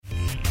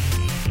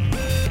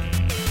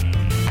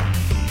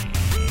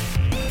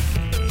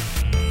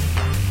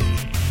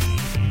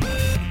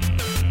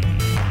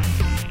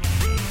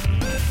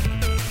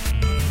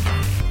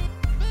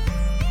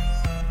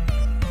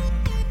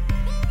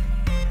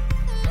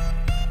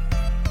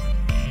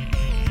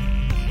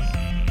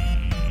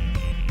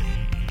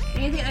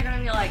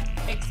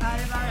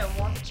excited about it and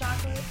want the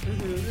chocolate.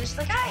 Mm-hmm. And she's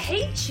like, I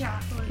hate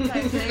chocolate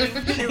type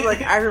thing. She's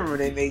like, I remember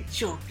they made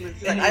chocolate.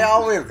 Like, I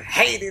always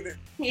hated it.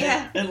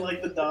 Yeah. And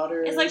like the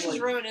daughter. It's like she's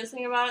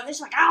reminiscing about it. And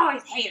she's like, I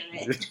always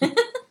hated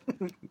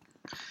it.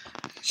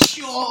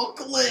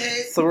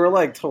 Chocolate. So we're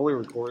like totally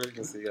recording,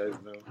 just so you guys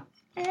know.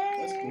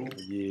 That's cool.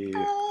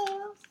 Yeah.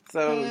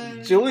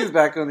 So Julie's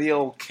back on the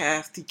old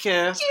casty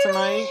cast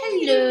tonight.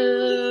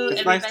 Hello,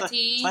 It's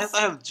everybody. nice to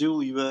have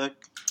Julie back.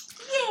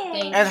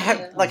 Thank And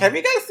you. have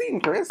you guys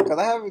seen Chris? Because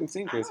I haven't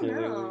seen Chris here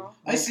lately. know.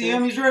 I see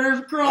him. He's right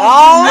across.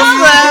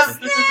 Oh,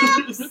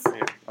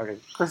 snap! Okay,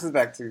 Chris is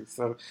back too.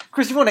 So,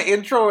 Chris, you want to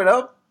intro it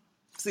up?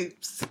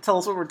 Tell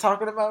us what we're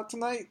talking about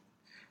tonight.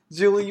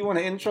 Julie, you want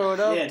to intro it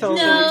up? Yeah, Tell us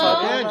what we're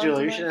talking Yeah, about.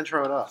 Julie, you should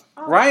intro it up.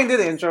 Ryan did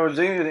the intro.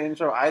 Jamie did the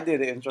intro. I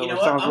did the intro. You know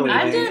which what? sounds really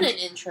I'm lame. doing an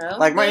intro.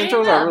 Like my There you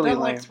intros go. are really I've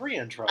done lame. like 3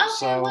 intros, Okay,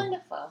 so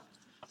wonderful. All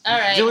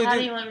right, Julie, how do-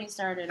 do you want me to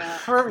start it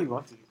off? However you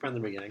want to. from the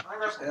beginning.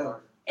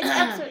 It's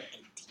episode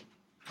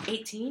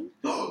 18.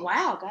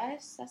 Wow,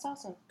 guys, that's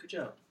awesome. Good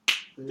job.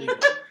 Really good.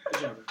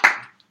 Good job.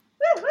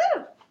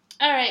 Woo-hoo.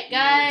 All right,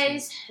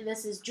 guys,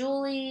 this is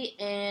Julie,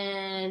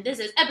 and this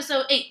is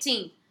episode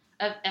 18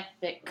 of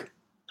Epic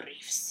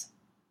Briefs.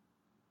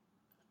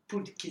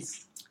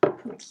 Pooties.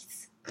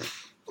 Pooties.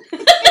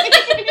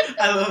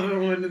 I love it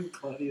when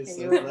Claudia says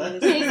He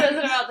that. says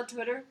it about the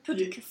Twitter.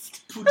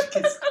 Pooties.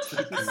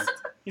 Pooties.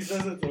 He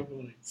says it so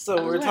funny.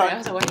 So we're I talking.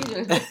 was like, why are you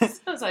doing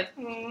this? I was like,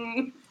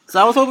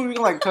 So I was hoping we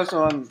could like touch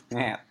on.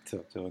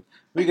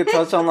 We could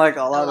touch on like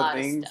a lot lot of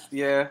of things. stuff.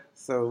 Yeah.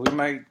 So we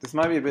might. This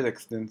might be a bit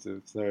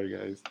extensive. Sorry,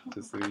 guys.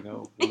 Just so you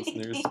know,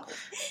 listeners.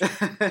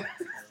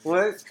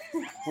 What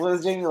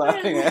is Jamie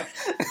laughing at?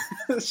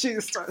 She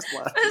starts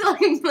laughing. It's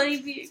like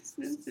money be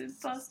expensive,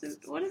 positive.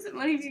 What is it?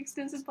 Money be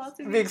expensive,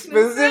 positive. Be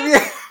expensive,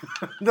 yeah.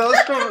 Those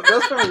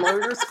from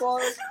Lawyer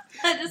Squad.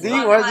 Do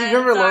you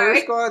remember Lawyer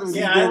Squad? When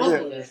Yeah, he I did love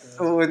the- Lawyer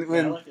Squad. When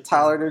Yeah, I like it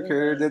Tyler too. the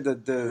Creator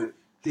did the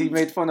he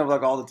made fun of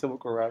like all the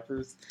typical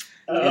rappers.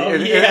 Oh,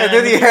 and, yeah. and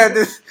then he had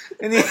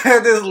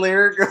this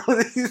lyric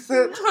that he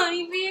said.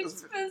 Money be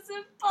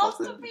expensive,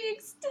 positive be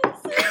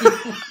extensive.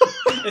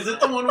 Is it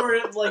the one where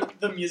it, like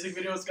the music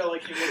video's got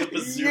like him with a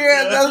bazooka?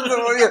 Yeah, that's the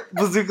one. Yeah.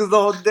 Bazooka's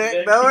on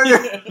deck. That one.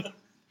 Yeah.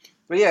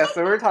 But yeah,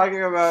 so we're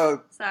talking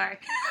about Sorry.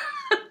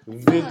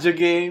 video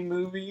game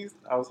movies.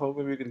 I was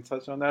hoping we can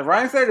touch on that.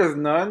 Ryan said there's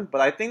none,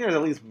 but I think there's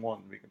at least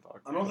one we can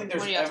talk I about. don't think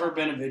there's What are y'all ever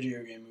talking been a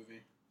video game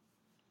movie.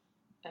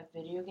 A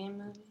video game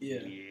movie? Yeah.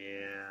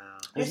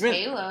 There's been-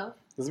 Halo.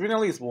 There's been at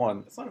least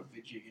one. That's not a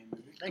video game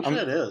movie. Actually,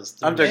 it is.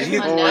 I'm joking. He's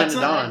He's- already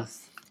done.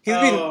 He's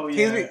Oh,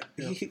 been,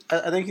 yeah.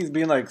 I think he's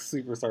being like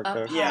super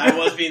sarcastic. Yeah, I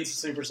was being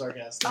super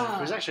sarcastic. Oh.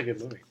 It was actually a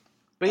good movie.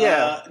 But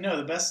yeah, No,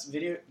 the best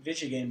video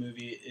game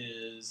movie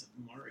is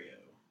Mario.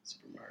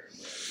 Super Mario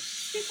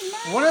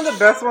Bros. one of the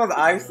best ones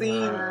I've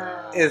seen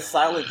is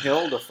Silent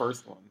Hill, the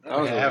first one. That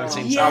was Okay, I really haven't good.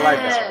 seen Yes. Silent I like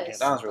that one.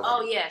 That was really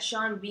Oh good. yeah,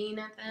 Sean Bean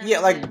at the end. Yeah,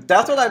 like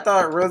that's what I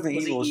thought Resident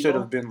Was he Evil should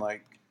evil? have been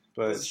like.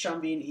 Was But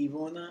Sean Bean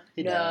evil in that?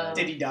 He No. died.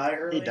 Did he die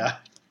early? He died.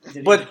 Did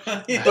he But-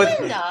 die? He but-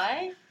 didn't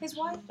die. His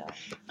wife died.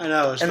 I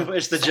know. It's, And-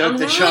 it's the joke I'm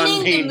that Sean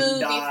ruining Bean the movie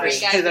dies. for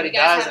you guys. That If he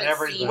you guys dies in haven't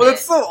everything. seen well, it.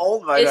 it's so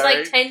old by It's now, like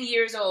right? 10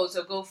 years old,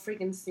 so go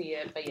freaking see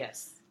it. But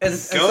yes. And Go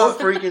so-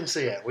 freaking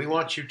see it. We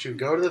want you to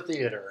go to the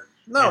theater.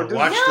 No, and just,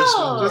 watch this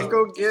No. movie. just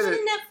go get Just it. go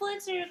to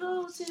Netflix or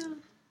go to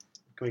Can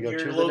we go Your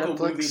to the local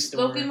Netflix? movie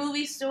store. local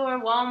movie store,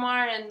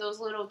 Walmart, and those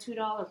little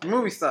 $2 things.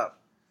 Movie stop.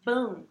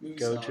 Boom.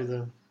 Go to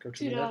the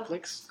 $2.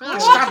 Netflix. Oh,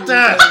 Stop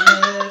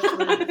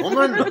that,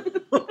 woman!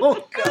 Oh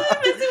god.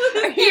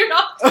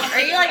 Are Are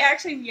you like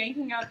actually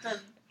yanking out the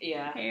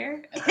Yeah.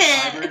 hair?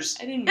 Fibers.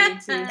 I didn't mean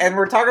to. And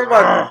we're talking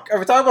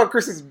about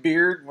Chris's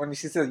beard when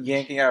she said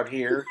yanking out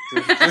here.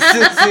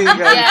 Just so you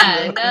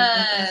guys know.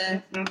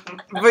 Yeah,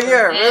 But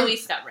yeah, and we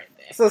stop right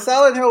there. so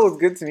Silent Hill was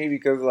good to me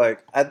because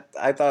like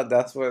I thought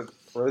that's what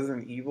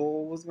Resident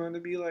Evil was going to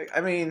be like.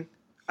 I mean,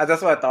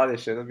 that's what I thought it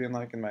should have been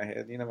like in my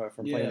head,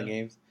 from playing the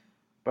games.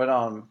 But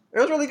it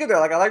was really good though.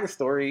 Like I like the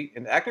story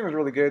and the acting was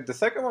really good. The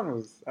second one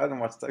was I didn't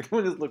watch the second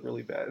one; it just looked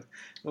really bad.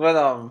 But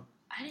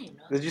I didn't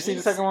know. did you see the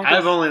this. second one?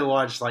 I've only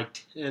watched like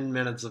 10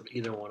 minutes of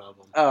either one of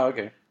them. Oh,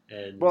 okay.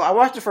 And Well, I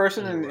watched the first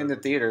one in the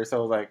theater, so I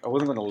was like, I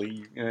wasn't going to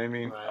leave. You know what I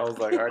mean? Right. I was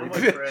like, I I'm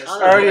already, like Chris.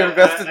 I already Yeah,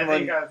 invested I money.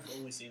 think I've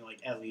only seen like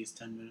at least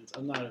 10 minutes.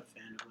 I'm not a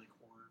fan of like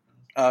horror.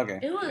 Oh, okay.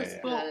 It was Yeah,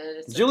 yeah. good.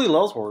 It's Julie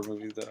loves horror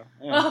movies, though.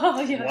 Yeah.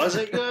 Oh, yeah. was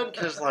it good?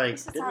 Because like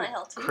This is Silent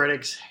Hill 2.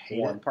 critics hate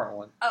it. Part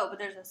one. Oh, but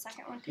there's a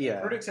second one too. Yeah.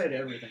 Critics hate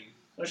everything.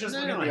 Let's just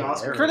look No, at the I hate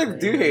Oscars. everything.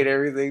 Critics do hate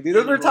everything, dude.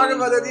 We were talking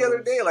about that the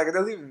other day. Like, it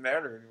doesn't even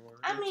matter anymore.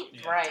 I mean,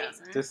 Yeah. right.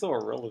 They're so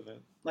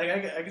irrelevant. Like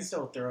I can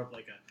still throw up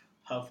like a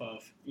huff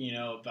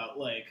about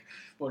like,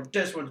 well,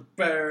 this one's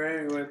better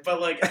anyway.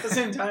 But like at the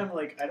same time,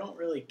 like I don't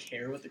really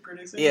care what the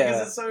critics say Yeah.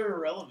 because it's so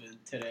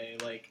irrelevant today.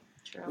 Like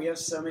True. we have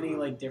so many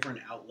like different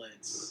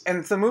outlets.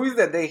 And some movies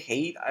that they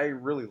hate, I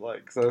really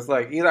like. So it's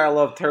like, either I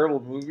love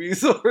terrible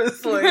movies, or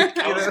it's like,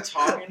 I you know. was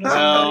talking to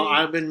Well, somebody.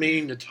 I've been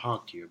meaning to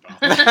talk to you about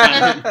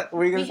that. What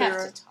are you We going to say, have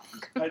Ryan?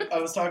 to talk.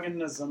 I was talking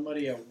to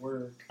somebody at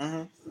work,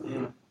 Mhm.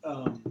 and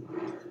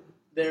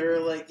they were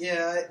like,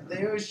 yeah,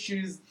 they always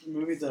choose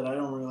movies that I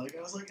don't really like.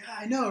 I was like,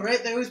 I know,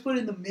 right? They always put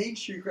in the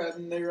mainstream crap,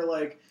 and they were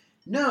like,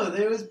 no,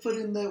 they always put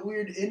in the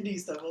weird indie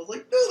stuff. I was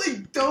like, no, they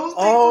don't.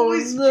 They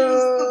always choose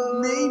the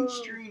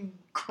mainstream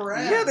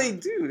crap. Yeah, they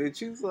do. They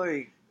choose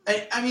like.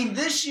 I mean,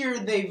 this year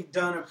they've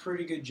done a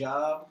pretty good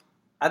job.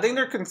 I think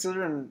they're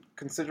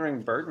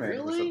considering Birdman.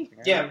 Really? Or something.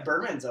 Yeah,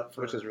 Birdman's up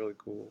for which is really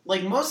cool.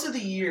 like most of the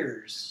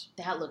years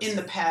That looks in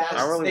the past.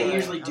 I really They like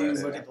usually it. do I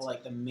look like at it. the,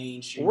 like the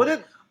mainstream. What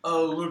if?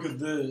 Oh, look at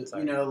this!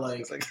 You know,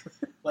 like It's like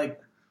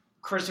like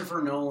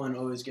Christopher Nolan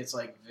always gets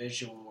like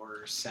visual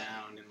or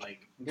sound, and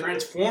like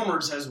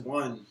Transformers has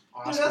won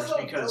Oscars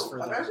because for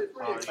the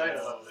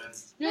audio.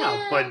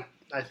 Yeah, but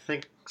I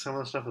think some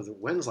of the stuff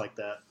that wins like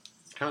that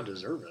kind of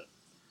deserve it.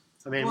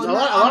 I mean, Well, a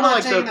lot I'm of not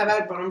like saying the.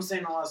 that, but I'm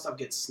saying a lot of stuff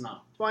gets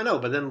snubbed. Well, I know,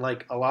 but then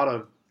like a lot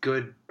of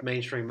good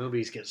mainstream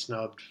movies get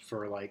snubbed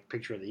for like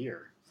Picture of the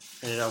Year,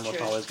 and it almost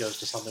True. always goes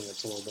to something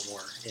that's a little bit more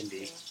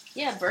indie.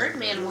 Yeah,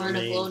 Birdman won a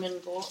I mean- Golden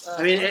Gold.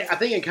 I mean, I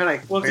think it kind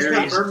of Well, because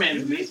varies.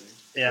 Birdman's amazing.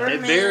 Yeah,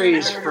 Birdman it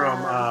varies and,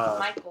 from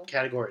Michael.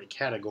 category to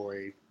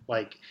category.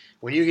 Like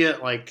when you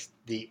get like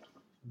the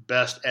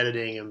best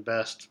editing and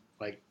best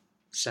like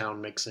sound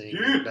mixing,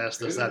 and best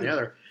this, that, and the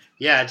other.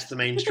 Yeah, it's the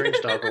mainstream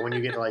stuff. But when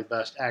you get to like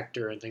best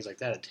actor and things like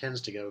that, it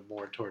tends to go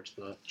more towards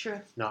the True.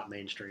 not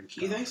mainstream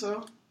stuff. You think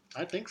so?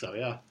 I think so.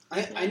 Yeah.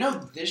 I know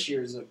this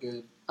year's a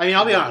good. I mean,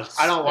 I'll be honest.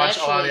 I don't watch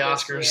a lot of the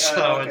Especially Oscars, this year.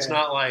 so Oh, okay. it's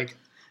not like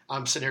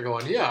I'm sitting here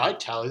going, "Yeah, I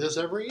tally this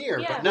every year."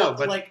 Yeah, but no,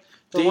 but like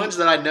the ones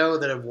that I know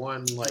that have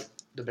won like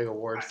the big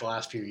awards the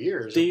last few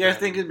years. do you have guys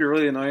think been- it'd be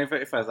really annoying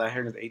if I was out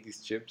here and ate these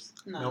chips?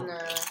 no. No.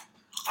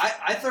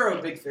 I throw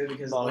a big fit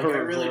because Oh, like I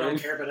really boy. don't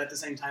care, but at the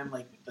same time,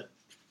 like the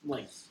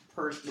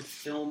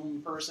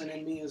film person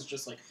in me is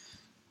just like,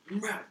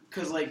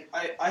 because like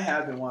I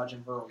have been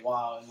watching for a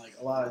while, and like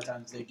a lot of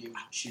times they do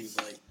choose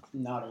like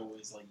not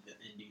always like the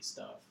indie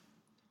stuff.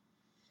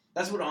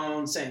 That's what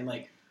I'm saying.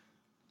 Like,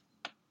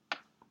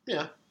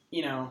 Yeah.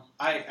 you know,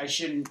 I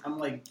shouldn't. I'm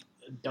like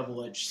a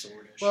double-edged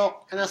sword-ish.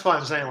 Well, and that's why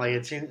I'm saying like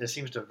it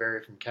seems to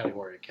vary from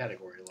category to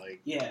category.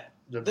 Like yeah,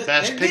 the They're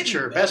best getting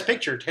picture, better. best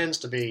picture tends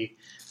to be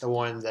the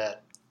one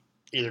that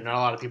either not a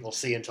lot of people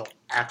see until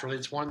after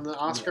it's won the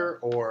Oscar,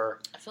 or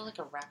I feel like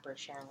a rapper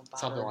sharing a bottle.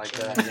 something of like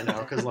gin. that. You know,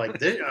 because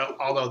like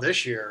although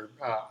this year,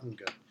 I'm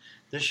good.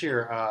 This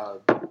year,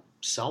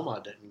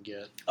 Selma didn't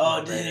get. didn't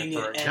nominated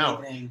get for- no,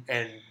 anything.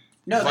 and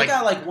No, they like-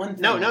 got like one.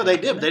 Thing, no, they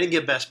did. They didn't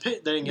get best. They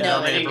didn't get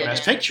No, they nominated didn't for get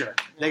best it. picture.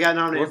 They got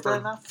nominated What's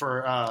that now?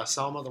 for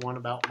Selma, the one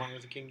about Martin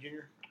Luther King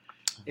Jr.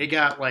 It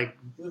got like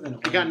Living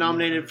it got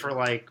nominated for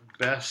like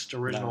best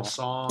original No.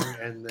 song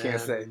and then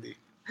Can't say. Dude.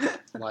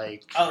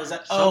 like Oh, is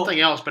that something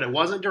else, but it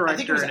wasn't director. I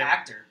think it was and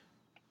actor.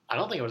 I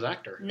don't think it was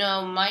actor.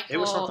 No, Michael. It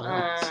was something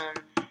else.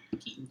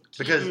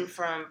 Because- Keaton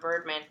from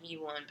Birdman, he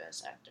won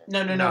Best Actor.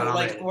 No, No,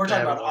 like they we're talking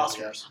haven't about won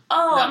yet. Oscars.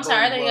 Oh, Not I'm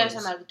sorry. I thought Golden you guys Globes.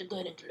 were talking about the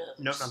Golden Globes.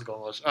 No, not the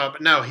Golden Globes.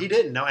 But no, he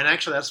didn't know. And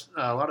actually, that's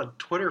a lot of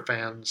Twitter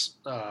fans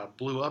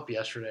blew up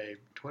yesterday.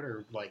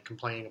 Twitter like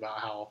complaining about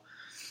how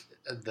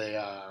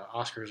the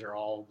Oscars are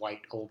all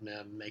white old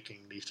men making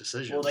these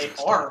decisions. Well, they and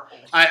stuff. are.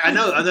 I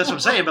know that's what I'm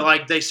saying, but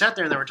like they sat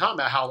there and they were talking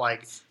about how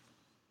like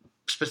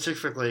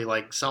specifically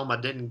like Selma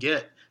didn't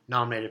get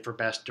nominated for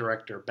best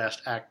director,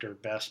 best actor,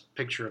 best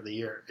picture of the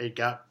year. It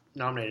got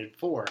nominated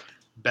for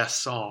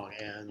best song,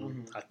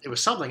 and it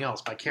was something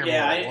else. But I can't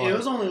Yeah, remember. it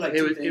was only like It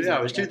two was things. yeah,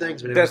 it was two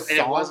things, but it Best was, and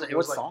it song. wasn't. It What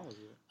was like, song was it?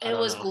 I It don't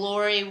was know.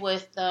 Glory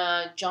with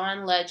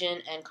John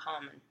Legend and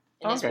Common.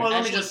 And it's Okay. Well,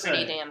 let me actually just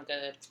pretty say- damn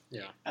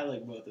good. I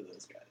like both of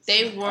those guys.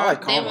 They won. like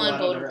They Common. won I don't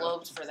Golden know.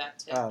 Globes for that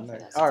too. Oh, for nice.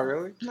 that Oh, song.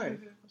 really? Nice.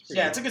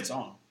 Yeah, it's a good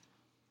song.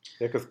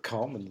 Yeah, because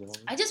Common. Though.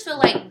 I just feel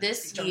like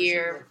this John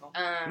year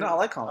No, I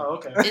like Common. Oh,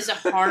 okay. is a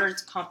hard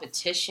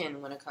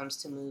competition when it comes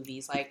to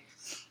movies. Like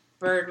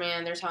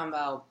Birdman, they're talking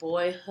about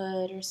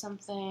Boyhood or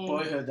something.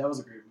 Boyhood, that was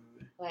a great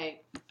movie.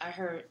 Like I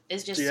heard,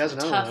 it's just See, that's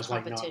another one tough that's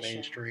like not competition.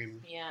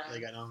 mainstream. Yeah, They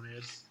got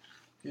nominated.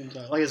 Yeah.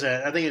 So, like I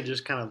said, I think it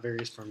just kind of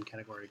varies from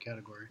category to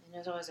category. and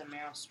there's always a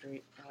Meryl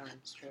Streep.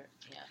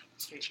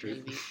 Streep Streep.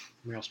 movie.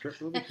 Meryl Streep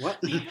movie? What?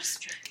 Meryl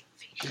Streep movie.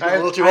 She's a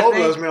little too I old for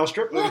think- those Meryl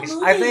Streep What movies.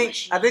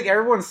 movie? I think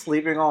everyone's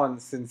sleeping on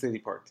Sin City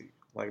Part 2.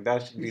 Like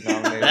that should be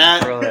nominated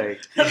That- for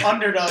like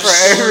Underdog. for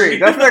every.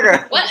 That's like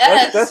a What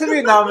that else? should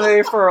be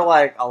nominated for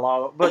like a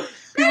lot. But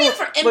Not even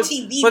people, for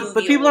MTV but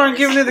movie people aren't awards.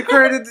 giving it the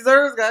credit it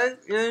deserves, guys.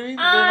 You know what I mean?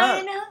 They're I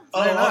not. know.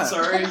 Oh, They're I'm not.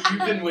 sorry. You've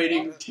been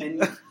waiting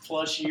 10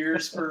 plus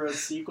years for a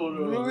sequel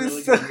to a Movie's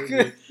really so good movie.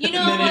 good. You know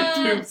and then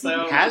what? it poops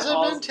out. Has it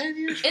Awesome. been 10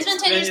 years? It's been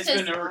 10 years It's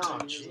been because over Oh,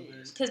 10 years.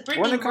 jeez. When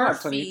Brittany it come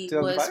out? Murphy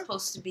 2005? was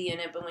supposed to be in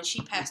it, but when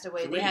she passed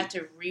away, they had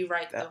to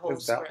rewrite the That whole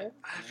was that script. one?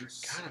 I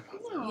forgot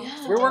about that.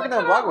 Yeah. We're working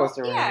on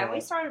Blockbuster right Yeah, now. we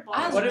started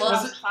I Blockbuster What in was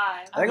love- it?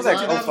 2005. I think it's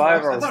like love-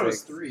 05 or I thought it was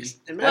 06. 3.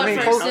 And What, I mean,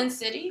 for close- Sin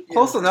City?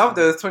 Close enough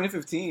though. It's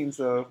 2015,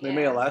 so they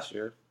made Yeah. it last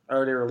year.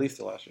 Or they released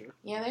it last year.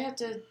 Yeah, they had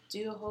to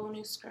do a whole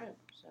new script.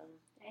 So.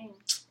 Dang.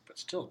 But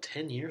still,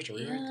 10 years to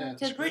rewrite Yeah, that. because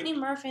script. Brittany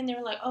Murphy, and they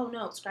were like, oh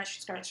no,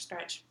 scratch. Puzzle,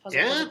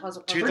 Yeah, puzzle, puzzle,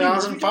 puzzle.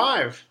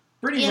 2005.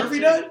 Brittany Yeah. Murphy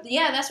died?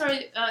 Yeah, that's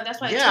why.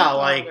 That's why. It Yeah, took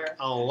like longer.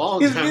 a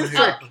long He's time been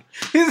ago.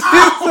 sick. He's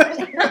Oh. been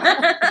sick.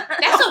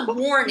 That's a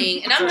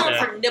warning, and I'm known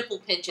Okay. for nipple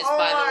pinches, Oh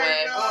by the my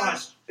way. God.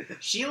 Gosh.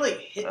 She like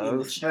hit me Oh, in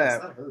the chest.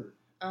 snap. That hurt.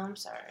 Oh, I'm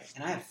sorry.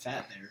 And I have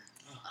fat there.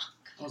 Oh,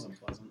 that was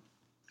unpleasant.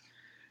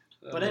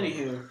 Uh, But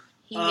anywho,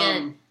 He Um,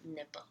 meant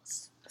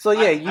nipples. So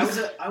yeah,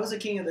 I was a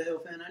King of the Hill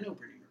fan. I know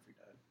Brittany Murphy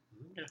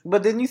died.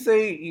 but didn't you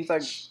say you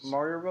like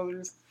Mario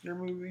Brothers? Your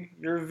movie,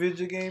 your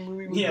video game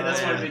movie? was Yeah, that's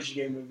better? my video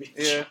game movie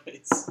Yeah.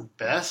 choice.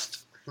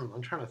 Best?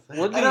 I'm trying to think.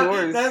 What'd I be know,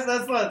 yours?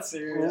 That's not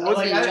serious. What's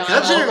it, I John?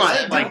 Considering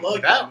I like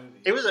don't that,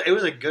 movie. it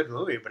was a good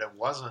movie, but it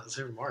wasn't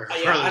Super Mario. Yeah,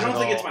 I Brothers don't at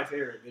think it's all. my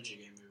favorite video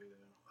game movie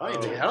though.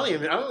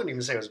 I wouldn't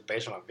even say it was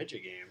based on a video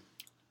game.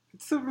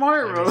 It's Super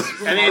Mario Bros.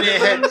 I mean,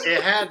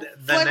 it had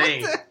the Like, what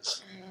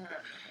names.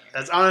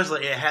 That's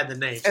honestly, it had the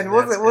names. And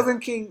that's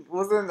wasn't King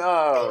wasn't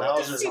That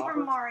was just- Super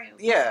Mario.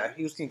 yeah,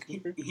 he was King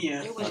Koopa.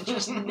 Yeah, It was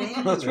just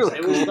names. That's really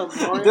It was cool. the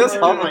Mario This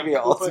Brothers, would like be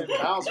Koopa awesome.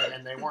 and Bowser,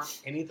 and they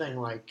weren't anything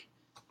like.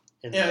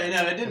 In yeah, the,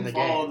 no, it in didn't the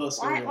follow game. the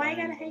story. Why you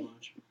gotta hate?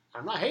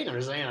 I'm not hating. I'm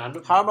just saying.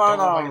 How about, don't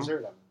know if I consider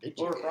it a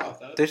video Laura game.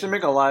 Croft. They should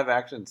make a live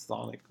action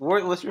Sonic.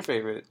 What's your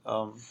favorite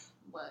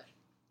What?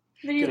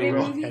 Video Get a game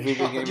real movie.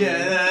 video game? Yeah,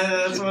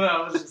 that's what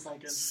I was just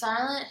thinking.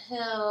 Silent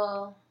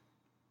Hill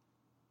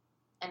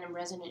and then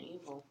Resident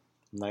Evil.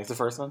 Nice, the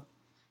first one.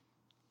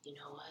 You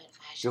know what?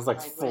 I Feels like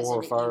 4 or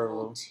Resident 5 of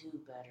Evil them. 2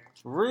 better.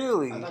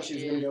 Really? I thought she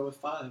was gonna go with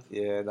 5.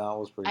 Yeah, that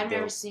was pretty I've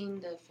never dope.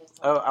 seen the fifth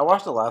Oh, one. I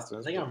watched the last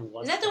one. I think I'm.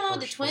 Is that the one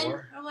with the twin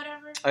or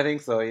whatever? I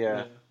think so.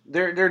 Yeah,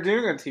 they're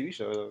doing a TV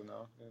show though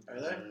now. Are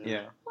they?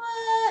 Yeah,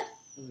 What?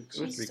 it would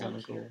She's be so kind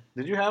of cute. cool.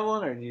 Did you have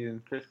one or you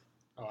didn't, Chris?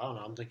 Oh, I don't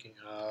know. I'm thinking.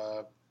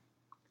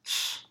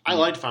 I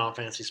liked Final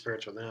Fantasy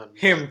Spirits Within.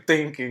 Him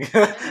thinking,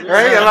 right?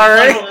 Am I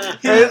right?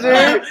 Yeah. Is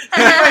it?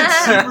 He's like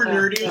super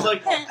nerdy. He was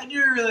like, I do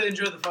really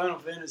enjoy the Final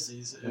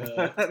Fantasies.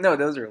 No,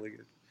 those are really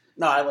good.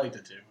 No, I liked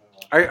it too.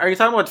 Are you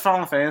talking about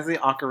Final Fantasy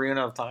Ocarina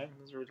of Time?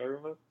 That's what we're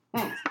talking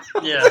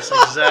about. Yes,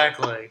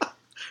 exactly.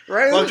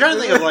 Right? Well, I'm trying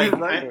to think of like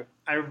Exactly.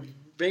 I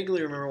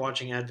vaguely remember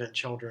watching Advent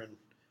Children,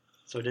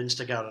 so it didn't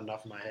stick out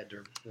enough in my head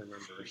to remember.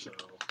 So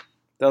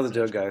That was a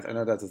joke, guys. I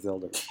know that's a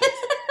Zelda reference.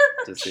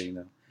 Just so you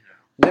know.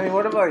 Demi,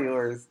 what about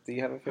yours? Do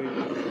you have a favorite?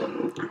 I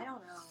don't know.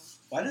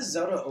 Why does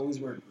Zelda always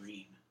wear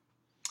green?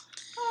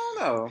 I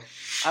don't know.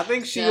 I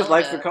think she just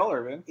likes the Zelda.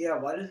 color, man. Yeah,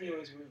 why does he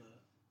always wear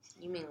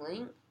that? You mean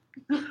Link?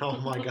 oh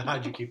my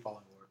god, you keep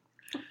falling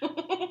for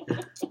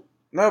it.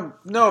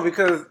 No,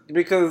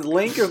 because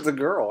Link is the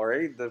girl,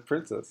 right? The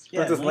princess.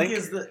 Yeah, Princess Link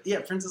is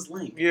the Princess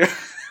Link. Yeah.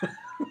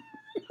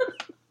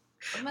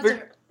 I'm about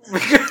to-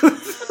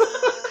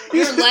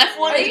 Your Your left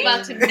one is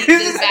about to meet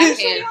this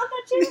backhand.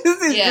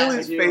 This is Yeah.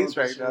 Julie's face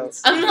right now.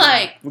 I'm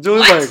like,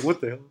 Julie's what? like,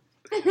 what the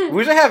hell?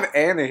 We should have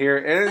Anna here.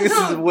 Anna is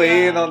Oh,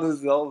 weighing God. on the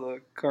Zelda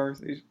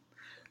conversation.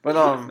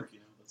 But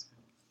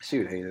she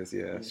would hate us.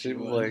 Yeah, Yeah, she she would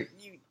be would. like,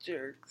 you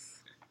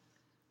jerks.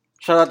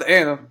 Shout out to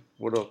Anna.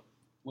 What up?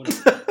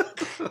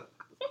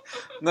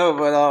 No,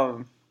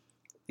 but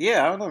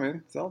yeah, I don't know,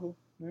 man. Zelda.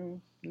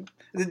 Yeah.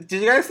 Did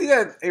you guys see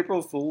that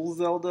April Fool's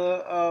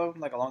Zelda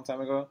like a long time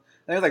ago?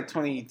 I think it was like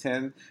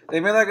 2010. They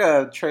made like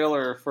a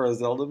trailer for a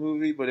Zelda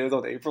movie, but it was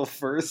on April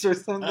 1st or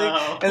something.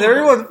 Oh. And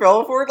everyone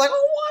fell for it, like,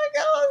 oh my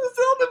god, the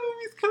Zelda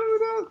movie's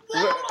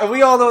coming out. And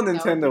we all know That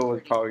would Nintendo be would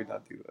pretty probably cool.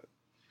 not do that.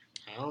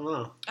 I don't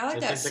know. I like I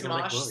that think they can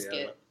make a Smosh movie out of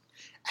skit. it.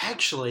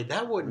 Actually,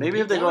 that would Maybe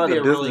if they that go out would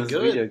of be a business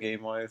really video good.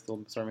 game wise,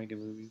 they'll start making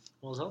movies.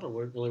 Well, Zelda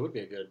really would be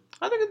a good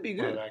I think it'd be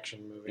live good.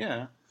 action movie.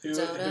 Yeah.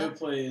 Zelda. Who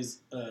plays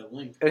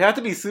Link? It'd have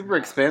to be super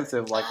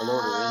expensive, like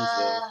Lord of the Rings,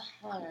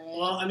 though. Alright.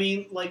 Well, I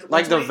mean, Like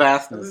let's the wait.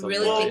 vastness Are of we it.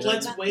 really Well, thinking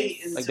let's about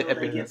wait this? until Like the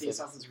they get epicness the of-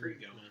 Assassin's Creed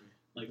going.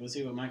 Like, let's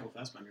see what Michael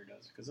Fassbender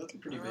does, because that's a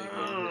pretty big.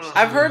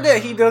 I've heard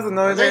that he doesn't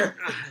know Are they- anything.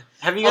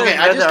 Have you guys Okay,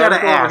 I read just the gotta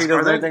article where ask, he are doesn't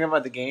know they- anything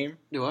about the game?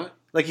 Do what?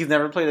 Like he's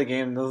never played a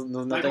game, knows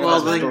nothing Well,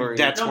 about the then story.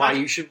 that's No, why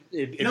Michael- you should. If No,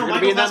 you're going to Michael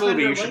be in that movie,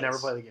 Fassbender you should likes- never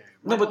play the game.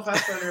 No, Michael but-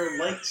 Fassbender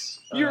likes.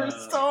 You're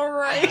so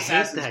right.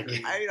 Assassin's That Creed.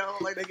 game. I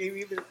don't like that game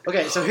either.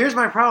 Okay, so here's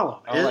my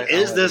problem. I like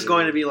Is this the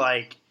going game. to be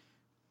like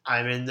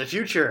I'm in the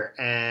future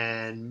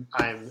and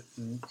I'm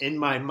in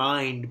my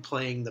mind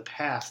playing the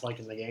past like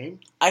in the game?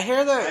 I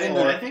hear that in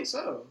I the. think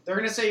so. They're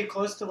gonna say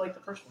close to like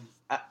the first one.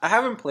 I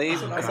haven't played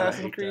Oh, God, I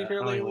Assassin's Creed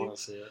here I don't even lately, want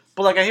to see it.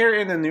 but like I hear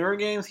in the newer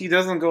games, he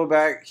doesn't go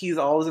back. He's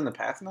always in the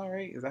past now,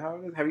 right? Is that how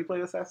it is? Have you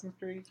played Assassin's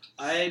Creed?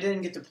 I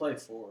didn't get to play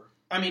 4.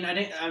 I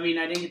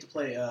didn't get to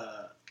play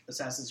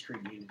Assassin's Creed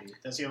Unity.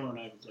 That's the only one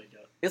I haven't played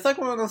yet. It's like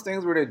one of those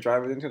things where they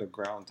drive it into the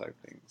ground type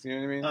things. You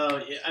know what I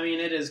mean? Yeah, I mean,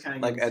 it is kind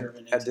of Like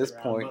at this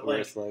point, but where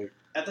like it's like,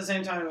 at the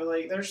same time,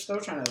 like they're still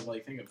trying to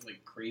like think of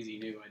like crazy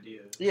new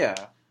ideas. yeah.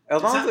 As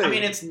It's long not- as they, I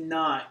mean, it's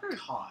not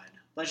COD.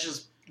 Let's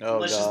just oh,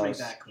 just make gosh,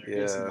 that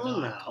clear. It's Yeah, not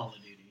No. Call of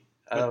Duty.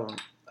 I don't.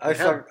 I I have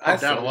suck. I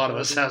pumped out a suck lot of at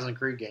it. Assassin's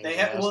Creed games. They the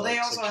have last, well, they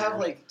like, also 6 have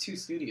years. like 2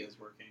 studios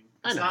working.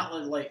 I It's know.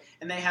 not like,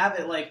 and they have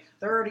it like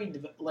they're already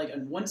like,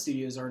 and one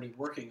studio is already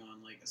working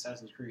on like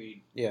Assassin's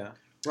Creed Yeah.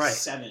 Right.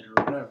 7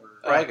 or whatever.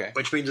 Right. Okay.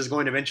 Which means it's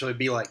going to eventually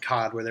be like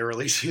COD, where they're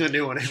releasing a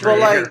new one every But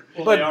like, year.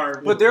 Well, but they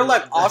are, but they're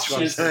like That's what I'm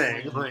offshoots.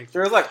 saying. Like,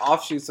 There's like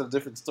offshoots of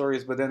different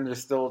stories, but then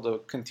there's still the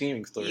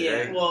continuing story, Yeah,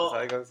 right? well- That's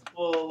how it goes.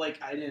 Well,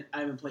 like I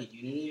haven't played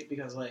Unity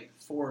because like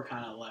 4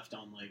 kind of left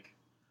on like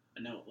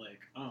a note like,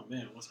 oh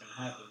man, what's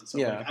gonna happen? So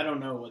Yeah. like I don't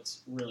know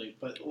what's really,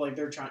 but like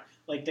they're trying,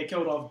 like they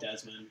killed off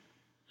Desmond,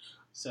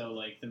 so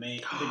like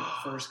the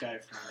first guy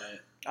from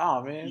it.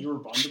 Oh man. You were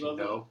bummed about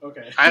No. that?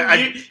 Okay.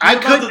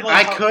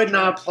 I could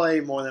not play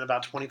more than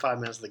about 25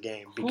 minutes of the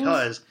game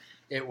because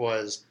it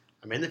was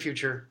I'm in the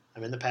future,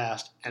 I'm in the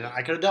past, and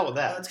I could have dealt with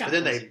that. That's But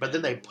kinda then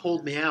pussy. they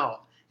pulled me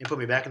out and put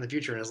me back in the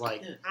future, and it's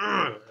like it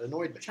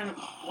annoyed me. We're trying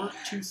to work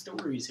 2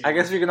 stories here. I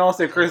guess we can all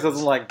say Chris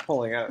doesn't like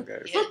pulling out,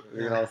 guys. Yeah.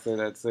 We can all say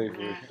that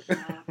safely. The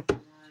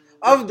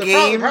Of problem-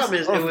 games, the problem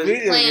is it of was-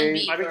 video Plan B,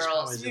 games. My biggest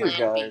problem girls. is You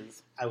Plan B.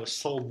 guys. I was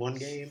sold one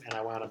game, and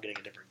I wound up getting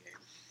a different game.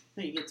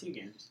 No, you get 2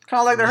 games.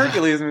 Kind of like the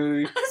Hercules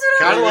movie.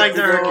 Kind of like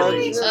the Yeah.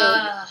 Hercules.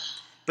 Uh,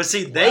 But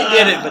see, they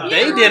did it, but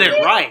they did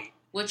it right.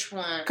 which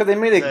one? Because they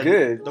made it The-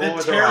 good. the one The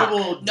with the rock.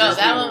 terrible. No, Disney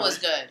that one was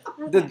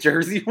good. The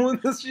Jersey one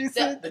that she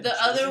said?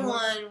 The other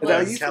one Is that what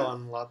was you said?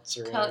 Kellen Lutz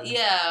or whatever.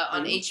 yeah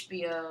on Who?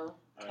 HBO.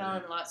 Oh,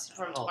 Kellen Lutz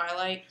from Oh.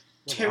 Twilight.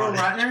 Taylor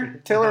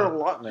Lautner? Taylor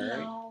Lautner, right?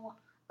 No,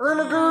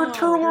 Erlager, No.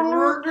 Taylor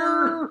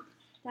Lautner.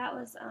 that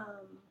was What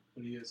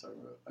are you guys talking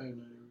about? I have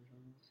no idea.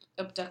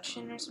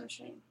 Abduction or some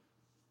shit.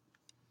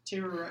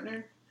 Taylor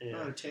Lautner?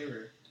 Yeah. Oh,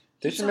 Taylor.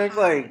 They should make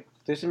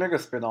they should make a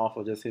spin-off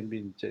of just him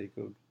being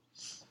Jacob.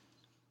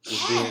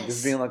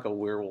 Just being like a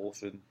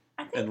werewolf in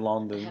I think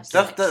London. Have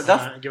That's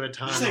sex. Give it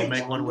time. Say They'll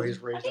make one where he's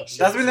I raised think up. she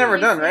That's was been never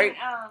done, releasing,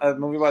 a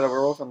movie about a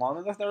werewolf in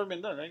London. That's never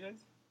been done, right, guys?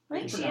 I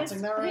think she Pronouncing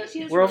is. that I think right?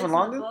 she was Werewolf in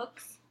releasing the London?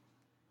 books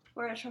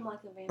where it's from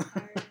like the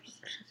vampires.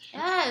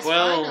 Yes,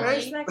 Well,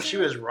 finally. she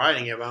was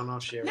writing it, but I don't know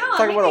if she ever. No, I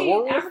Talking think about a they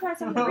werewolf? advertised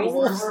something recently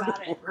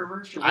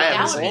about it. I haven't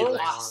That seen would it. be in the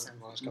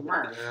awesome. last couple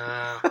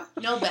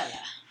of- No Bella.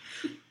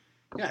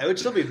 Yeah, it would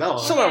still be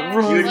Bella. Shut Yeah. up,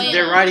 Ruth. Well,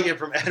 They're yeah. writing it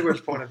from Edward's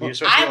point of view,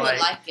 so it'd I be would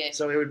like, like it.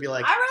 so it would be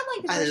like, I read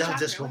like the I first love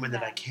chapter, this it woman that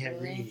I wasn't can't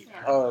bad. read.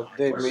 Yeah. Oh,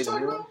 they What are made you a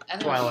talking new one? about? I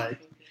think Twilight.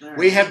 Alright.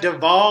 We have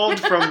devolved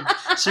from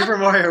Super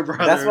Mario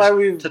Brothers That's why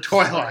we. to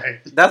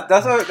Twilight. That's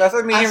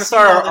what me and I've him seen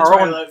start all the our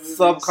own Twilight movies,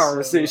 sub so-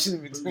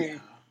 conversation between. Yeah.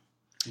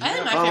 I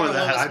think my Fun favorite with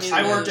that. one was I've New seen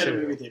I Moon. worked at a too.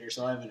 movie theater,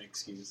 so I have an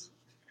excuse.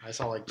 I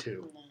saw like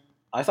 2. No,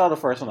 I saw the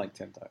first one like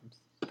 10 times,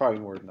 probably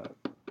more than that.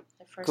 the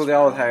first Because they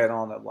always one. had it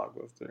on that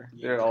blockbuster.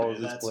 They'd always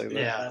just that's, play that.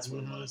 yeah, that's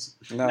what it was.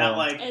 No, Not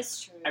like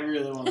It's true. I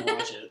really want to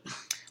watch it.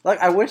 like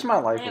I wish my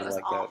life And it was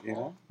was like that. You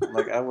know,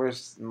 like I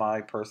wish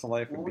my personal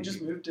life Well, would we be.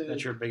 just moved to.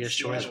 That's your biggest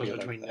choice was Seattle.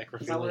 between Is that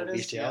necrophilia where and it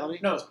is? bestiality?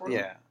 No, it's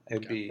Portland. Yeah,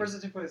 it'd be. Where's the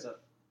two places at?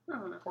 I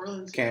don't know.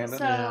 Portland. Canada.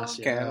 So- Yes,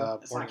 yeah, Canada.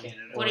 It's not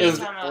Canada. What It are you was-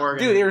 talking about?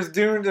 Oregon. Dude, it was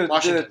during the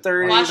Washington.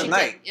 30 days of Washington.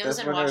 night. It was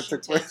That's in when it took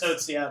Washington. place. So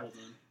it's Seattle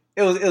then.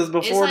 It was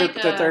before like,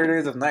 the 30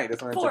 days of night.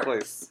 That's when it took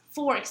place.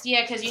 Forks,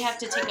 yeah, because you have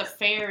to take a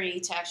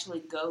ferry to actually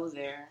go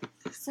there.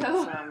 So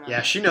From,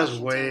 Yeah, she knows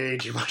way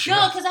too much. No,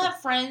 about because I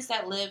have friends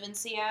that live in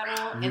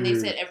Seattle, and they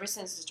Mm. said ever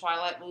since the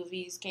Twilight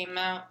movies came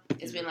out,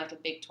 it's been like a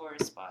big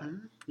tourist spot.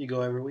 Mhm. You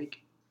go every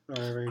week or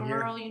every year.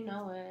 Girl, you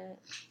know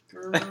it.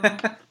 Girl.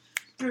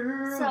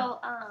 Girl. so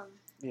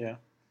Yeah.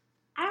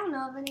 I don't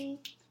know of any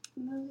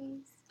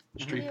movies,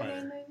 Street video game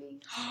Fighter.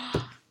 movies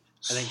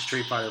I think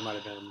Street Fighter might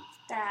have been.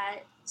 that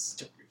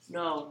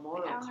No, I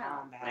Mortal don't know.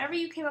 Kombat. Whenever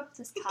you came up with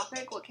this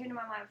topic, what came to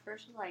my mind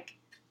first was like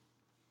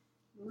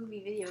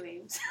movie video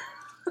games.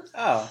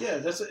 Oh. Yeah,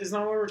 isn't that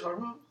what we're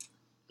talking about?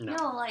 No.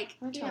 No, like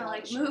We're you know, talking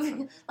like about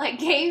movie, like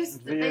games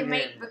that Video they game.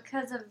 make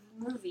because of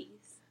movies.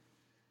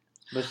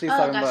 But she's Oh,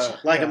 talking gotcha.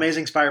 about. Like yeah.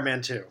 Amazing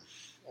Spider-Man 2.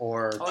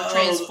 Or Or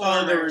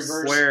Transformers. the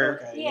reverse. Where-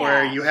 Okay. Yeah.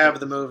 where you have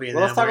the movie and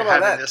Well, then let's talk we're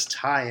about having that. this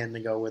tie-in to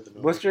go with the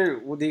movie. What's your?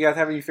 Do you guys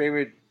have any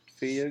favorite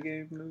video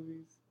game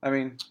movies? I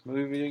mean,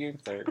 movie video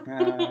games. Sorry,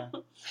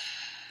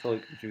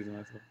 totally confusing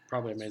myself.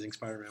 Probably Amazing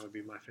Spider-Man would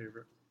be my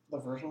favorite. The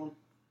first one?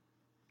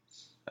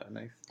 Oh,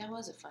 nice. That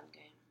was a fun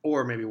game.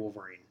 Or maybe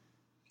Wolverine.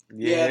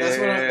 Yeah, that's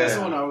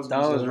the one I was That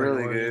gonna was say.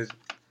 really good.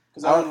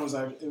 Because that one was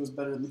it was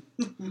better than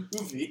the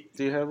movie.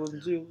 Do you have one,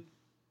 Julie?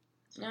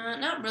 No,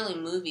 not really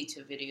movie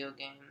to video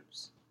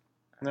games.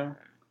 No.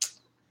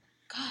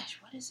 Gosh,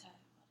 what is that?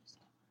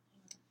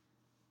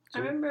 I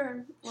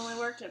remember when we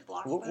worked at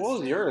Blockbuster. What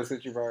was yours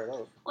since you brought it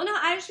up? Well, no,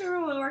 I just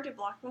remember when we worked at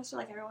Blockbuster,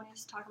 like everyone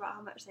used to talk about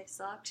how much they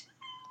sucked.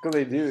 Because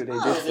they do. They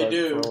Oh, did. yeah, they suck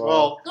do. for a while.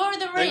 Well, Lord of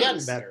the they're getting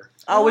Rings. better.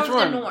 Oh, which Lord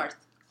one? of the North.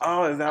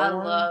 Oh, is that I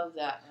one? love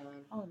that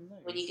one. Oh, nice.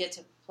 When you get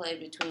to play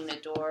between a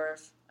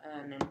dwarf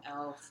and an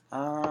elf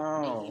and a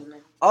Oh.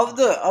 human. Of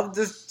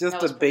just That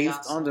was the pretty based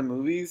awesome. on the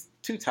movies,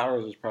 Two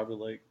Towers was probably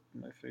like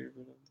my favorite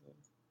of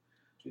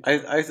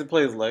those. I used to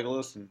play as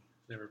Legolas and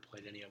Never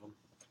played any of them.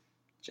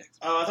 Jackson.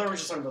 Oh, I thought we were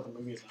just talking about the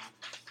movies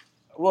now.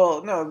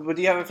 Well, no, but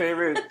do you have a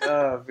favorite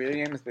video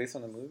game that's based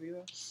on the movie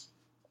though?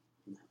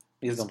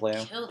 You just don't play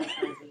them. Kill that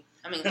movie.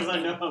 I mean, Because I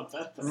know how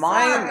bad that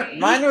Sorry.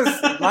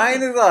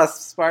 Mine is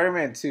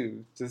Spider-Man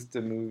 2, just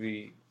the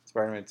movie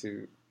Spider-Man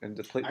 2 and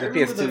the I remember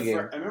PS2 game.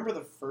 I remember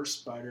the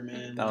first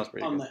Spider-Man That was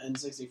pretty on good. the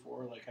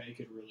N64, like how you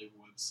could really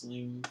web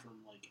sling from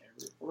like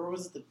Or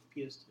was it the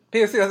PS2?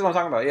 PS2, that's what I'm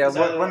talking about. Yeah, Is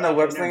that- when the okay,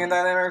 web never slinging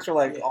mind. dynamics are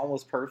like Yeah.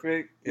 almost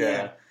perfect. Yeah.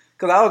 Yeah.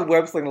 Because I was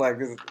web slinging like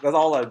this. That's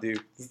all I do.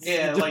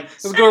 Yeah, like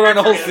just go around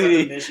the whole forget about the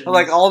city. missions. And,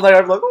 like all night,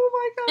 I'm like,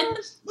 oh my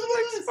gosh, Look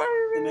like at this.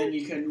 Spider-Man. And then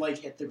you can like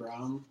hit the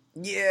ground.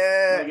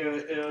 Yeah.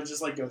 Like it'll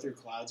just like go through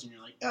clouds, and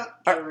you're like, Or-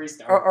 gotta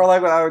restart. Or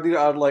like what I would do,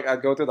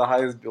 I'd go to the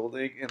highest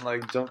building and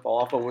like jump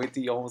off and wait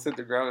till you almost hit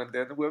the ground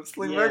and then web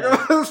sling back Yeah.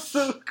 up. It's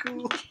so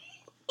cool.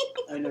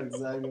 I know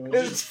exactly what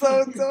It's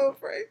so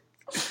dope, right?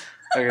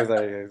 Okay,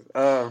 sorry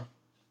guys.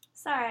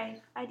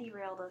 Sorry, I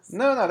derailed us.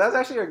 No, that's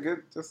actually a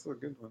good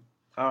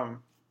one.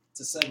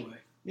 It's a segue.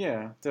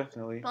 Yeah,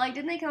 definitely. But like,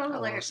 didn't they come up I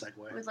with like love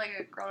a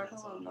segue. Grown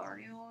Up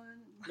Mario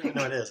one?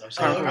 No, it is. I'm Oh,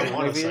 saying okay. I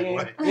want a Maybe-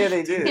 segue. Yeah,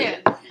 they did. Yeah.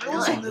 It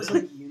was one of those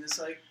like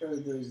unicycle or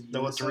those. The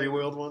what, unicycle-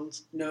 three-wheeled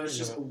ones? No, it's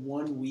just Yeah.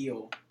 one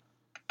wheel,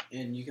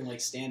 and you can like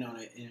stand on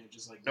it, and it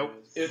just like Nope.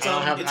 goes. It's I don't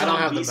on. have- It's I don't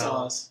on have the Vsauce.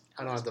 balance.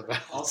 I don't have the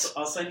I'll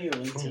balance. send you a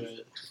link to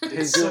it. Hey,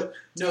 It's Joe- so,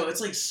 no,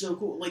 it's like so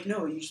cool. Like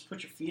no, you just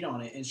put your feet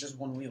on it, and it's just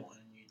one wheel, and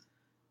you,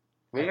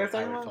 What are you guys I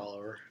talking would about?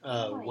 follow her.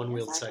 Oh,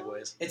 One-wheeled unicycle?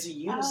 segways. it's a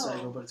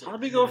unicycle, but it's How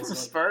like, did we go it's from like-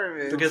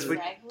 Spider-Man? Because we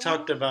Segway?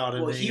 talked about it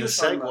Well, being he a was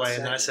talking about Segway,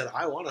 and then I Segway. said,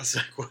 I want a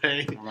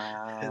Segway.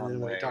 Wow, And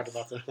then we nice. talked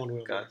about the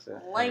one-wheel. Gotcha.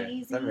 Lazy.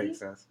 Okay, that makes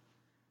sense.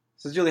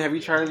 So, Julie, have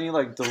you tried any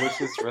like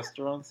delicious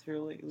restaurants here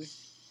lately?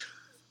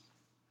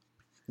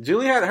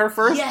 Julie had her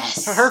first.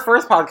 Yes. Her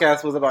first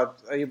podcast was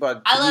about I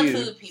love you,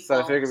 food, people. So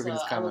I figured we so could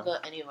just I kind will of. go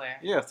anywhere.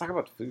 Yeah, let's talk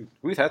about food.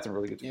 We've had some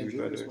really good Yeah, food.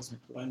 Julie by was the way.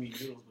 supposed to buy me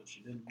noodles, but she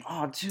didn't.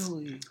 Oh,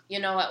 Julie. You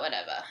know what?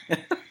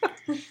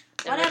 Whatever.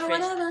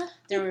 Whatever.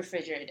 They're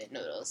refrigerated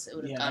noodles. It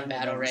would have Yeah, gone I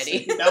bad know,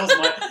 already. That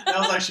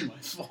was actually my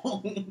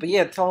fault. But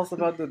yeah, tell us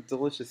about the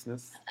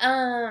deliciousness.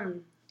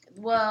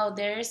 Well,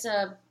 there's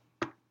a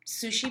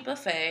sushi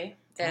buffet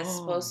that's Oh.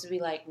 supposed to be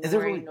like Is it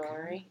nori really good?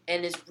 nori,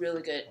 and it's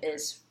really good.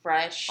 It's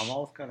fresh. I'm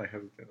always kind of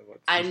hesitant about.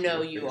 I sushi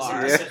know you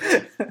buffets. are.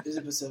 Yeah. Is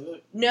it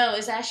Pacific? No,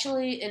 it's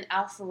actually in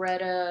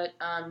Alpharetta,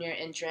 near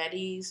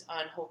Andretti's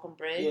on Holcomb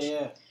Bridge,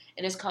 Yeah.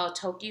 and it's called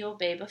Tokyo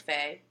Bay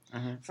Buffet.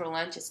 Mhm. For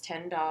lunch, it's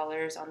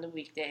 $10 on the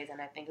weekdays, and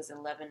I think it's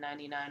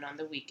 $11.99 on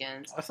the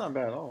weekends. That's not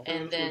bad at all.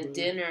 And That's then good.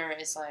 dinner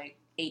is like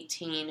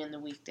 $18 in the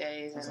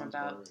weekdays That and sounds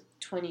about right.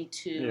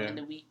 $22 Yeah. in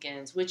the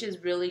weekends, which is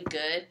really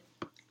good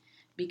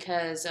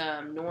because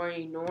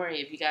nori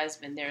nori, if you guys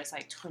been there, it's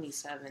like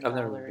 $27. I've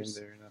never been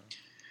there. No.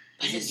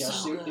 But Is it it's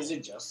just so good. Is it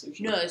just sushi?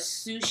 No, it's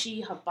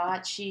sushi,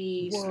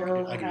 hibachi, Whoa.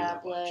 snow I can do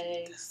crab hibachi.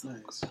 legs,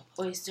 Nice.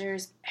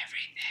 oysters,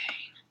 everything.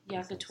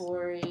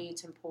 Yakitori,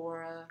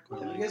 tempura.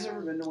 Have you guys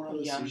ever been to one of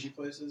those Yum. sushi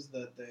places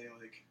that they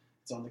like?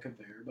 It's on the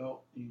conveyor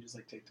belt, and you just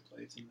like take the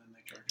plates, and then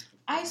they charge you. For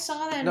the I plates.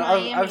 saw that in No,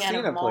 Miami I've at seen a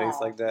a place mall.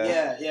 like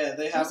that. Yeah,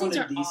 they have Those one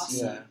in things are DC.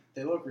 awesome. Yeah.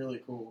 They look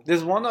really cool.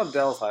 There's one up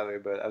Dallas Highway,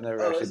 but I've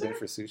never Oh, actually is been there?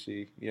 for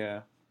sushi.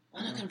 Yeah.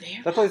 On a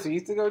conveyor That place we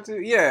used to go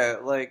to? Yeah,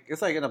 like,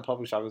 it's like in a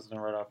public shopping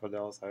center right off of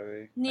Dallas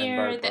Highway. and near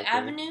Bard the Parkway.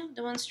 avenue,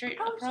 the one straight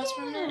Oh, across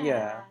from there.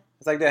 Yeah.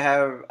 It's like they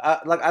have, I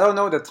don't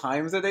know the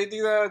times that they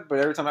do that, but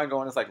every time I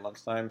go in, it's like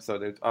lunchtime, so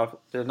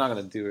they're not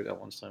going to do it at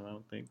lunchtime, I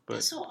don't think. But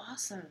That's so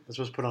awesome. This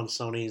was put on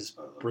Sony's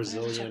Check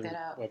Brazilian that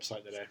out.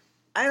 website today.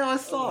 I know, I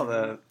saw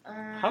that.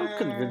 How Um,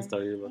 convinced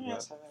are you about where that?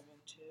 else have I been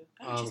to?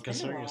 Oh, it's just been a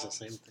Considering it's while. the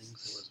same things it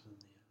was in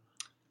the.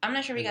 I'm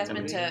not sure if you guys I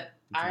been mean, to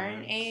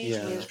Iron Age,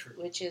 Yeah.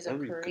 which is a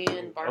That'd be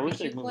Korean cool. I wish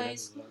barbecue they'd move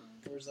place.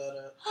 Where's that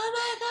at? Oh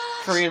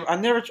my gosh!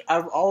 Korean,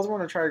 I've always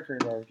wanted to try Korean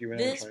barbecue. but I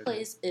never This tried it.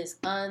 place is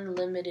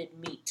unlimited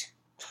meat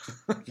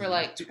for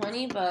like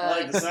 $20 I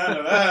like the bucks, sound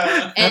of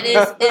that. and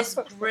it's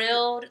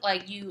grilled.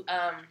 Like you,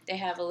 they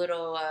have a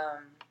little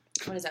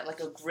what is that? Like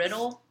a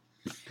griddle,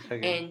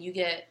 Okay. and you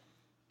get,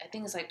 I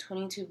think it's like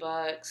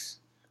 $22,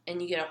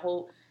 and you get a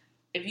whole.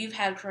 If you've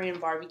had Korean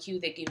barbecue,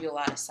 they give you a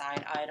lot of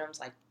side items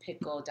like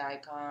pickle,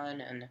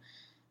 daikon, and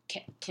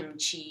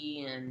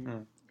kimchi, and Hmm.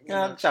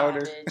 Yeah,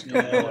 chowder. cabbage. Yeah,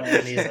 I don't know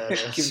Any of that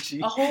is.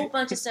 Kimchi. A whole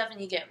bunch of stuff, and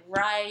you get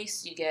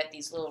rice. You get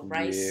these little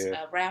rice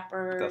Yeah.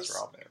 wrappers. That's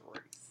raw man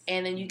rice.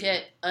 And then you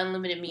get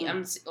unlimited meat.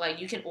 Like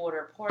you can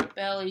order pork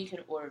belly, you can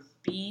order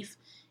beef,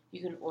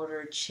 you can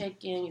order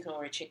chicken, you can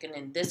order chicken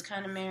in this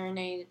kind of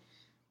marinade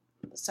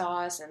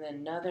sauce, and then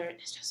another.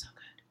 It's just so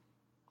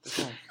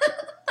good.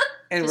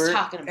 And Just where,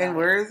 talking about and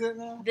where is it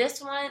now?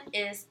 This one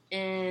is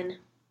in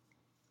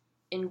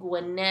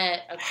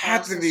Gwinnett,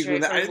 Had across to the be street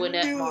Gwinnett. from I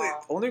Gwinnett knew it.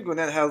 Mall. Only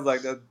Gwinnett has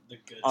like the The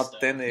good stuff.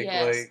 authentic,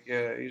 Yes. like,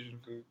 yeah, Asian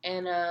food.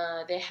 And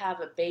they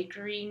have a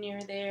bakery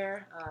near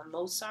there,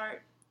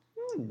 Mozart,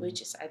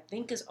 which is I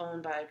think is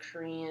owned by a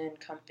Korean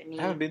company.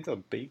 I haven't been to a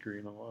bakery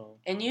in a while.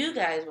 And you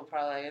guys will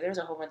probably like it. There's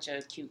a whole bunch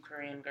of cute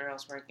Korean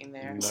girls working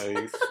there.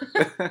 Nice.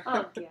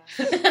 Oh,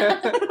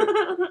 yeah.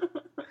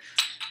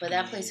 But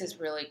that place is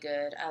really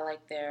good. I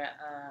like their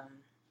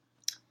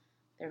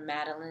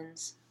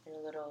madeleines, their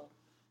little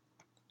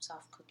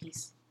soft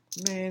cookies.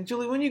 Man,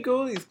 Julie, when you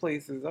go to these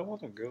places, I want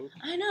to go.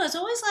 I know, it's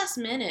always last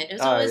minute.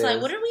 It's Oh, always yeah.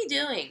 like, what are we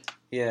doing?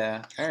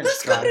 Yeah.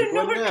 Let's go to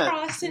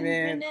Norcross and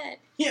Man. Gwinnett.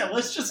 Yeah,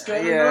 let's just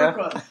go to Yeah.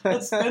 Norcross.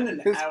 Let's spend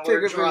an Let's hour pick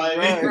up a driving.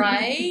 drive.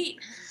 Right?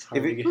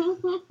 If it- It's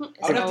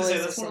I would have to say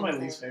always that's the one of my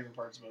same least thing. favorite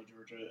parts about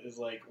Georgia is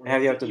like How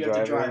you have to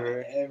drive drive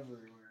everywhere. everywhere.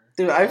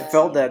 Dude, I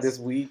felt that this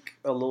week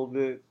a little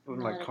bit with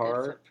my Not a good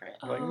car. footprint.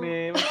 Like, Oh.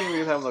 man, why can't we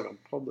just have like a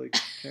public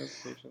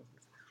transportation?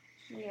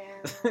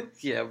 Yeah.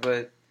 Yeah,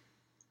 but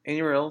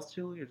anywhere else,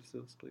 Julie, or just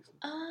those places?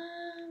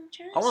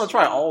 Trying I want to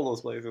try all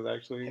those places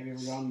actually. Have you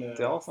ever gone to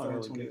They all sound Pho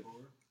really good.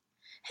 24?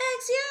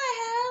 Hex, yeah, I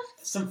have.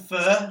 Some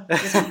pho.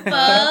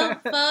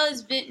 Pho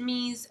is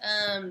Vietnamese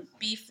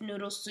beef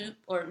noodle soup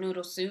or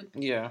noodle soup.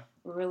 Yeah.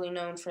 We're really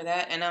known for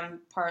that, and I'm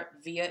part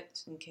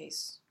Viet. In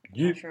case I'm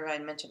Yeah. not sure if I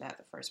mentioned that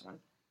the first one.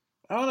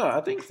 I don't know. I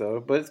think so,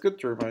 but it's good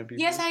to remind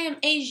people. Yes, I am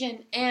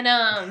Asian, and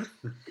Oh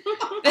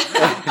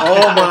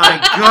my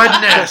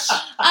goodness!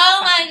 Oh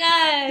my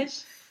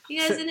gosh, you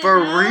guys didn't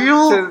For know?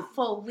 real?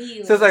 For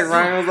real. Since like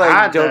Ryan was like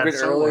Hide that joking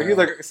earlier, he's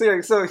like,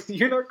 so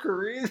you're not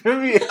Korean?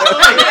 Maybe. I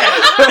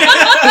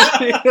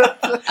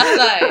was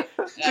like,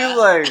 She's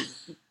like,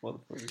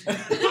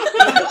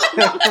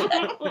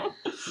 motherfucker.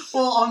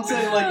 Well, I'm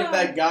saying like if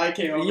that guy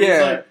came over, Yeah.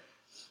 he's like,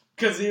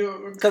 because No,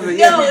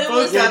 we it both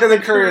was- got Yeah, the the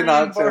Korean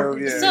nachos,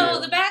 barbecue. yeah. So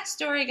the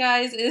backstory,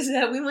 guys, is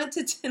that we went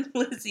to Tin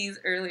Lizzie's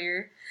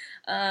earlier,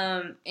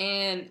 and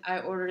I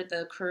ordered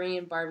the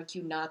Korean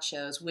barbecue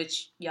nachos,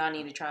 which y'all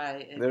need to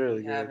try if They're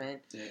really you good.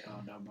 haven't. Yeah,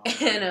 oh, no, no.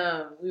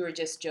 And we were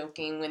just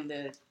joking when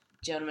the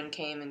gentleman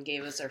came and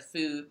gave us our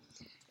food.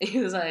 And he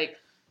was like,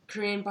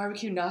 Korean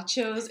barbecue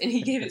nachos, and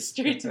he gave it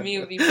straight to me.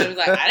 He was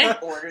like, I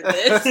didn't order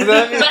this, but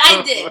That'd be I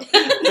so did.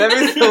 That'd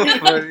be so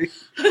funny.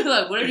 I was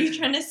like, what are you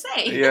trying to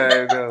say?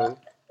 Yeah, I know.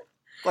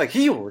 Like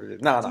he ordered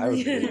it. No, I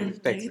was kidding.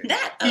 Thanks, man.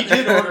 That He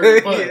did order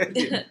it, but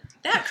Yeah.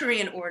 that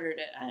Korean ordered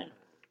it. I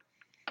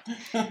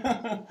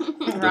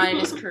don't know. Ryan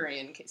is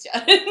Korean, in case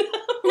y'all didn't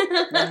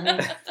know.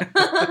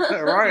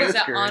 Ryan He's is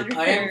an Korean. I am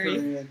honorary.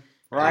 Korean.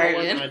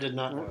 Ryan, I did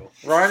not know.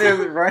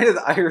 Ryan is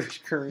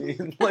Irish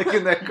Korean, like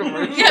in that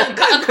commercial. Yeah, a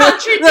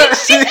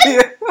contradiction.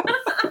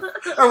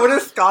 Or what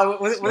is Scottish?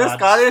 What is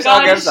Scottish? Scottish.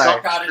 Okay, I'm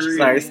sorry. Scottish Sorry,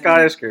 Korean.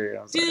 Scottish Korean.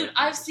 I'm sorry. Dude,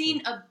 I've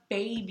seen a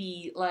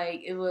baby,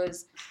 like, it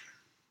was,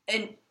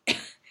 and the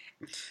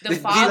Did-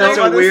 father. That's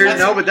a weird.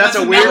 No, but that's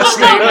a weird no.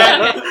 statement.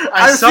 I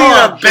I've saw seen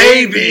a a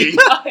baby.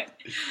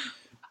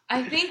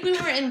 I think we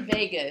were in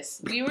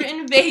Vegas. We were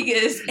in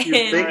Vegas, You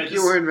and think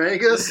you were in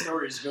Vegas?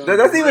 Story's going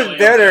That's even really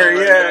better,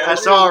 uphill yeah. right I now.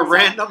 saw a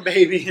random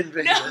baby in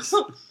Vegas.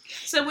 no.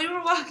 So we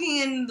were walking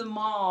in the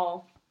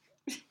mall,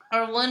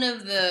 or one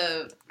of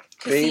the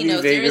Baby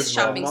casinos. There Vegas is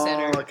shopping Mall,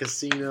 center.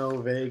 casino,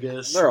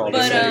 Vegas. They're all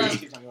But,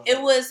 good.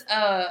 It was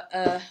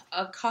a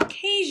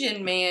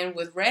Caucasian man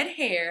with red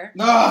hair,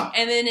 Ah!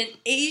 and then an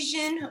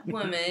Asian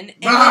woman, and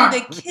Ah!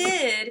 then the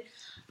kid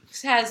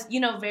has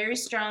very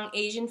strong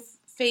Asian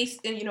face,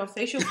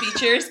 facial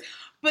features,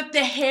 but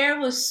the hair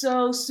was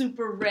so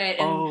super red.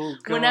 And Oh,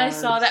 God. when I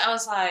saw that, I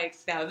was like,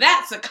 now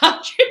that's a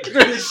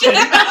contradiction.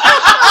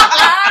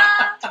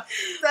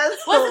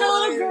 That's Wasn't a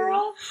little hilarious.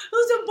 girl. It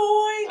was a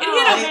boy. And he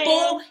had a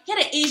bowl. He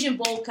had an Asian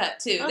bowl cut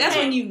too. That's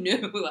Okay. when you knew,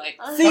 like,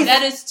 See,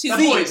 that is too That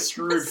big. boy's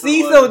screwed.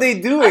 See, for so life. they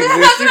do That's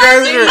exist. what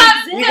I'm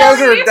saying. You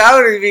guys are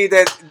doubting me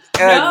that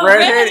No, redhead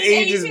redhead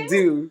Asians Asian?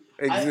 do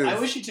exist. I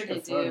wish you took a They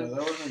photo. do. That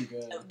would have been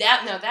good.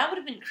 That would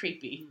have been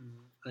creepy.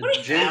 A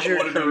ginger That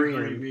would've been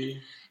Korean.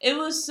 creepy. It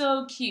was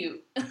so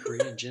cute.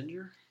 Korean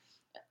ginger?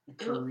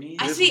 Korean.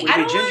 I Would- see, Would I it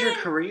be don't ginger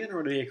wanna- Korean or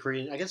would it be a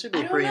Korean? I guess it'd be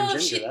I a don't Korean know.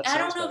 ginger. That I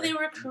don't sounds know if they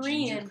better. were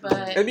Korean, Ginger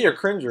but It'd be a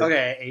cringer.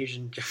 Okay,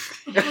 Asian.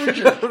 It'd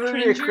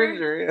be a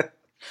cringer, yeah.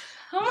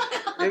 oh my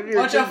god, It'd be a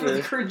Watch out for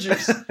the cringer.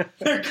 cringers.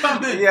 They're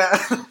coming. Yeah.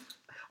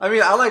 I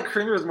mean, I like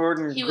cringers more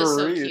than He was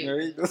so Korean, cute.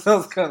 right? That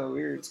sounds kind of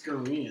weird. It's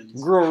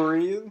Koreans.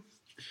 Korean?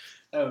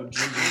 Oh,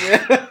 ginger.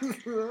 Yeah. I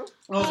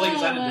was like,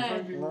 is that a Oh,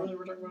 different people that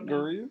we're talking about now?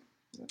 Korean?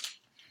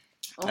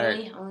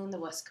 only on the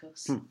West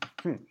Coast.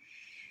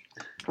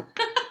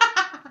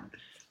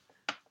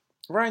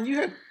 Ryan, you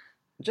had...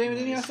 Jamie,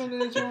 didn't you have something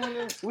that you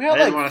wanted to... We had I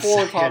didn't like wanna 4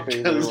 say it topics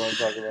that we because want to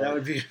talk about. That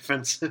would be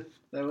offensive.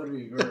 That would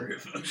be very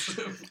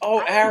offensive.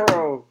 Oh,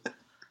 Arrow.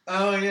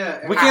 Oh,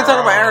 yeah. We can't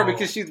talk about Arrow Arrow.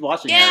 because she's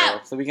watching Yeah.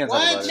 Arrow, so we can't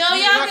What? talk about it. No,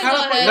 You're y'all not can caught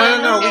go up ahead.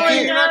 on- No, we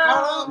can't. You're not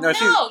caught up? No,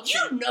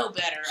 she's- you know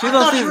better. She's I on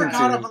thought you season were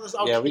caught 2. up on this.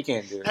 Yeah, Okay. we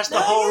can't do it. That's the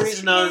No, whole yes,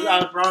 reason you I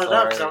can. brought it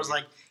up. Because I Sorry. was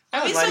like,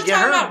 Are I we was still about to get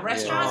talking her. about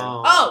restaurants?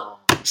 Yeah. Oh,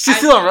 She's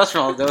still on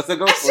restaurants, though, so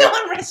go I'm for still it.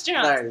 on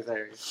restaurants.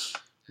 Sorry.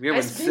 We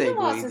haven't It's been a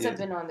while since I've segued.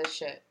 been on this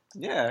shit.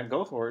 Yeah,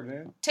 go for it,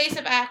 man. Taste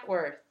of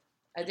Ackworth.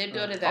 I did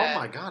go to Oh that.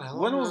 my god, how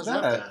long When was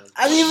that? then?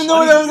 I didn't even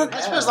know that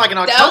was That was like in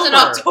October. That was in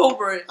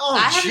October. Oh, I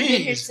haven't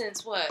been here jeez.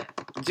 since what?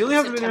 Julie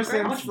hasn't been here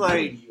September? How since, much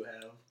money like... do you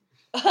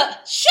have?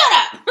 Shut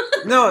up!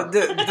 No,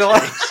 the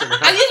last...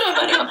 I use my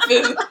money on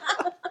food.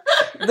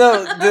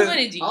 No, How much the...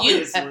 money do you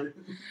Obviously. have?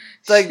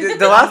 Like, the I'm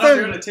last not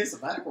doing time... a taste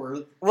of backwards.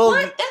 Well,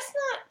 What? That's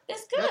not.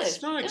 It's good.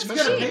 That's not It's You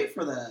expensive. gotta cheap. pay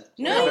for that.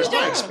 No, Yeah, you it's not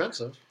don't.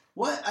 expensive.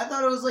 What? I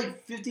thought it was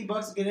like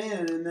 $50 to get in,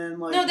 and then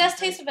like. No, that's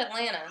Taste of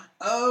Atlanta.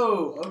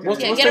 Oh, okay.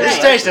 What's- Yeah, what's get it the- It's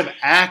right. taste of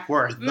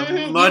Ackworth, the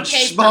Mhm, you much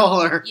pay for-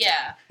 smaller.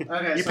 Yeah.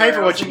 Okay, You sorry, pay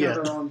for I what was you thinking of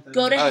get. the wrong thing.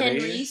 Go to Oh, do you?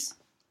 Henry's.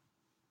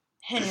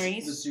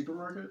 Henry's. The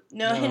supermarket?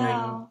 No, Henry.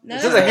 No. No,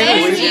 This is a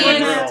Henry's.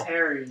 Henry's.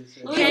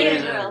 Terry's.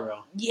 Louisiana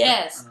Grill.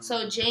 Yes.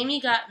 So Jamie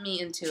got me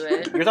into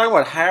it. You're talking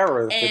about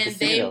Harrah's, the And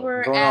they casino.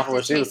 were Going at off the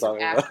what she was Taste of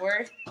talking about.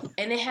 Acworth,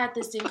 and they had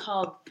this thing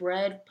called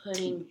bread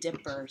pudding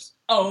dippers.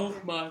 Oh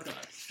my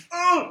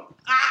god.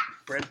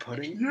 Bread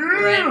pudding?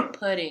 Bread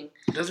pudding.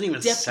 Doesn't even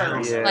Dippers.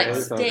 sound Yeah, like it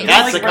sounds steak. good.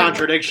 That's like a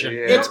contradiction. Yeah.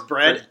 It's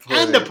bread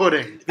and a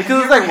pudding.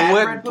 Because it's Have you like ever had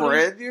wet bread pudding?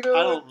 bread, you know?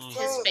 I don't-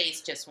 His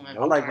face just went.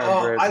 I like my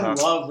Oh, bread. I not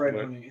love bread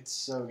wet. pudding. It's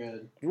so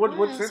good.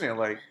 What's in it?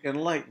 Like,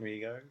 enlighten me,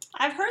 guys.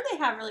 I've heard they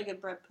have really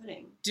good bread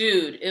pudding.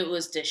 Dude, it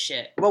was the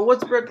shit. Well,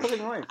 what's bread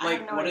pudding like? I have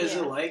Like, no what is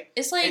idea. it like?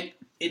 It's like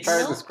It's Try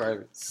to milk,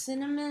 describe it.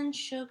 cinnamon,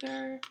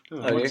 sugar.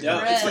 Oh, yeah.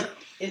 yeah, it's bread.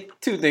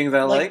 like Two things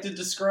I like like. to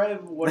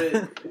describe what it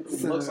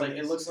looks like.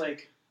 It looks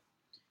like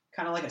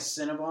kind of like a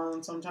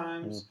Cinnabon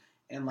sometimes,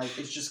 and like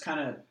it's just kind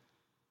of.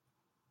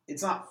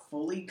 It's not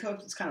fully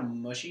cooked. It's kind of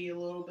mushy a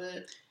little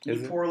bit. You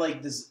Is it? pour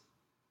like this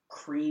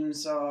cream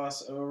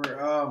sauce over.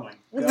 Oh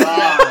my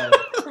god!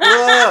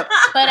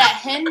 But at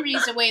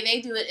Henry's, the way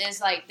they do it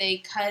is like they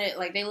cut it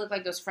like they look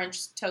like those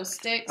French toast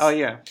sticks. Oh,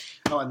 yeah.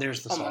 Oh, and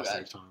there's the Oh my sauce God.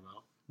 you're talking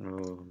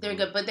about. They're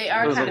good, but they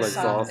are Those kind of look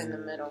like soft sauce. in the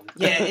middle.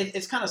 Yeah,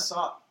 it's kind of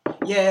soft.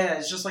 Yeah,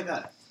 it's just like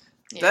that.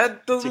 Yeah.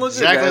 That doesn't look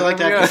Exactly good, like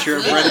that yeah. picture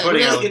of bread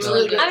pudding. It's, I it's was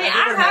really like, good. I mean, I've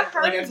I never have had-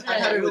 heard like, of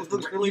I've had it it. with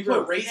Looks really you put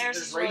good. raisins. Theirs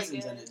There's is really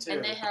raisins in good. it too.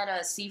 And they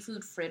had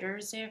seafood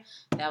fritters there.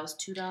 That was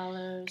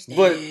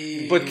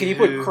 $2. But can you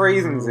put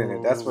craisins in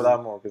it? That's what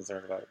I'm more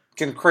concerned about.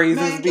 Can craisins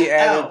Man, be get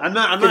added? out. I'm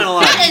not gonna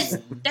lie.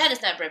 That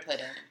is not bread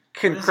pudding.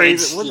 Can What is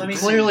craisins? it? what- Let me It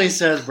see. clearly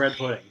says bread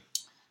pudding.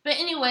 But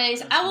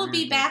anyways, That's I will be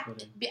weird, back bread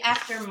pudding.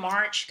 after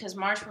March because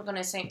March we're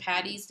gonna St.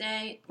 Patty's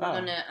Day. We're Oh.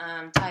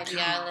 gonna Tybee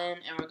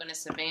Island and we're gonna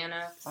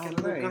Savannah. Oh,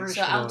 nice.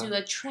 So I'll do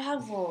a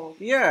travel.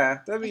 Yeah,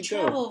 that'd A be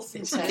dope. travel food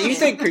Can you session.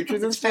 take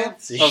pictures and stuff?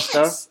 fancy. Of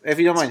stuff? If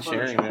you don't mind It's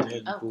sharing Photoshop, them.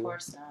 dude. Of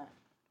course not.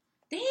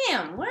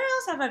 Damn, where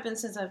else have I been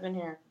since I've been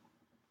here?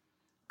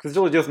 Because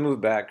Julie just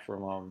moved back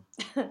from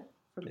From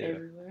Yeah.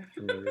 everywhere.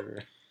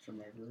 everywhere. From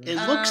everywhere. It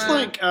looks Um,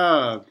 like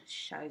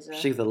Shiza.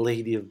 She's a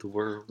lady of the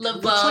world. Laveau.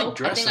 looks like I think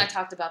dressing. I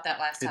talked about that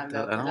last time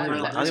though. I 'cause don't, I know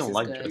really, that I don't was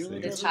like good.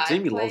 dressing. The Thai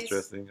Jamie place. loves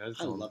dressing. I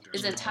just I don't. love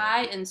It's dressing. a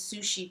Thai and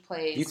sushi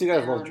place. You two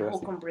guys love on dressing.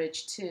 Holcomb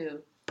Bridge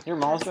too. Your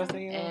mom's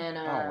dressing you? And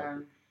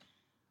Oh.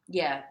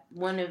 yeah,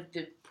 one of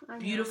the I know,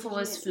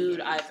 beautifulest yeah.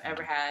 food I've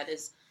ever had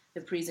is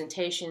the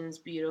presentation's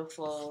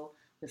beautiful.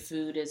 The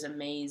food is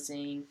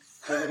amazing.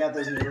 So they got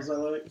those noodles I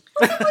like.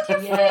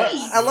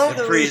 Yes. I love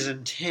The the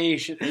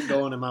presentation ain't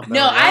going in my belly.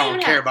 No, I I don't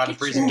even care have about the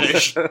pictures.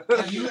 presentation.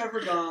 Have you ever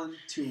gone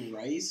to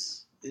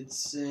Rice?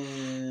 It's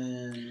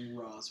in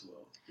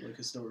Roswell, like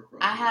historic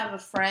Roswell. I have a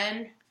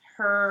friend.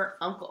 Her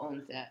uncle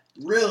owns that.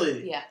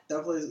 Really? Yeah,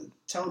 That place.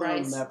 Tell them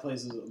Rice. that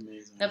place is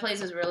amazing. that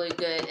place is really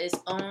good. It's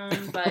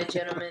owned by a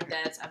gentleman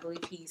that's, I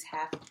believe he's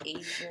half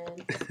Asian,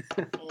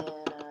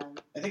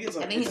 and I think it's I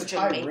like think it's he's a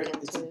Thai.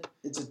 Jamaican, It's a too.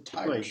 it's a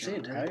Thai. Wait, is he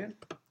restaurant, right? Italian?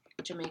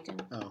 Jamaican.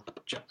 Oh,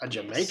 a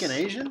Jamaican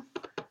Asian?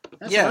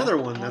 That's Yeah. another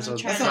one. That's I'm a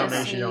trying to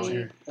combination you don't see.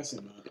 hear. That's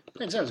not. I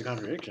didn't say it was a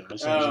contradiction. I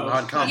said it was an Oh,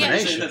 odd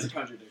combination. That's a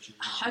contradiction.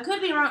 I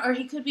could be wrong, or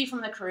he could be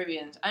from the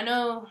Caribbean. I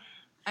know.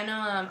 I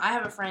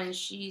have a friend.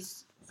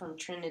 She's from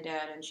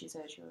Trinidad, and she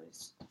said she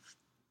was,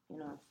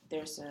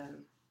 there's a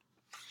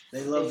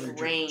They love their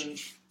big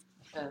range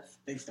of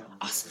Big style.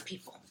 awesome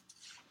people.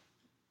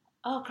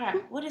 Oh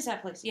crap! What is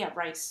that place? Yeah,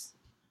 Rice.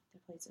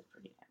 That place is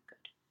pretty damn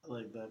good. I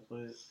like that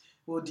place.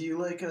 Well, do you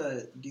like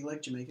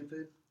Jamaican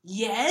food?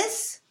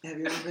 Yes. Have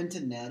you ever been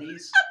to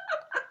Natty's?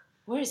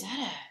 Where is that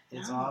at?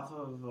 It's No. off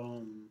of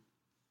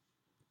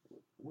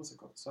what's it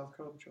called? South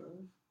Cobb Drive.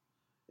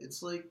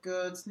 It's like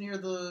it's near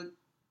the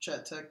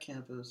Chat Tech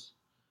campus.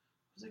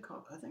 What's it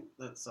called? I think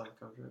that's South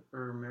Cobb Drive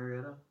or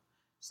Marietta.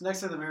 It's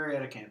next to the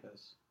Marietta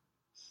campus.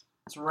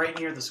 It's right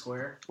near the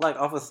square. Like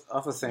off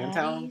of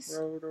Sandtown Nice.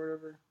 Road or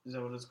whatever. Is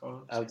that what it's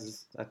called? I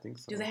think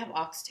so. Do they have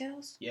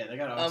oxtails? Yeah, they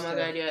got. Oh my oxtail.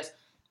 god, yes.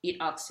 Eat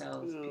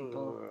oxtails,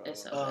 people.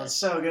 It's so good. It's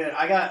so good.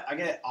 I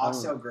get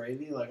oxtail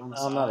gravy like on the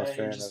side. I'm not a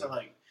fan just of to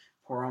like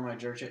pour on my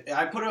jerk chicken.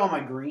 I put it on my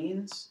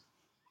greens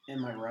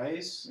and my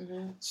rice.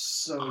 Mhm.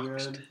 So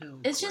good. Oxtail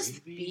It's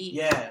just gravy? beef.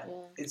 Yeah.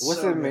 It's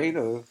What's so it good. made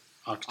of?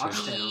 Oxtail.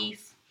 Oxtail.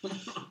 Beef.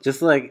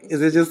 Just like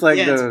is it just like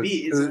Yeah, the? it's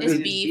beef. is It's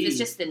it- beef. It's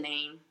just the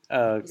name.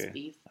 Oh, It's okay.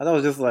 beef. I thought it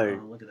was just like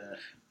Oh, look at that.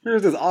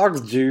 here's this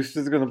ox juice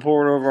that's gonna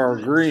pour it over our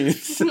greens.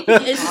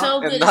 It's so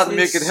good. and not It's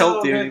make it so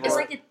healthy good. anymore. It's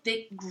like a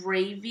thick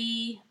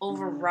gravy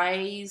over Mhm.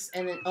 rice,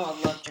 and then I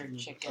love jerk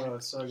chicken. Oh,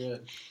 it's so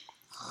good.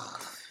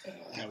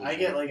 That was I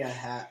get like a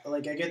half.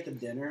 Like I get the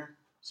dinner,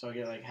 so I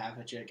get like half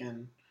a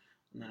chicken,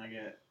 and then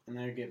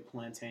I get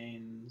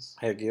plantains,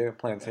 Heck yeah,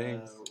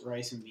 plantains.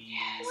 rice and beans.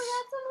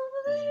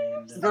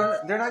 Oh,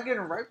 And, They're not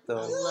getting ripe I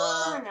though.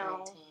 love I know.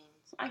 plantains.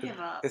 I give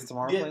up. It's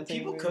tomorrow yeah, plantain.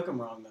 people day? cook them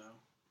wrong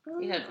though.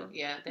 You gotta cook,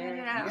 yeah. I do They're, that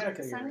You gotta on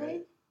cook it Sunday.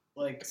 right.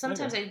 Like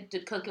sometimes they do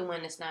cook it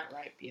when it's not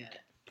ripe yet,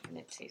 and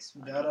it tastes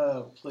fine.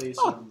 that place.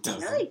 Oh, in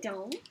doesn't. No, they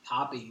don't.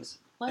 Poppy's.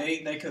 What?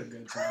 They cook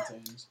good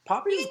plantains.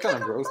 Poppies You is can kind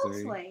of cook gross to them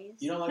both me. ways.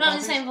 You don't like No, I'm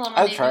Poppies? just saying for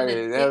I tried it.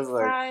 It was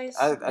like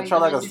I tried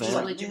like a the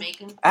sandwich.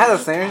 Jamaican. I had a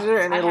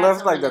sandwich and I it had left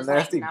some like the that's, like,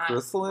 nasty not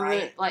gristle in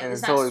right. it, Like, and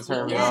it's it not totally sweet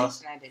turned me enough, off.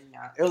 and I did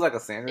not. It was like a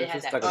sandwich, It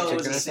had just that like a Oh, it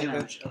was chicken a or something.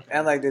 sandwich. Okay.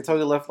 And like they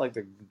totally left like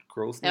the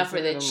grossness. Now for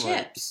in the it. I'm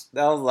like, chips.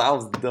 I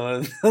was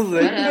done. I was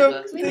like, Whatever.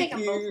 no, We make thank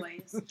them both you.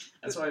 ways.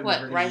 That's why I've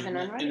What, never ripe eaten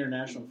and unripe?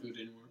 international food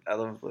anymore. I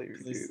love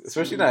flavors, This- dude.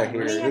 Especially not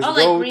here. Oh, Just yeah. Oh, like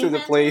go green to the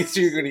place plantains?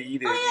 you're gonna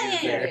eat it. Oh, eat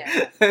it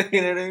yeah. there.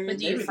 You know what I mean? But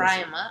do you Maybe fry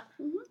that's them up?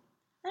 Mhm.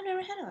 I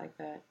never had it like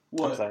that.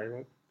 I'm sorry,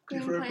 what?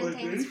 Green Deep fried plantains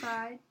plantains?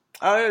 fried.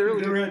 Oh, yeah, You've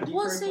really? never had deep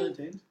Well, fried see-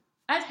 plantains?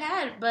 I've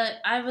had, but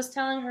I was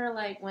telling her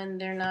like when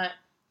they're not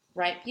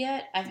ripe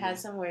yet. I've Yeah. had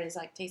some where it's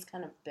like tastes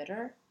kind of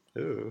bitter.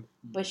 Ew.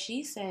 But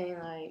she's saying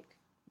like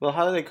Well,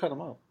 how do they cut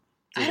them up?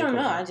 I don't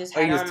know. I just Oh,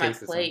 had you it just on my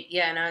tasted some. plate.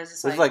 Yeah, and I was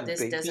just It's like, like this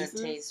baked doesn't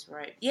pieces? taste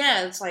right.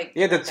 Yeah, it's like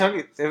Yeah, the like chunky.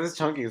 If it's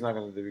chunky, it's not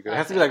gonna do good. It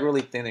has to be Okay. like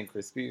really thin and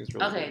crispy. It's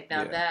really Okay, good.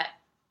 now yeah. that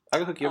I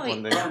can hook you up Oh,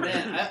 one day. Oh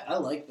man, I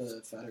like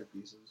the fatter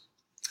pieces.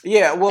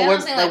 Yeah, well, That when,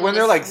 was saying, like, like, when when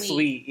they're it's like sweet.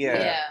 sweet, yeah.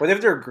 Yeah. But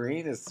if they're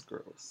green, it's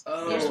gross.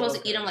 Oh, you're supposed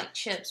to okay. eat them like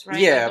chips, right?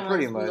 Yeah, like the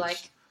pretty ones we much.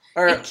 like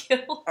Or, and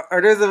kill.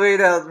 or there's a way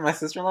that my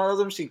sister-in-law does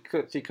them. She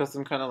cuts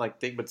them kind of like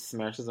thick, but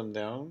smashes them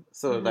down.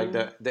 So like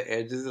the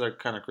edges are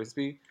kind of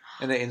crispy,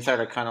 and the inside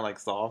are kind of like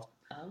soft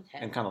Okay.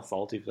 and kind of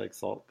salty, like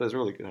salt. But it's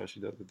really good how she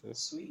does it. Though.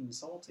 Sweet and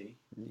salty.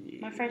 Yeah.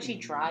 My friend, she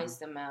dries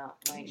them out.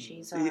 Like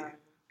she's Yeah.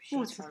 she's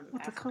What's from the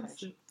Africa.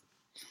 concept?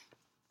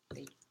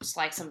 They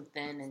slice them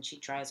thin and she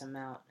dries them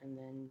out and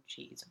then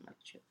she eats them like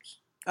chips.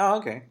 Oh,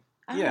 okay.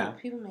 I don't Yeah. know.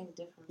 People make it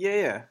different.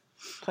 Yeah.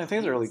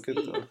 Plantains are really good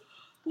though.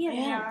 Yeah, they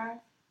Yeah.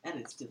 are. And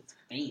it's just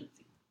fancy.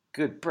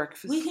 Good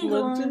breakfast, We can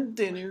go lunch, on- and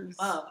dinners.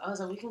 Oh, I was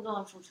like, we can go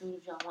on for food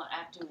if y'all want. I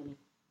have too many.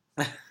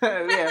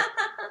 Yeah.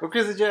 Well,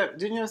 Chris,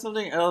 didn't you have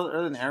something else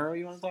other than Arrow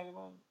you want to talk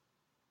about?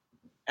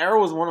 Arrow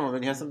was one of them,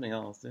 and you had something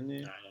else, didn't you?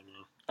 I don't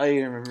know. Oh, you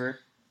didn't remember?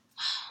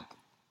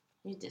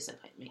 You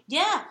disappoint me.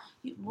 Yeah.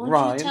 Won't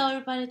Ryan? you tell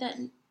everybody that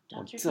Want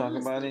Dr. to talk Who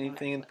is about the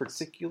anything in Netflix?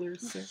 particular,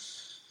 sir?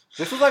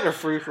 This is like a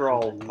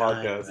free-for-all No,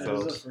 podcast, That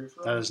so is a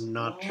free-for-all? That is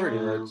not pretty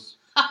true. much.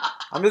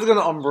 I'm just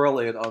gonna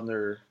umbrella it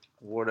under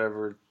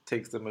whatever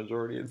takes the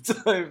majority of the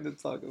time to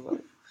talk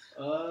about.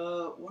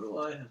 What do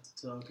I have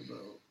to talk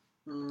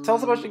about? Tell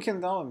us about your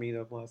Kendama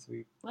meetup last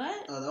week.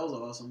 What? Oh, that was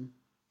awesome.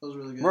 That was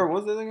really good. Where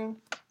was it again?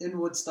 In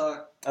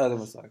Woodstock, Oh, that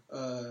was like.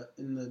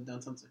 in the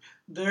downtown center.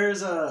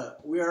 There's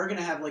we are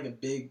gonna have like a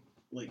big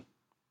like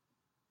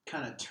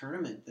kind of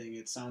tournament thing.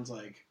 It sounds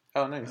like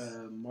Oh, nice.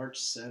 March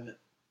 7th,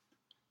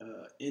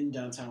 in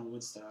downtown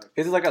Woodstock.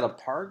 Is it like at a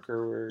park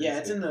or where? Yeah, is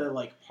it's it? in the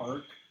like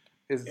park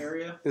Is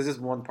area. just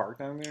one park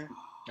down there?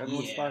 At Yeah.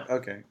 Woodstock?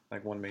 Okay,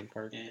 like one main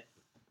park. And,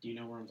 do you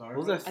know where I'm talking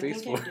What was about? that I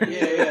face think for? I do.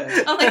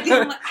 Yeah. I'm like,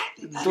 I'm like, I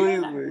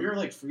Please, know that. We were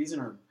like freezing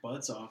our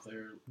butts off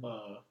there.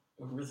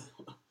 Over the,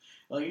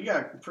 like it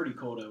got pretty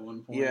cold at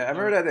one point. Yeah, I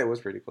remember that day was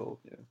pretty cold.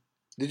 Yeah.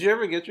 Did you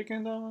ever get your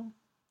kendama?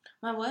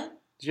 My what?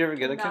 Did you ever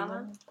get a Kendama?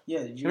 kendama? Yeah.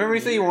 Did you Remember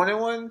you said you wanted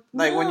one?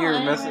 Like when No, you were I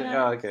never messing. had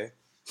Oh, it. okay.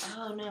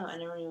 Oh no, I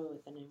never knew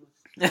what the name was.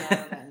 Yeah, I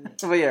don't got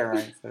it. But yeah,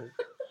 right. So.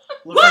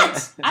 Look What?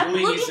 like I'm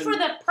Julie looking needs for to-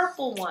 the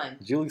purple one.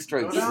 Julie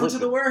straight. Go down to the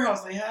slipping.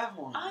 warehouse. They have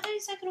one. Oh, I thought you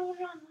said I could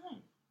order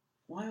online.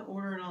 Why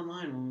order it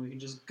online when we can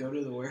just go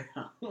to the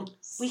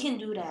warehouse? We can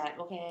do that,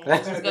 okay?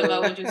 That's Just go by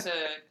what you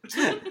said.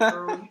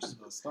 Girl, you just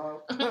gonna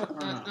stop.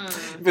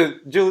 Mm-mm.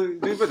 But Julie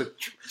better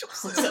treat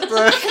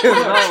yourself.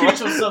 Treat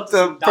yourself to The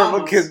some purple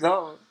Domino's.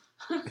 kendama.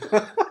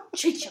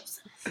 Treat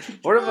yourself.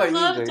 What I about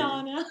love you, Jay?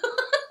 Donna.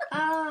 I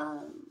don't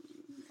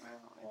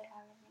really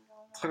have anything going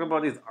on. Talk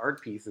about these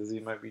art pieces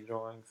you might be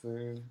drawing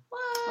soon.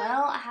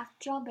 Well, I have to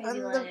draw baby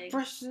Under legs.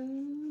 pressure.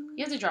 You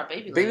have to draw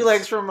baby legs. Baby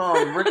legs from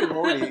Rick and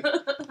Morty.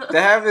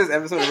 They have this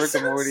episode of Rick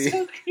and Morty.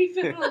 So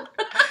creepy.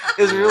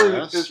 It's really,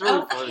 Yes. it's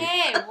really funny.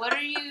 Okay, what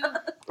are you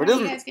there's,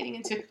 guys getting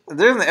into?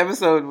 there's an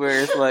episode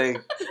where it's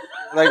like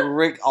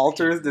Rick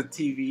alters the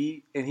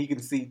TV and he can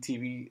see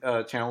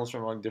TV channels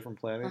from like different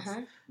planets.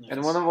 Uh-huh.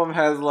 And one of them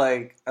has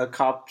like a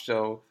cop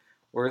show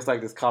where it's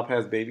like this cop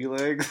has baby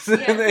legs Yeah,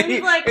 and, then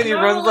he's like and he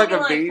runs like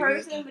a baby.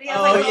 person, but he has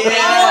Oh, like a yeah, little-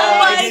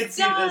 I my did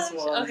see this gosh.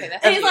 one. Okay,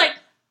 that's And he's cute. like,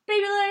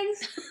 baby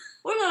legs,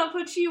 we're gonna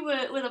put you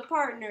with a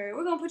partner.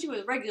 We're gonna put you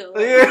with regular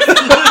Yeah. legs.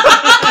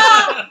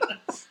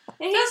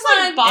 And he's That's like,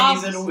 like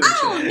Bob's. And he's in a I wheelchair.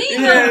 don't need Yeah,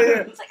 no. yeah.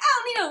 It's like I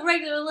don't need no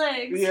regular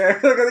legs. Yeah,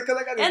 because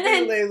I got these And baby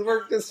then- legs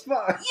work just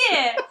fine.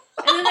 Yeah.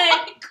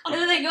 And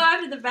then they go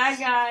after the bad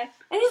guy,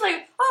 and he's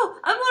like, "Oh,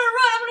 I'm gonna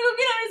run. I'm gonna go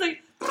get him." He's like,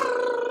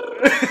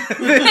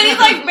 and he's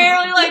like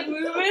barely like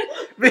moving.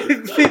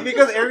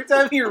 Because every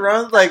time he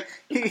runs, like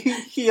he like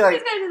He's gonna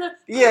do the,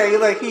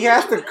 yeah, he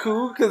has to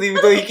coo because he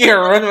can't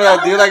run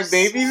without doing like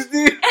babies do.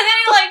 and then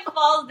he like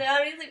falls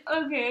down. And he's like,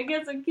 "Okay, I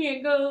guess I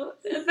can't go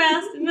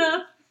fast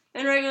enough."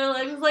 And regular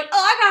legs is like, "Oh,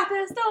 I got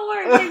this. Don't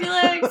worry, baby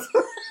legs."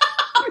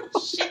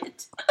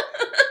 Shit.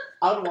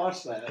 I would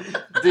watch that.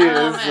 Dude,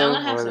 Oh it's man, so I'm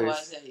gonna have to funny.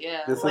 watch that.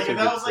 Yeah. This is Like such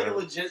if a that good was like a show.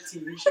 legit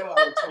TV show,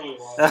 I would totally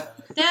watch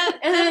that. That,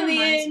 And then that in the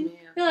reminds end, me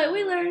of, You're like,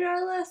 we learned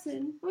our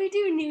lesson. We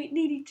do need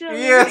each other.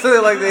 Yeah,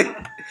 so like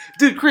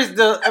dude, Chris,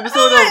 the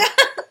episode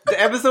of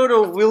The episode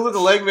of Wheels of the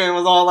Leg Man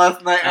was on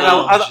last night, and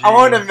Oh, I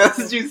wanted to geez.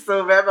 message you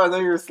so bad, but I know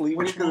you were sleeping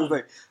Which because one? it's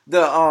like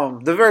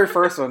the very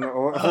first one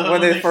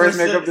when they first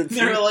make up the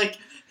They were team. like,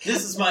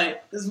 "This is my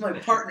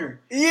partner."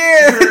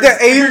 Yeah, the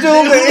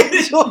angel.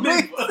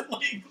 They put,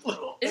 like,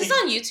 little Is this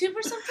on YouTube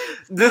or something?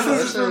 This No, is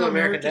this is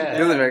American Dad.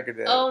 This is American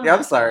Dad. Oh yeah, I'm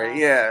my sorry. God.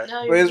 Yeah,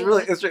 No, but you're it's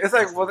really good. it's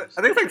like I think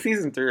it's like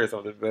season 3 or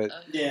something. But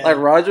Yeah. like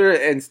Roger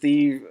and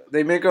Steve,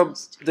 they make up.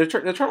 They're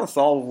trying to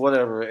solve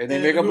whatever, and they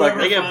And make up like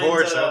whoever They get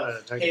bored, finds, so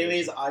they take it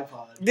Haley's easy.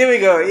 iPod. there we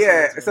go. That's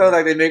Yeah, what it's so about.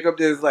 like they make up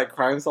this like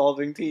crime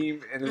solving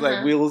team, and it's like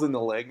Uh-huh. Wheels and the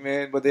Leg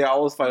Man, but they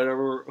always fight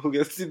over who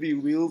gets to be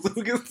Wheels,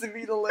 who gets to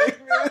be the Leg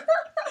Man.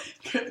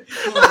 Oh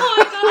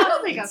my god, I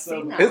don't think I've It's so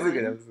seen that. It's a one.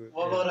 good episode.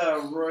 What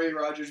about Roy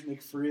Rogers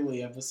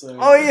McFreely episode?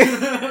 Oh,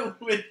 yeah.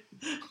 with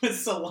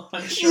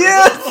cilantro.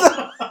 Yes!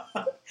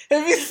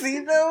 Have you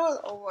seen that one?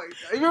 Oh my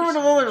god! You remember the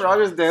one when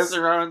Rogers danced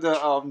around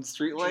the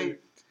street light?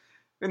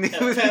 And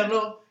he was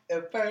El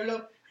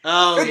perro,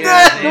 Oh, It's yeah.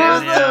 that-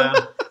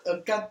 yeah.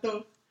 el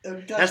gato, el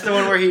gato. That's the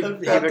one where he el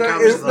becomes gato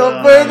is the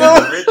no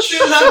bueno. rich.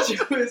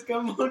 Cilantro es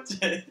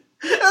camote.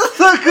 That's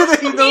so good that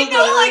he You knows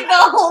know, like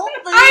the whole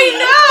thing.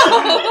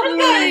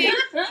 I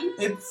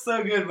It's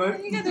so good, know.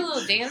 but You got the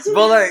little dance.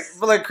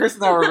 But like Chris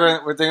and I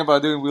we're thinking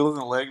about doing Wheels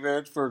and Leg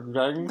Man for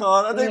Dragon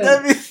Con. I think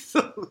that'd be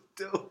so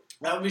dope.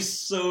 that would be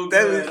so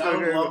That'd be good. so I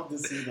would good. love to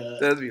see that.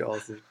 That'd be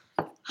awesome.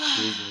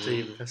 So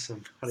you piss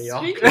somebody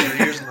off Speaking because of-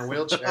 you're using the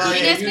wheelchair. Did you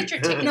yeah, guys get your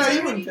tickets? No, you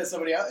already? wouldn't piss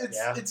somebody out. It's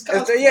Yeah. it's It's,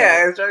 cosplay.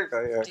 yeah, it's Dragon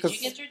Con. Yeah. Did you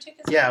get your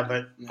tickets? Yeah,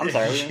 but I'm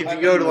sorry. if you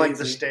I've go been to like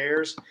the lazy.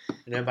 stairs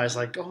and everybody's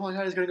like, "Oh my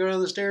god, he's gonna go down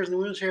the stairs in the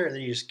wheelchair," and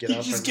then you just get You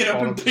up, just and get up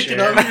fall and off the pick it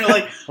chair. up, and you're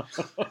like,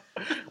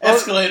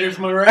 escalators,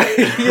 am I right?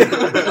 Yeah.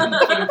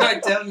 Put it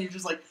back down, and you're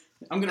just like,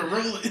 I'm gonna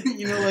roll it.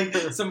 You know, like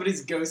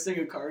somebody's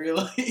ghosting a car. You're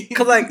like,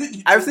 Cause like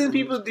I've seen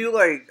people do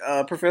like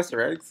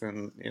Professor X,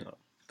 and you know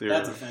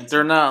That's offensive.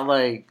 they're not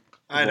like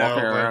I know.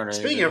 walking around. But or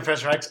speaking anything. of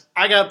Professor X,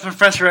 I got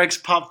Professor X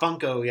Pop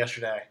Funko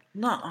yesterday.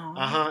 No.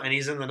 And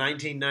he's in the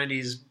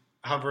 1990s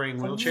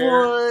hovering wheelchair.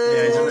 What?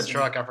 Yeah, he's in the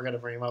truck. I forgot to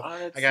bring him up. Oh,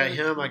 that's I got so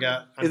him. cool. I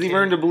got. Is he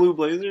wearing the blue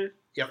blazer?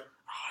 Yep.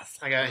 Oh,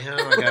 I got him.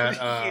 I got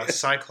Yeah.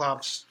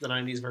 Cyclops, the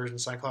 90s version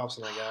of Cyclops,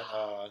 and I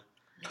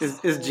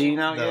got Is Gene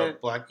out the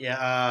yet? black.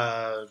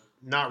 Yeah,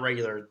 not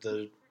regular.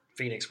 The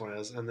Phoenix one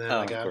is, and then Oh,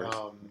 I of got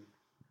course.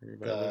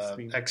 Everybody loves the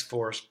Speed.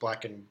 X-Force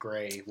black and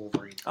gray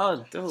Wolverine.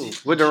 Oh,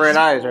 dope. With the red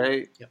eyes,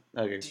 right? Yep.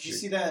 Okay. Did you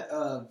see that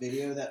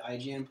video that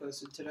IGN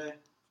posted today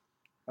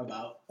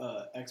about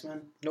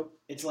X-Men? Nope.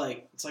 It's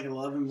like an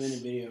 11-minute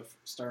video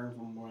starting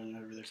from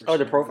whenever they first Oh,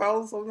 the started.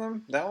 profiles of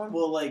them? That one?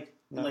 Well, like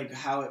No. like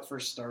how it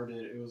first started.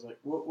 It was like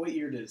what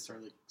year did it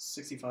start? Like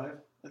 65,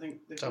 I think.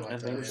 They Something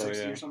posted, like that, or so,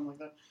 60 yeah. or something like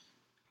that.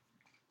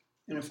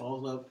 And it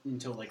follows up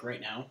until like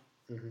right now.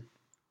 Mhm.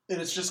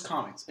 And it's just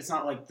comics. It's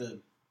not like the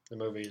The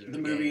movies. Or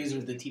movies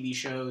or the TV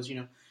shows, you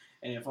know.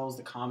 And it follows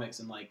the comics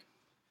and like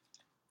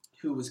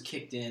who was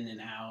kicked in and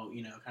out,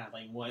 you know, kind of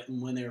like what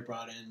when they were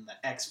brought in,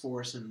 the X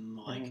Force and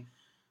like Mhm.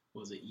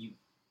 what was it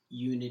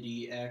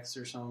Unity X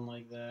or something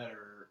like that,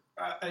 or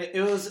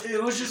it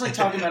was just like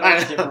talking about all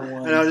the different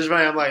ones. I know, just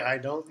right. I'm like, I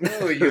don't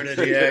know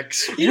Unity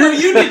X. You know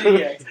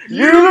Unity X.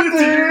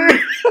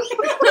 Unity!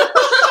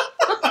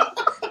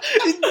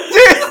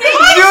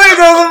 Joey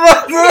knows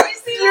about Did that! you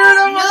see You're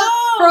that? the No.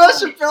 Pro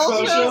Chappelle Pro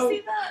Did show! you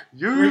see that?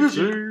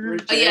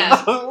 Unity! Oh,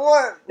 yeah.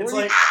 What? It's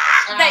What like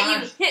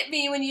That you hit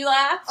me when you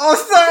laughed. Oh,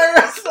 sorry,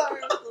 I'm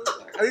sorry.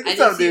 I need to I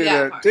stop didn't see doing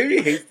that that. part.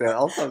 Jamie hates that.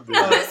 I'll stop doing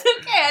No, that. it's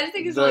okay. I just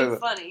think it's really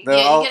funny. No, Yeah,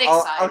 you I'll, get I'll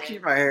excited.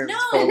 keep my hands No,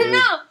 folded.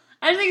 no.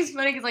 I just think it's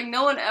funny because like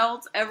no one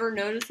else ever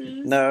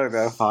notices. No,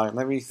 fine.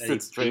 Let me That he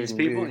sit straight beats and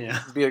people? be, Yeah.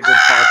 be a good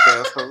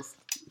podcast host.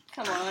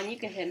 Come on, you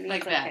can hit me.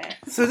 Like It's that. okay.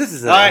 So this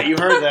is All right, you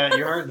heard that.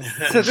 You heard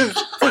So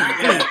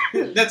that.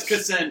 this, that's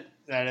consent.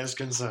 That is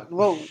consent.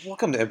 well,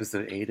 welcome to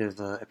episode 8 of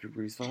Epic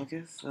Breeze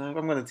Podcast. I'm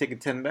going to take a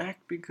 10 back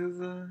because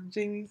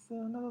Jamie's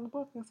not on the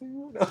podcast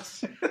anymore.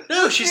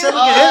 No, she said we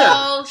could hit her.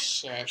 Oh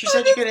shit! She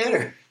said you could hit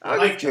her. I'm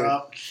Mic just kidding.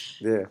 drop.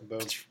 Yeah.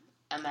 Boom.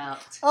 I'm out.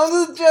 I'm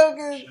just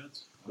joking.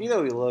 You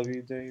know we love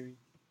you, Jamie.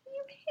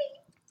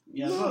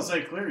 Yeah, I was gonna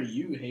say, Claire,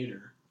 you hate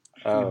her.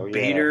 Oh, You yeah.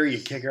 beat her, you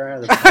kick her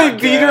out of the I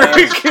beat her and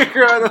podcast. kick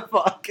her out of the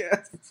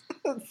podcast.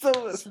 That's so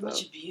messed So up.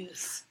 much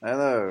abuse. I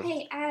know.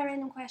 Hey, I had a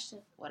random question.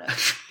 Whatever.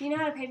 Do you know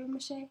how to paper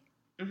mache?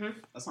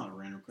 That's not a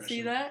random question.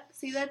 See that?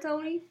 See that,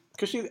 Tony?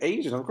 Because she's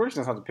Asian. Of course she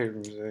knows how to paper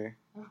mache.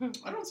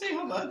 I don't see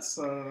how that's.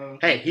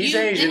 Hey, he's You-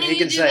 Asian. didn't He you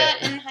can do say that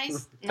it. in high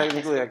school?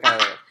 Technically, I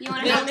kind of... You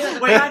want to Yeah, help me with the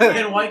Wait, project?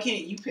 then why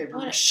can't you paper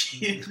What? mache?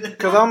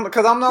 Because I'm not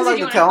Because like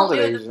you the wanna help talented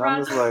me with the Asian.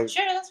 I'm just like...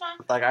 Sure, that's fine.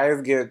 Like, I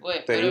just get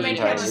Wait, the what do Asian we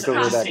title do? because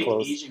we're that Take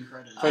close. Asian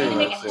credit. Pretty Oh, much,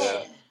 make a yeah.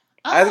 head.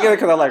 I just get it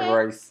because I like okay.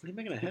 rice What are you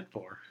making a head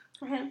for?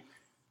 For him.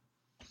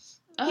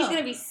 Oh. He's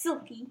gonna be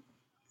silky.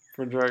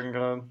 for Dragon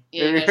Con.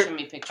 Yeah, you gotta show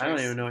me pictures. I don't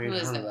even know what Who you're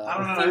is talking that? I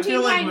don't know. From I feel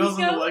Teen like Titans Wheels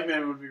on the Go? Leg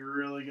Man would be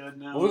really good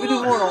now. We could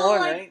do more than one,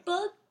 like right?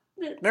 bug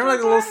that Remember like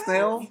the little flies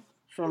snail around?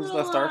 from the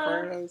Little,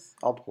 Starfire has?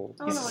 I'll pull.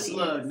 I don't He's know a what he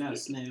slug, is. not a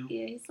snail.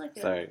 Yeah, he's like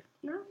a... Sorry.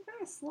 No, he's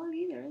not a slug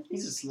either, is he?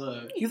 He's a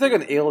slug. He's like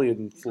an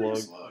alien He's like a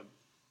slug. slug.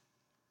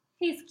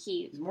 He's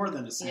cute. He's more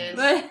than a snail.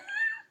 Yes.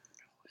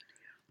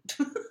 But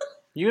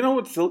You know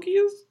what Silky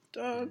is?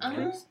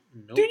 Chris?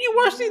 Dude, you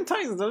watch Teen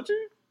Titans, don't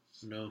you?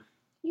 No.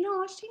 You don't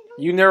watch Teen Titans?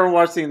 You never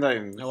watched Teen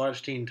Titans. I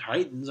watched Teen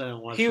Titans. I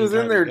don't watch. He Teen was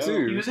in there Titans Go.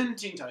 too. He was in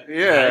Teen Titans. I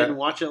Yeah. didn't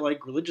watch it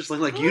like religiously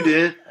like you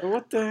did.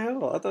 What the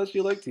hell? I thought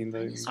you liked Teen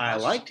Titans. I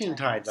like Teen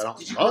Titans. I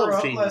Did you don't grow love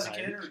up Teen as a kid,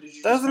 Titans. or did you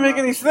just Doesn't come make out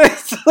any with-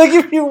 sense. Like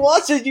if you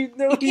watch it, you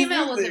know He he's came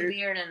out in with there. a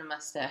beard and a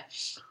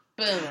mustache.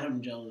 Boom.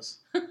 I'm jealous.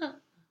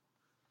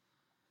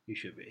 You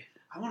should be.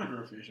 I want to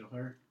grow facial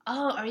hair.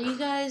 Oh, are you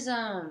guys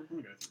I want to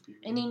go through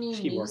puberty. any new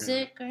Just keep working on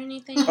music or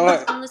anything you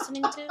guys been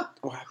listening to?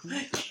 What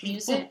happened?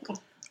 Music?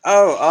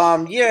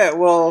 Oh, yeah.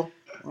 Well,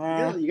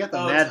 You got the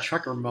Oh, mad it's-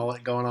 trucker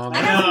mullet going on.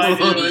 I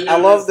know, I do. I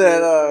love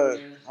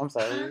that. I'm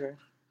sorry. what were you saying?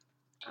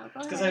 Oh,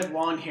 go Because I ahead. have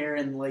long hair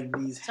and like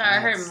these. Sorry, I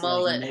heard hats,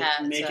 mullet like,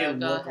 hat, Make so it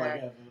go look like I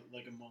ahead.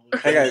 have a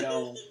mullet. Hey, guys.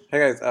 So- Hey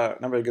guys,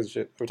 nobody gives a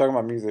shit. We're talking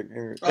about music. Oh,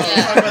 let's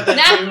talk about that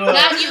Not, too.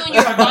 not you and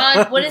your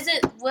Von. What is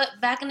it? What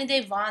back in the day,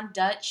 Von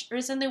Dutch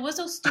or something? What's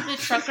those stupid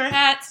trucker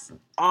hats?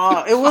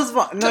 It was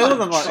fun. No, it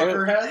wasn't fun.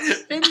 Trucker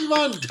hats? Isn't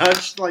Von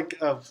Dutch like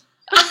a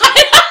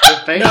No,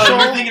 facial?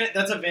 you're thinking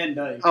that's a Van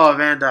Dyke. Oh,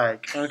 Van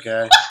Dyke.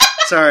 Okay.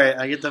 Sorry,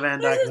 I get the Van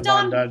This Dyke is and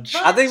Von Don Dutch.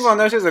 I think Von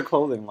Dutch is a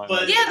clothing line.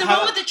 But- Yeah, the How-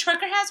 one with the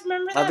trucker hats.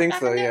 Remember that? I think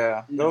back so. in the day?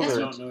 Yeah, No, I those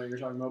are. don't know what you're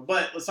talking about.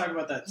 But let's talk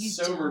about that You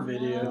sober don't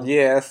video. know?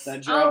 Yes,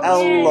 That dropped.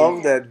 I yeah.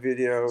 love that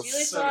video. Julie so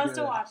still has to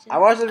good. watch it. I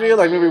watch the video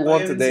like maybe I once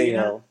a haven't day. seen You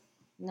it. know.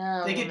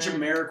 No. They get man.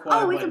 Jamiroquai,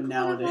 Oh, we but can put it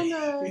on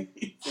nowadays.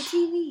 the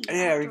TV. Yeah, we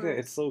afterwards. could.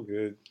 It's so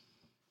good.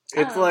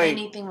 It's Oh, like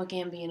Anything with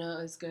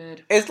Gambino is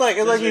good. it's like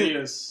This he.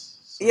 video is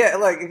so Yeah,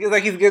 good.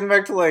 like he's getting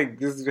back to like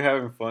just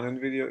having fun in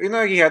the video. You know,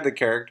 like he had the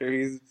character.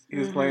 He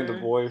was playing the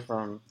Mhm. boy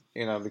from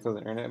because of the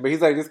internet. But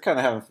he's like just kind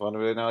of having fun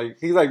with it now.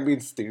 He's like being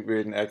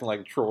stupid and acting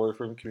like Troy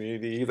from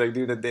Community. He's like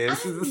doing the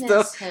dances and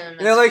stuff. Him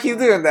Like he's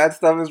doing that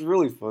stuff. It's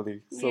really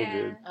funny. So Yeah.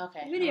 good.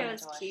 Okay. The video I'll have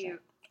is to watch cute. that.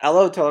 I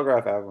love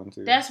Telegraph Ave one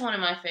too. That's one of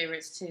my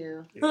favorites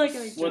too. Like,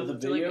 What, the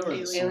video or the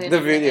Alien song? The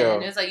at video.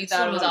 end. It's like you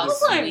thought it was So all I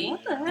was like, sweet.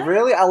 what the heck?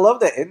 Really, I love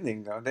the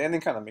ending though. The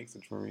ending kind of makes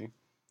it for me.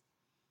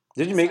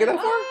 Did you make it that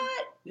far?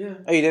 What? Yeah.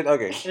 Oh, you did.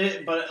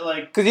 Okay. But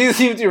like, Because you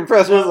seemed too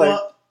impressed. I was like,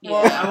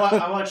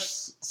 I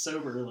watched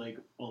Sober like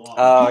a lot.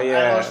 Oh, I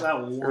yeah. watched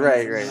that once.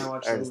 Right, and then right. I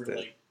watched I Sober understood.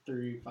 like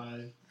 3, 5,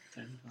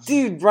 10 times.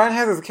 dude, Brian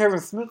has his Kevin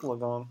Smith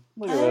look on.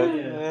 Look at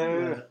Yeah, that.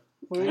 yeah.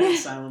 Yeah.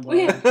 Silent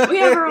We Bob. have, we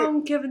have our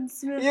own Kevin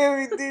Smith. Yeah,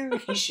 we do.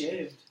 He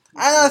shaved.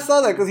 I saw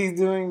that because he's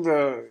doing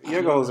the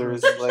yoga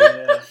hosers.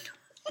 Like,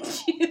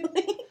 Yeah.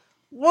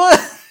 what?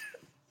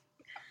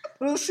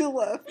 What is she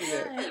laughing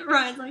at?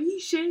 Ryan's like, he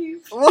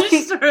shaved. Well,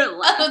 Just started I was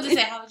laughing. going to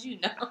say, how would you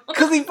know?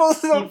 Because he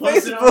posted on He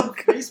posted on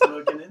Facebook.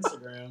 Facebook and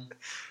Instagram.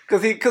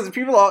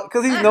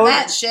 Because he's Not known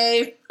that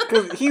shave.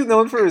 because he's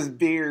known for his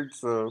beard.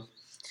 So,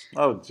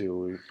 oh,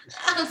 Julie,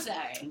 I'm sorry.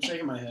 I'm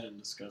shaking my head in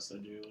disgust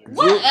at Julie.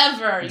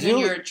 Whatever. You Julie-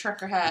 and your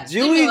trucker hat.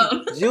 Julie, Leave me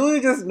alone.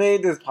 Julie just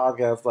made this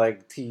podcast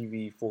like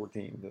TV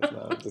 14 just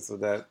now, just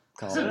with that Is it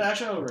comment.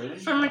 actual rating?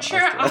 For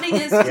mature I'll still-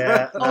 audience.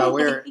 Yeah, no,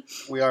 only.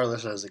 we are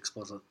listed as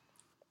explicit.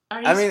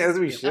 Are you I mean, as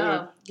we should.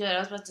 Oh, good. I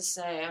was about to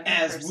say. I'm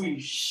As person. we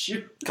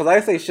should. Because I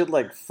say shit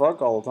like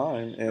fuck all the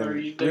time, and Or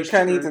you there's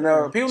kind of need to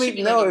know. Twitter. People Should need be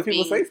to know like a if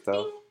people bing, say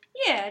stuff.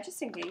 Yeah,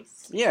 just in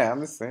case. Yeah, I'm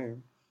just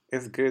saying.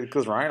 It's good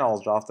because Ryan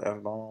always drops the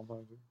F bomb all the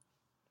time.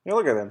 Yeah,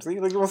 look at him. See,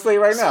 look, you want to say it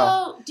right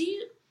now. So, do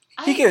you.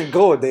 He can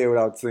go a day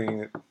without saying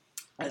it.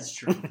 That's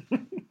true.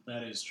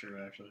 That is true,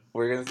 actually.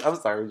 I'm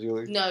sorry,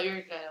 Julie. No,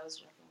 you're good. I was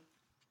joking.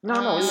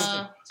 No,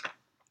 Uh,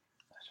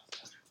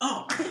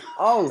 Oh.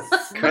 Oh,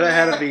 Could have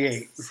had a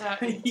V8.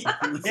 Sorry. Yeah.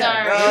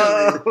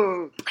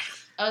 no.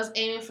 I was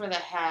aiming for the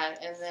hat,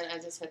 and then I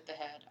just hit the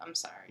head. I'm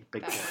sorry.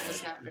 Big That fan. one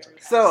was not very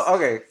nice. So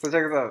okay, so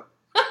check this out.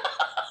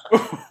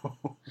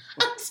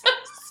 I'm so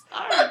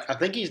sorry. I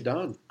think he's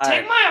done.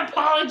 Take my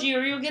apology,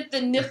 or you'll get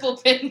the nipple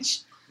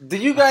pinch. Do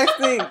you guys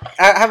think?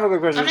 I have a good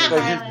question. I'm not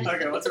Like, violent.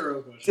 Okay, what's a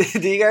real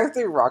question? do you guys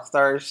think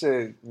Rockstar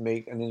should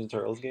make a Ninja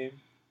Turtles game?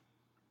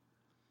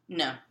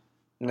 No.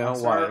 No,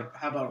 Rockstar? why?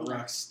 How about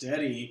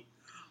Rocksteady?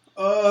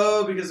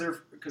 Oh, because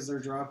they're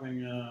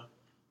dropping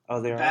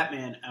Oh, they are.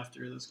 Batman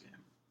after this game.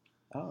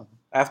 Oh,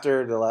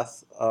 after the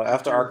last,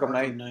 after Arkham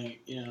Knight.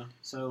 Yeah.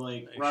 So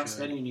like, They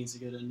Rocksteady needs to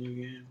get a new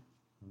game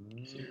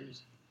Mm.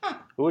 series.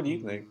 What do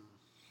you think?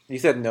 You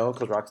said no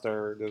because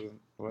Rockstar doesn't.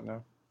 What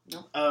no?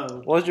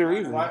 Oh. What's your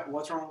reason?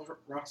 What's wrong with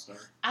Rockstar?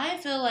 I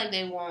feel like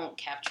they won't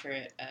capture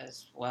it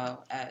as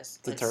well as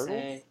The let's Turtles?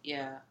 say,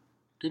 yeah.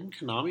 Didn't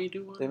Konami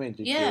do one? They made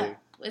GTA. Yeah.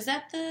 Is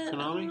that the Konami?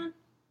 other one?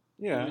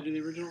 Yeah. Did they do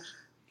the originals?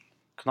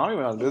 Konami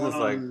went out of The business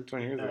one on- like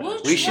 20 years ago.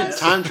 Which We should one's-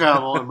 time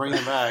travel and bring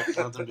them back. And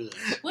let them do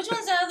this. Which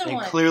one's the other They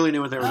one? clearly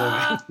knew what they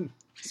were doing.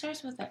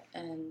 Starts with an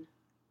N.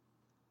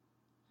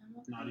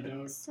 Naughty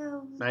Dog.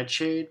 So,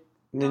 Nightshade,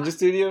 Ninja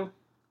Studio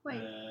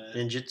wait.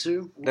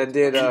 Ninjutsu. that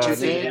did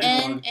Ninja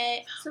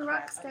N-A. So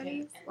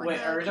Rocksteady. Wait,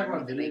 are we talking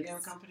about video game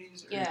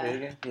companies? Or-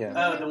 Yeah. Yeah.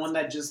 Oh, the one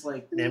that just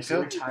like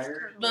Namco?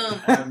 retired. Boom.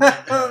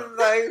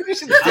 Like, we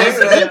should I say was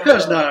that.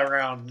 Namco's not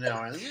around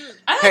now. Is it?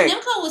 I thought Hey.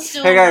 Namco was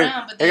still Hey, guys.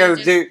 around, but Hey, they guys.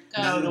 just Jay-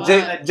 got No, the bought. one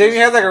that- Jamie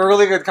has like a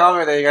really good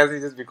comment that you guys need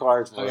to just be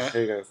quiet for. Okay.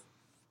 Here you guys.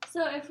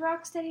 So if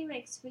Rocksteady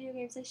makes video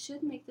games, they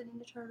should make the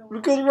Ninja Turtle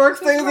one. Because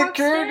Rocksteady's the Rocksteady.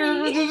 character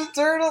of Ninja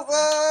Turtles.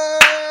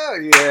 Ah!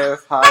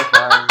 Yes, high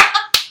five.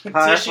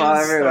 High Petition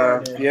five it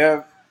up. started.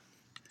 Yep.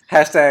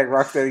 Hashtag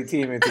Rocksteady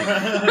Team and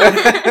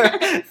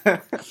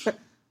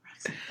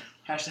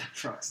Hashtag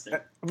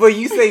Rocksteady. But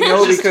you say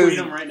no Just because tweet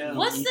 'em right now.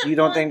 What's the you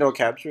don't one? think they'll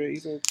capture it. You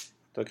said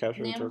they'll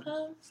capture the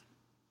turtles.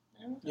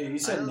 Namco? Yeah, you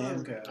said I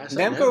Namco. said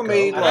Namco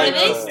made, Are like,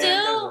 they uh,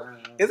 still?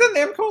 Isn't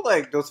Namco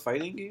like those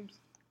fighting games?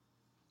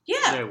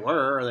 Yeah. They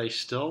were. Are they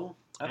still?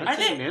 I Are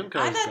think they? Namco's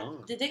I gone.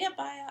 thought, did they get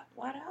bought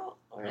out?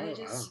 Or are they I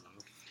just.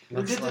 don't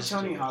know. Who did the Let's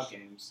Tony do it. Hawk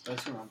games?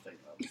 That's what I'm thinking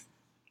of.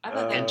 I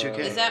thought that. And 2K.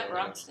 Is that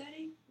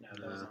Rocksteady? No,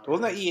 that was not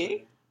Wasn't that Rocksteady.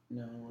 EA?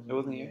 No, It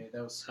wasn't EA?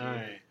 That was All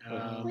right.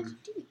 What'd you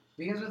do?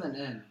 begins with an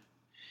N.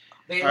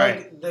 They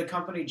All the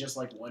company just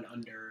like went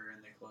under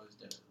and they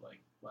closed it like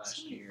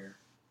last year.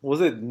 Was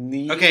it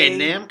NEA? Okay,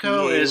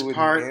 Namco EA is with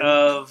part N?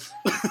 of.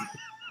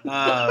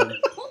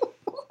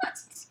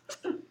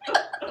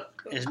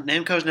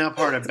 Namco's now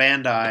part of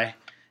Bandai.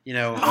 You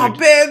know, Oh,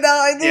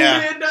 Bandai, dude.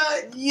 Yeah.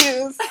 Bandai!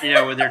 Yes. you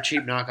know, with their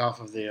cheap knockoff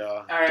of the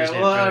Alright, Disney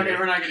well, Infinity. okay,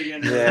 we're not gonna get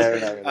into Yeah,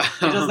 this. we're not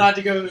It does not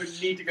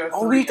need to go.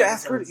 Oh, we need to 3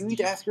 ask her. episodes You need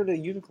to ask her the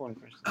unicorn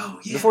question. Oh,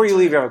 yeah. Before you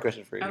leave, I have a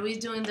question for you. Are we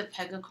doing the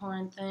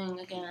Pegacorn thing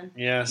again?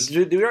 Yes.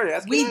 Did we already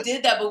ask you We that?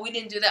 did that, but we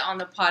didn't do that on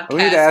the podcast. We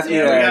need to ask you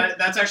Yeah, that.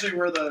 that's actually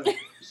where the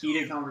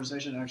heated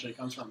conversation actually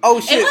comes from. Oh,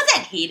 It shit.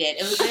 wasn't heated.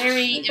 It was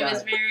very. It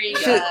was very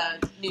Should-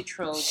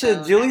 neutral. Should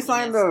so Julie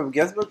sign happiness. the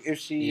guest book if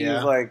she Yeah,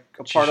 is like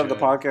a she part of the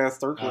should. podcast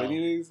circle, Oh.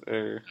 anyways?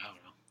 Or I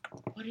don't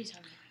know. What are you talking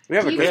about? we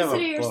have Do a you great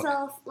consider book.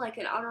 yourself like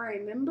an honorary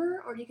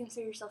member, or do you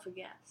consider yourself a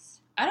guest?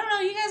 I don't know.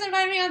 You guys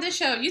invited me on this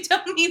show. You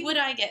tell me what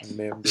I get.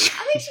 Member.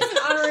 I think she's an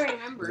honorary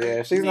member.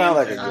 Yeah, she's not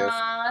like a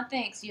guest.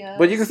 Thanks, yo.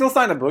 But you can still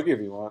sign a book if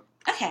you want.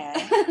 Okay.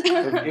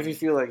 If you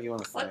feel like you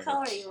want to sign What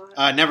color do you want?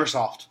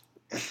 Neversoft.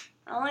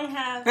 I only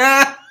have.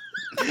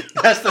 it.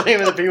 That's the name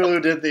of the people who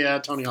did the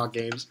Tony Hawk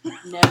games.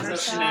 Never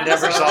So she saw.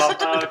 Never saw.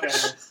 Oh, okay.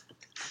 Sounds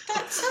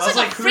I was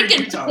like like, a who are you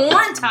freaking talking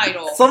porn to?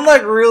 title. Some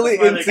like really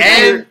That's why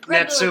they- insecure.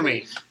 And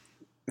Natsumi.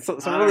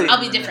 Some really, I'll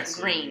be different.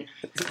 Green.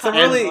 some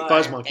and really,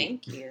 Buzz Monkey.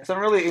 Thank you. some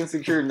really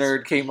insecure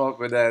nerd came up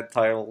with that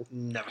title.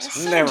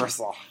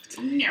 Neversoft.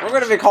 Neversoft. We're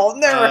gonna be called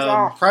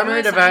Neversoft.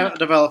 Primary Neversoft.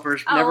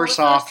 developers, Oh, well, the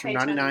Neversoft first from page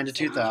 99 to has the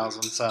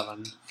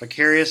 2007.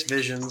 Vicarious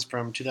Visions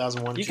from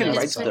 2001 to You can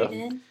write Just put it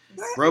 2007. in.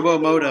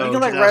 Robomoto, You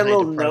can like write a 2008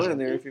 little to note present. in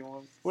there if you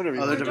want. Whatever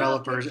you Other want. Good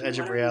developers, job, Edge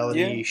of Vicky. Reality,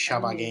 Yeah.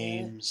 Shaba Yeah.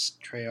 Games,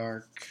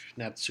 Treyarch,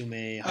 Natsume,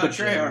 Oh,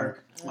 Hudson, Treyarch.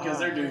 Because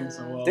they're doing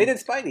so well. They did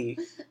Spidey.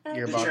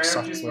 Gearbox Treyarch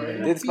Software. is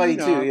They did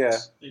Spidey too, yeah.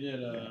 They did,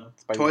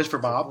 Spidey. Toys for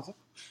Bob.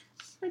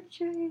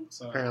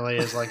 so. Apparently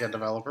is like a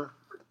developer.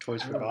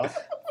 Toys for Bob.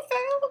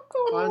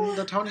 On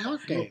the Tony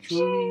Hawk games. Are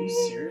you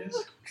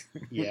serious?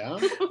 Yeah.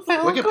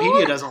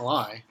 Wikipedia doesn't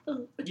lie.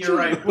 You're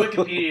right.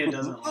 Wikipedia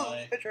doesn't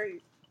lie. That's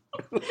right.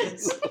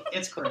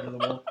 It's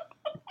creditable.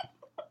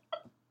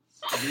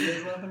 What are you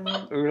guys laughing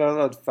about? We're talking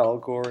about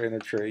Falcor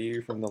and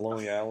Atreyu from the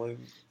Lonely Island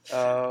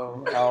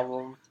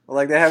album.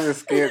 Like they have this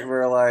skit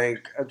where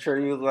like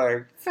Atreyu's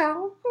like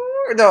Falcor.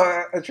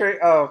 No, Atreyu.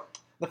 Oh,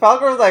 the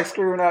Falcor's like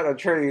screaming out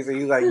Atreyu, so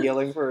he's like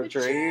yelling for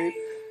Atreyu.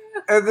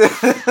 And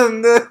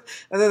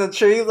then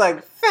Atreyu's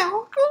like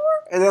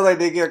Falcor, and then like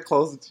they get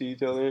closer to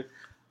each other,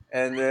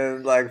 and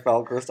then like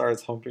Falcor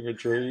starts humping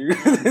Atreyu,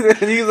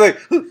 and he's like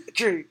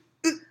Atreyu.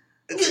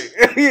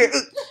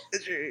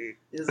 Atreyu.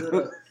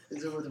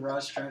 Is it with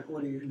Ross Trent?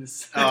 What are you going to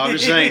say? Oh, I'm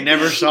just saying,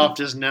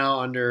 Neversoft is now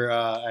under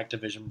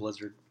Activision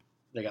Blizzard.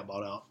 They got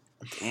bought out.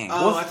 Dang,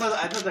 Oh, what's-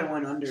 I thought they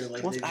went under.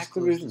 Like what's they just Activision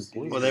closed the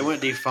studio. Blizzard? Well, they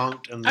went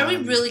defunct, and Are we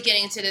then really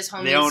getting into this,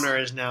 homies? the owner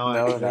is now.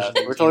 No, we're Activision not.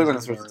 We're totally going to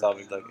Games switch the Board.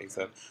 topic, like,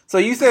 except. So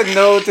you said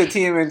no to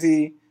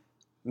TMNT.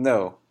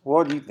 No.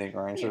 What do you think,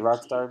 Ryan? Should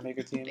Rockstar make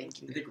a I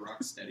TMNT? think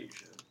Rocksteady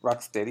should.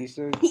 Rocksteady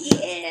should?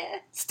 Yeah.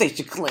 State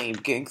your claim,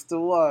 gangsta.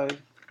 Why?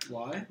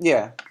 Why?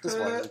 Yeah. Just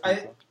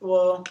why.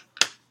 Well,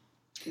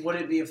 would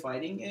it be a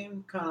fighting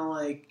game? Kind of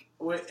like.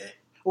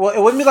 Well,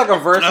 it wouldn't be like a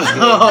versus game.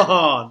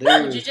 Oh, What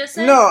did you dude. just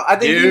say? No, I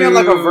think you meant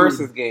like a Dude.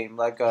 versus game.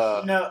 Like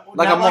a, No,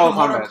 like a not Mortal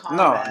like a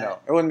Kombat. No,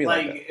 it wouldn't be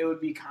like, Like it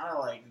would be kind of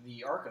like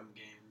the Arkham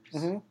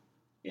games. that.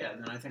 Yeah,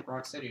 then I think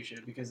Rocksteady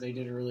should because they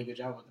did a really good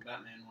job with the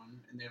Batman one,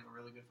 and they have a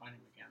really good fighting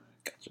mechanic.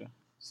 Gotcha.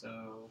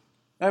 So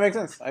That makes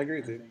sense. I agree I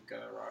with you. think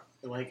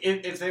like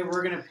if they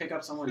were gonna pick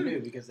up someone new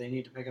because they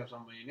need to pick up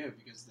somebody new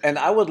because And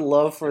I would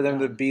love for them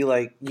to be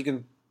like, you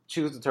can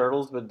choose the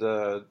turtles with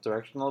the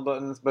directional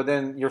buttons, but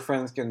then your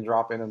friends can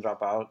drop in and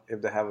drop out if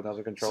they have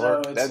another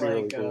controller. so it's That'd be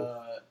really like, cool.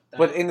 that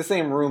But in the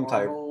same room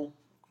type. Marvel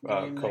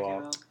game that co-op.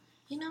 came out.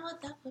 You know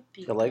what? That would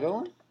be The Lego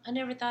one? I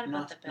never thought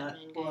about Not, the not,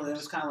 Batman well, it games.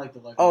 was kind of like the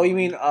Lego. Oh, you one.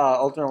 mean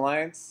Ultimate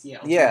Alliance? Yeah,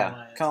 Ultimate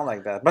Alliance. kind of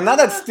like that. But not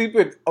that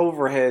stupid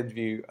overhead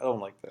view. I don't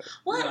like that.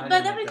 What? No, I but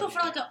didn't that'd be like cool that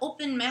for like an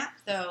open map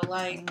though,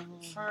 like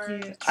for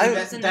I-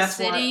 who's in the that's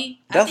why-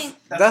 city. I that's- think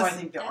That's why I that's-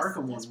 think the that's-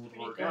 Arkham that's one would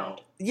pretty work good.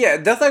 out. Yeah,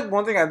 that's like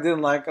one thing I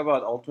didn't like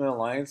about Ultimate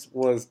Alliance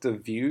was the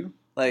view.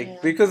 Like, Yeah.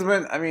 because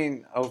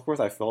of course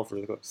I fell for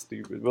it, it was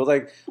stupid, but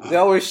like, they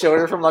always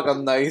showed it from like a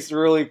nice,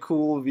 really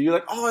cool view,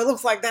 like, oh, it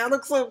looks like that, it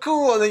looks so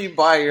cool, and then you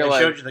buy it, you're They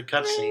like, showed you the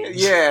cutscenes.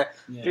 yeah,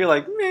 Yeah. you're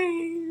like,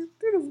 man,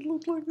 it doesn't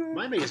look like that.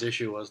 My biggest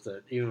issue was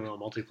that even on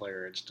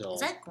multiplayer, it's still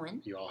Is that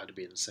Gwen? you all had to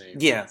be in the same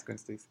Yeah, it's Gwen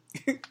Stacy.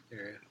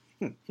 area.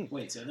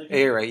 Wait, so Yeah,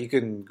 you're right, you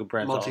couldn't go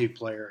branch off.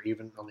 Multiplayer,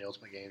 even on the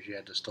Ultimate games, you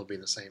had to still be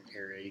in the same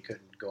area. You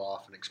couldn't go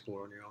off and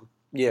explore on your own.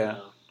 Yeah.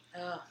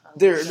 Oh,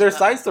 Their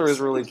side story is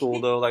really cool,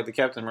 though. Like, the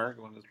Captain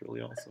America one is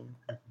really awesome.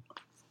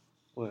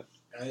 What?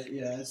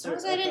 It's As long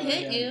as I didn't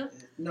hit you.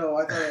 No,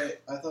 I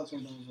thought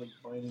someone was like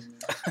biting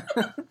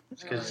me.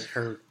 Because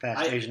her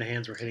fast Asian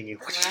hands were hitting you.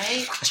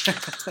 Right?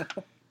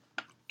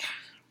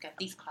 Got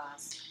these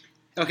claws.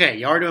 Okay,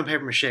 y'all are doing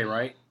paper mache,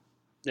 right?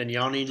 Then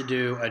y'all need to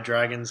do a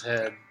dragon's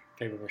head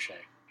paper mache.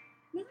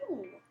 No.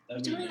 We're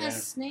That'd be doing bad. a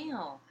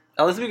snail.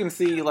 At least we can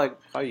see, like,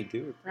 how you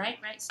do it. Right,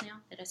 snail?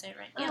 Did I say it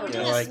right? Yeah, Oh, we're yeah,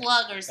 doing like, a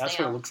slug or snail. That's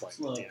what it looks like.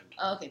 Slow. At the end.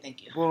 Oh, okay,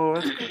 thank you. Whoa,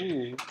 that's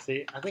cool.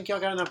 See, I think y'all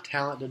got enough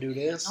talent to do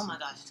this. Oh my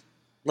gosh.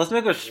 Let's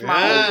make a Schmaug.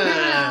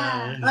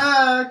 Yeah.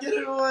 Ah, get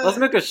it away. Let's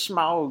make a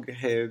Schmaug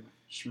head.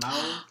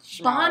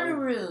 Schmaug.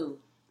 Bonnaroo.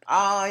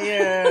 Ah,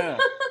 yeah.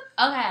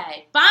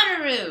 Okay,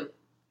 Bonnaroo.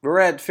 We're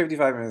at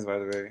 55 minutes, by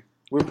the way.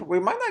 We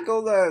might not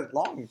go that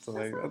long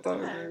tonight. I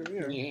thought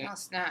Oh,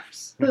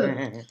 snaps.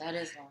 yeah. That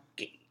is long.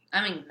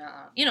 I mean, not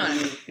long. You know what I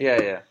mean.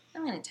 Yeah.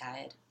 I'm getting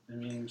tired. I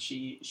mean,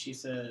 she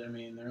said,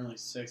 they're only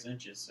 6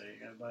 inches, so you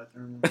gotta buy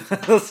 3 more.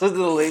 That's what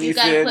the lady You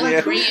gotta said. put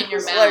Yeah. 3 in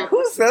your Like, mouth.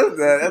 who says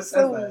that? That's Who says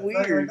so that?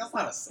 weird. That's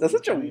not a That's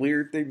such a joke.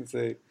 weird thing to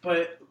say.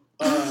 But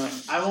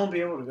I won't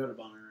be able to go to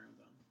Bonnaroo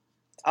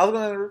though. I was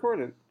gonna record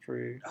it for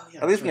you. Oh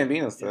yeah. At least that's right.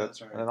 Gambino said, Yeah,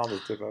 that's right. and then I'll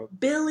just tip out.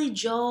 Billy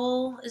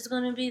Joel is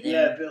gonna be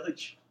there. Yeah, Billy.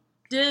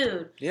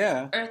 Dude.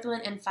 Yeah, Earth,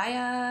 Wind, and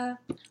Fire.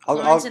 I'll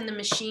Florence and the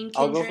Machine.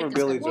 I'll Kendrick go for is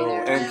Billy gonna be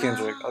Joel there. and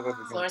Kendrick. I'll go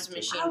for Florence and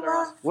Kendrick. Machine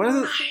Girl.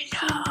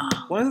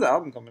 When is the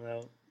album coming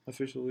out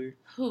officially?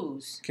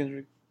 Whose?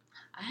 Kendrick.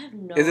 I have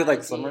no Is it like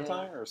idea.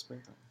 summertime or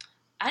springtime?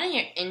 I didn't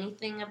hear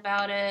anything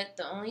about it.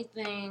 The only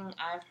thing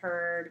I've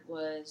heard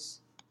was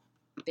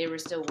they were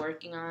still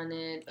working on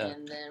it,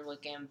 and then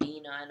with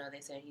Gambino, I know they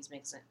said he's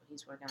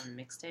working on a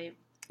mixtape.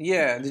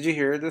 Yeah. Did you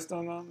hear this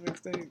done on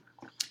mixtape?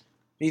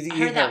 I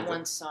heard that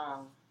one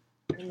song.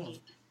 Let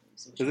me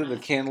see which Is it the one.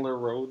 Candler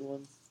Road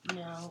one?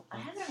 No, I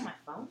have it on my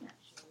phone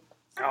actually.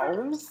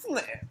 Oh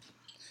snap!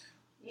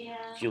 Yeah.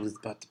 Julie's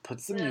about to put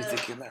some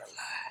music in our lives.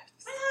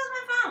 Where the hell is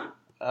my phone?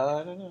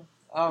 I don't know.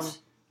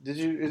 Is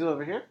it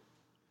over here?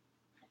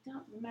 I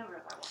don't remember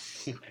if I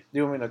was. Do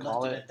you want me to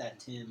call Left it? at that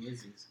 10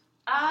 Lizzie's.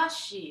 Ah,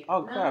 shit.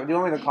 Oh No, crap! Do you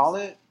want me to call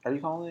it? Are you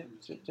calling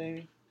it,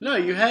 Jamie? No,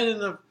 you had it in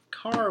the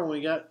car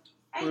when we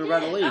were about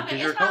to leave because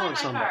you were calling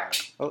somebody.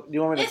 Oh, do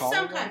you want me to It's call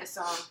some it? kind of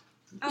song.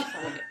 I'll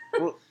find it.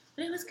 Well-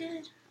 But it was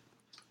good.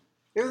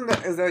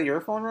 Is that your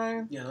phone,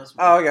 Ryan? Yeah, that's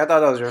Oh, okay. I thought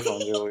that was your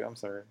phone, Julie. I'm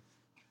sorry.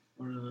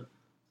 What is it?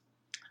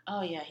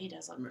 Oh yeah, he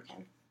does look like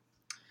him.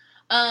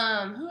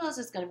 Who else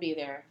is gonna be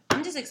there?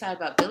 I'm just excited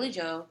about Billy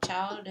Joe,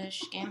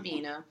 Childish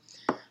Gambino,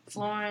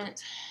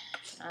 Florence,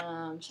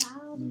 The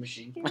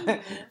machine.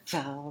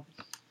 Child.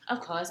 of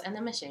course, and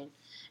the Machine,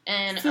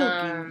 and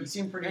You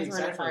seem pretty Earth, Wind,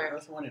 excited and for Fire.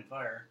 Earth, Wind, and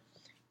Fire.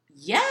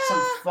 Yeah.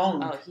 Some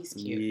funk. Oh, he's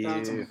cute. Yeah.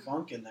 Found some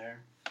funk in there.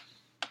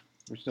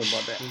 We're still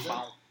about that. Who's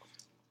that?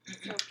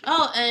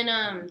 Oh,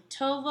 and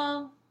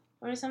Tovo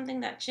or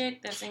something. That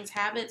chick that sings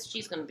Habits.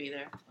 She's gonna be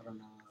there. I don't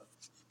know.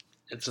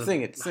 It's a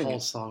Sing it. whole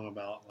song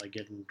about like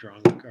getting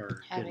drunk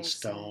or Having getting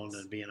stoned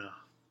sex. and being a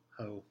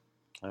hoe.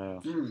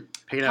 Oh.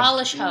 Picking up,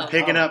 Polish hoe.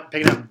 picking up,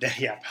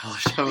 yeah,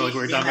 polish hoe like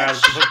we were talking about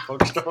at the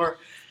bookstore.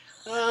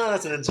 Oh,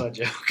 that's an inside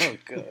joke. Oh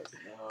god.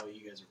 No,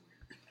 you guys are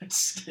weird.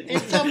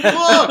 It's a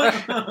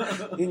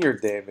book. In your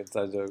damn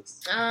inside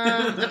jokes.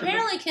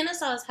 Apparently,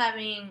 Kennesaw is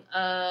having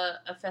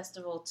a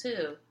festival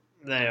too.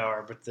 They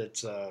are, but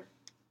it's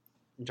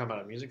you talking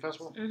about a music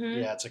festival?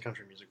 Mm-hmm. Yeah, it's a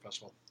country music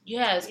festival.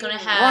 Yeah, it's gonna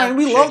have. Ryan,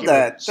 we Shaky love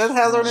that. Boots. That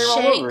has our name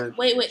all over it.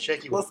 Wait.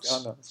 Shaky Let's, Boots.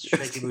 oh, no.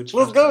 Shaky Boots.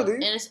 Let's go, Festival.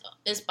 dude. And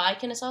it's by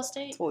Kennesaw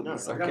State. Totally No,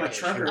 just I okay. got my okay,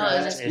 trucker sure.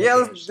 hat. hat. Yeah,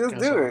 let's just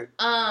do it.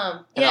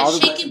 And Yeah, I'll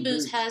just- Shaky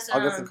Boots has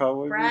I'll get some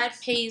cowboy Brad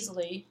boots.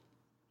 Paisley,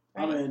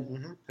 I'm right? in.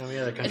 Mm-hmm. Oh,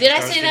 yeah, the country Did I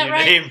stars say in that your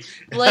right? name.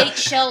 Blake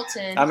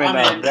Shelton, I'm in I'm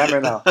now. in. I'm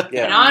in now. and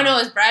Yeah. all I know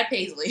is Brad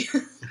Paisley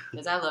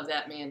because I love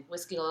that man.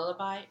 Whiskey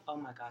Lullaby. Oh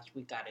my gosh,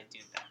 we gotta do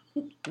that.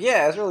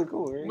 Yeah, it's really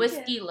cool, right?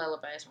 Whiskey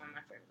Lullaby is one of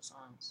my favorite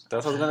songs.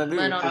 That's what I was gonna do.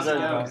 Let on How's me it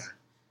know. going?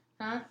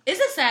 Huh? It's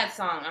a sad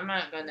song. I'm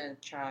not gonna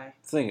try.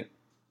 Sing it.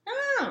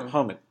 No.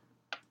 Hum it.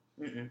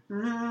 Mm-mm.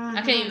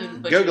 I can't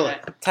even butcher Google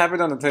that. Tap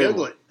it on the table.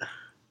 Google it.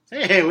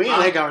 Hey, we ain't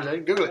that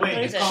conversation. Google it. Wait,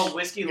 What it's is it? called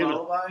Whiskey Give it-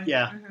 Lullaby?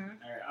 Yeah. Mm-hmm.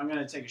 Alright, I'm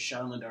gonna take a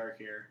shot in the dark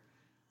here.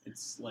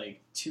 It's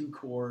like 2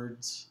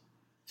 chords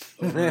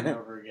over and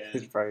over It's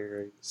again. probably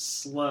right.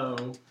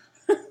 Slow.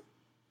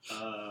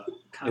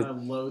 Kind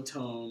of low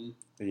tone.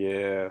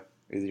 Yeah.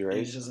 Is he right?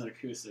 It's just an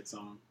acoustic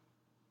song.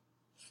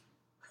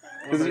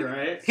 Was he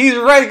right? He's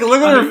right.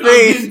 Look at her I'm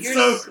face. getting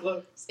so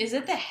close. Is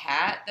it the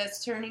hat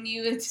that's turning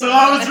you into? So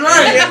I was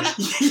right.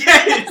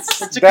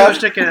 Yes. It's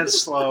acoustic and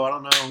it's slow. I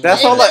don't know.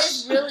 That's But all. Like,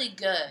 it's really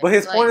good. but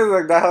his Like, point is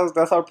like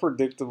that's how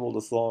predictable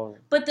the song.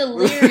 But the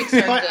lyrics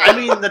are But, good. I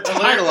mean, the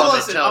title of it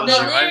Listen, tells the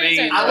you. I lyrics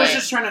mean, are I was good.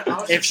 just trying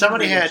to. if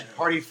somebody had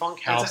Party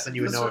Funk House, then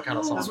you would know what kind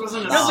of song. This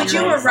wasn't a No, but you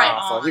song. were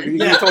right So you on.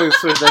 can totally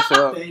switch that shit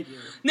up. Thank you.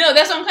 No,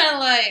 that's what I'm kind of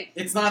like.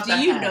 It's not Do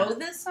the you hat. know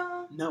this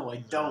song? No, I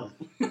don't.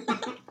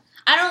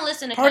 I don't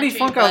listen to Party country,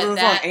 Funk House but is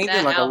that, anything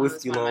that like a album is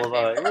whiskey one of my lullaby.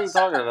 What are you favorites.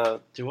 talking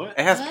about? Do what?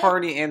 It has What?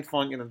 party and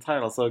funk in the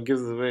title, so it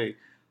gives it away.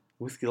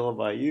 Whiskey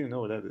lullaby. You know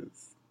what that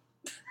is.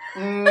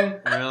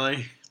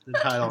 Really? The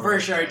title. I'm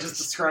pretty sure I just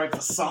described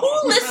the song.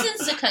 Who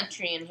listens to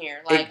country in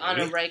here, like on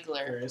a me.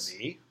 regular? Chris.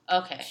 Me?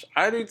 Okay,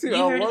 I do too. you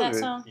I heard of love that it.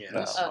 song? Yeah. No,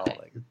 I Okay. don't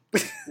like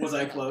it. Was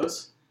I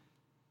close?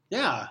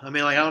 Yeah, I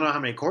mean, like, I don't know how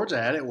many chords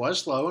I had. It was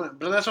slow,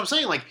 but that's what I'm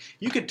saying. Like,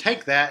 you could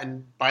take that,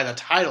 and by the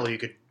title, you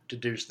could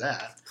deduce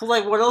that. So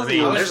like, what else? I do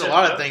you mean, was there's a just-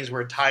 lot of things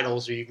where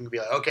titles you can be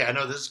like, okay, I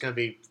know this is going to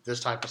be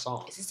this type of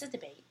song. Is this a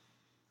debate?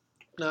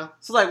 No,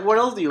 So like, what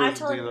else do you I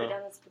listen totally to put though?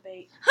 down this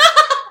debate.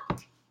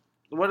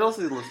 What else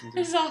do you listen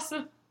This to? is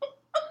awesome.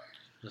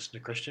 listen to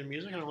Christian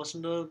music and I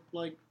listen to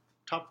like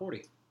top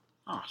 40.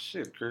 Oh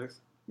shit, Chris.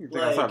 You think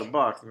Like, outside the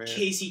box, man.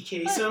 Casey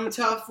Kasem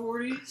top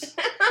 40s.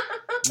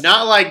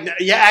 Not like,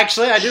 yeah,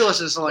 actually, I do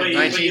listen to some like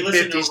But you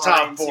listen to 1950s top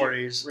Ryan too.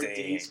 40s. Rick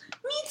Dang. Dees.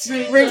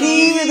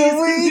 Ricky to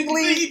the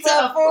weekly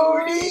top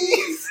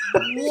 40s.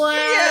 Wow,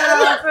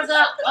 I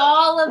forgot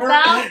all about We're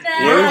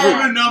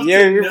that. old enough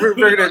Yeah, to you're know.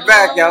 bringing it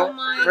back, Oh yo.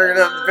 my Bringing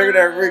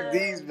that Rick God.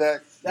 D's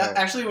back. That,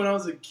 No. actually, when I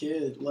was a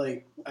kid,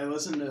 like I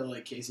listened to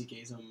like Casey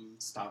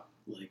Kasem's top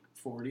like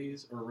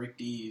 40s or Rick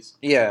Dees.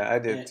 Yeah, I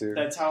did And too.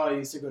 That's how I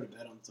used to go to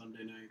bed on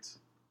Sunday nights.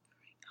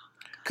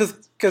 Cause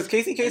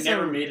Casey I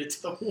never Kasem. made it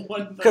to the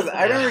one. Because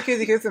I remember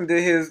Casey Kasem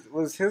did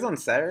his on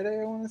Saturday.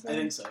 I want to say. I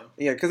think so.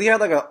 Yeah, because he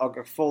had like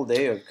a full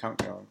day of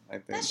countdown. I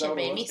think. That shit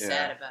made me Yeah.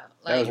 sad about.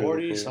 That was Like, really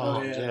 40 cool.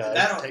 songs. Oh, yeah. Yeah,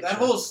 that it takes that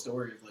you- whole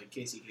story of like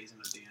Casey Kasem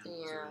at the end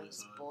was yeah, really it's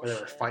sad. Where they were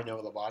bullshit. fighting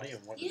over the body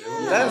and what to do.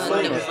 Yeah. That's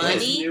Like, funny. the money.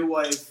 His new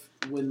wife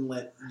wouldn't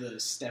let the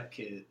step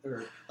kid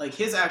or like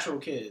his actual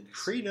kids.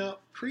 Prenup.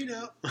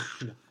 no.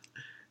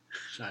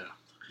 I know.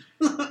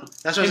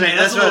 That's That's what I'm hey, saying. man,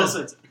 That's a little what,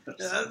 sensitive.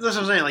 that's what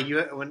I'm saying.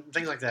 Like when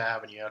things like that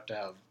happen, you have to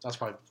have. That's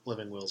why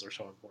living wills are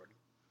so important.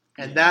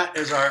 And that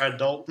is our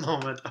adult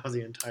moment of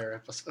the entire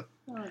episode.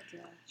 Oh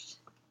gosh.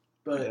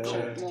 But Yeah.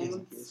 shout out to Casey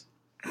Kasem.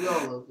 We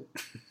all love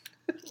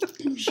it.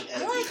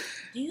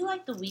 Do you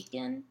like The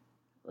Weeknd?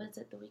 Was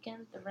it The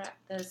Weeknd?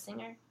 The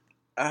singer?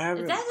 I Is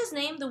haven't. that his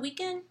name? The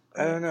Weeknd?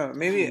 I don't know.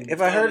 Maybe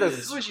if I heard a That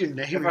is- How would you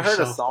name if I heard a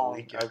yourself song,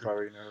 The I Weeknd?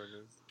 probably know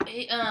who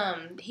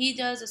it is. He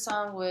does a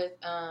song with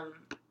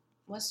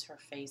what's her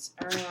face?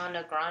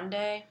 Ariana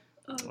Grande.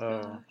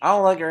 Oh, I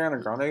don't like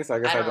Ariana Grande, so I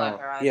guess I I don't don't. like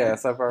her either. Yeah,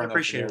 so I probably I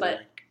appreciate know. it.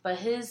 But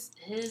his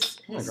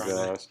Oh my Grande.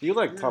 gosh, you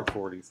like top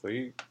 40, so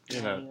you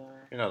Yeah, know you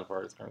are. you know the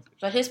part of this conversation.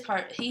 But his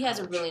part, he has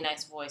a really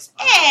nice voice.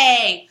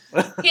 Hey,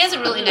 he has a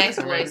really nice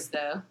voice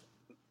though.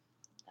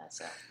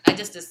 So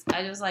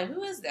I was like,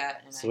 who is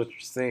that? And So what you're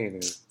saying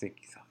is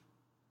Stinky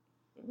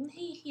Song.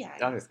 he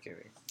I'm just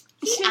kidding.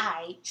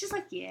 aight. She's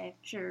like, yeah,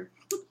 sure.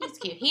 He's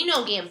cute. He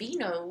no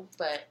Gambino,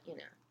 but you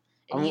know,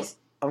 and I'm-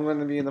 I'm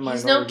gonna be in the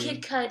he's no minority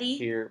Kid Cudi.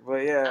 here, but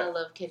I yeah,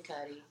 love Kid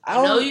Cudi. I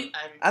I know don't- you.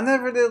 I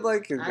never did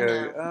like his I guy.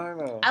 know. I don't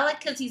know. I like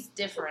because he's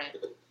different.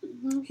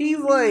 He's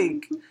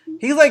like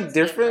different,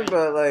 different.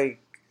 but like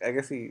I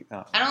guess he.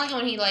 I don't like it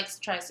when he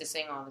tries to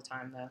sing all the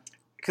time though.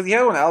 Because he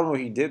had one album where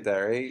he did that,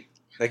 right?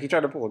 Like he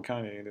tried to pull a Kanye,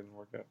 and it didn't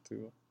work out too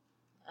well.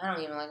 I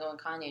don't even like it when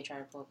Kanye trying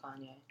to pull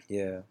Kanye.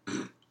 Yeah.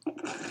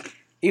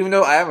 Even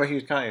though I am a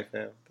huge Kanye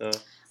fan, though.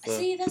 So.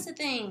 See, that's the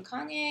thing.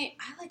 Kanye,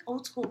 I like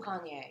old school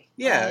Kanye.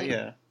 Yeah, Like,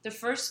 yeah. The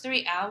first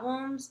 3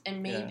 albums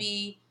and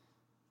maybe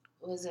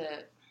was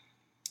it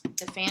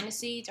the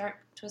Fantasy, Dark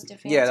Twisted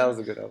Fantasy? Yeah, that was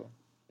a good album.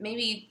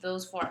 Maybe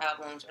those 4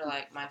 albums are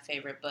like my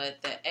favorite,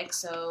 but the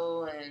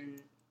EXO and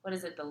what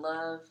is it? The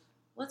Love.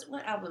 What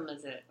album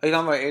is it? Are you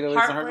talking about 808s and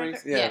Heartbreaker?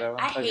 Heartbreaks? Yeah, that one.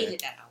 I Okay. hated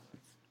that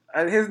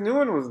album. His new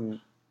one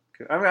wasn't.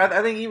 I mean,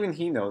 I think even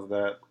he knows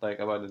that, like,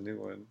 about the new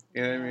one.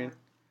 You know what I mean?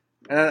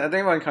 And I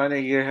think about Kanye,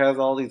 he has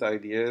all these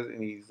ideas,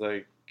 and he's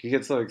like, he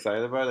gets so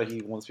excited about it that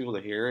he wants people to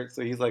hear it.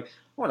 So he's like, I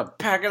want to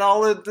pack it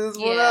all into this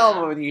one Yeah.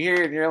 album. And you hear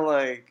it, and you're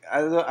like,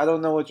 I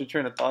don't know what your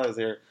train of thought is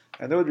here.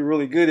 I know it'd be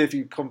really good if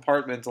you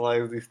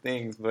compartmentalize these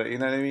things, but you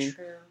know what I mean?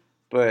 True.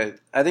 But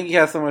I think he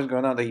has so much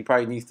going on that he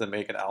probably needs to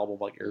make an album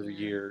like every Yeah.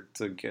 year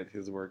to get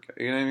his work.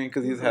 You know what I mean?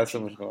 Because he has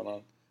so much going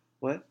on.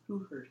 What?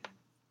 Who hurt him?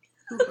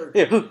 Who hurt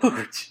Yeah, him? who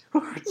hurt you? Who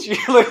hurt you?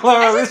 Like,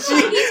 Laura, I this just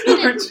feel like shit.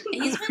 Who hurt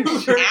you? he's been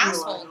Hurt an you,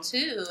 asshole Lionel.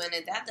 too,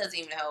 and that doesn't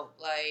even help.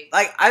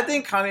 Like, I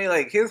think Kanye,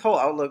 like, his whole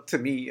outlook to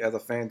me as a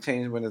fan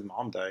changed when his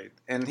mom died.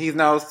 And he's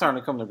now starting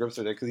to come to grips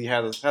with it because he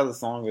has a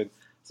song with,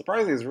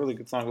 surprisingly, it's a really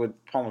good song with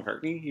Paul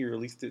McCartney. He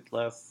released it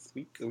last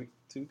week, 2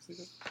 weeks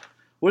ago.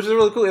 Which is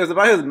really cool. It was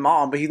about his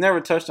mom, but he's never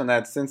touched on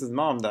that since his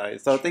mom died.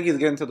 So I think he's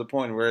getting to the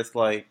point where it's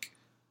like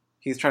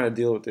he's trying to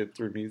deal with it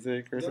through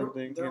music or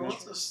something. There you know?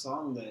 was a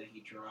song that he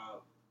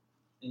dropped,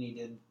 and he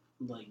did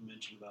like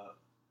mentioned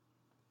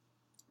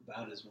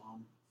about his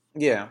mom.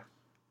 Yeah.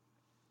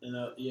 And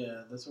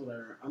yeah, that's what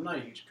I'm not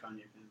a huge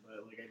Kanye fan,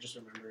 but like I just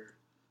remember,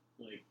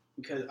 like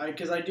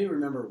because I do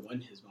remember when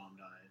his mom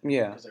died.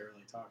 Yeah. Because they were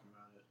like talking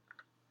about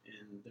it,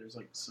 and there's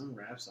like some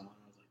rap song.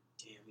 I was like,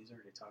 damn, he's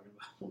already talking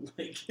about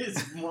like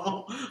his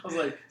mom. I was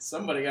like,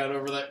 somebody got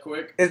over that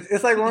quick.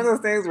 It's like one of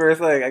those things where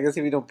it's like, I guess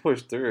if you don't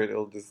push through it,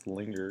 it'll just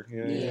linger.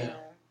 You know? Yeah.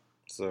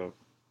 So.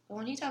 But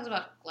when he talks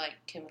about like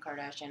Kim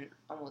Kardashian,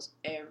 almost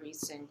every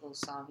single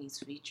song he's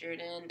featured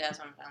in, that's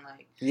when I'm kind of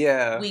like,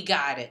 Yeah. we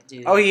got it,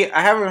 dude. Oh, I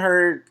haven't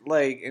heard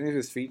like any of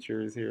his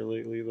features here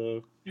lately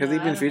though. Has he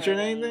been featured in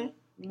anything?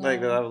 No.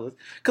 Like that I would listen,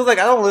 because like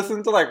I don't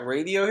listen to like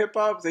radio hip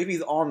hop. So if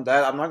he's on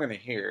that, I'm not gonna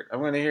hear it.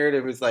 I'm gonna hear it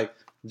if it's like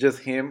just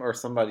him or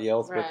somebody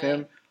else with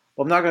him.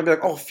 But I'm not gonna be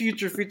like, oh,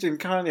 featuring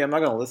Kanye. I'm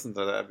not gonna listen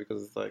to that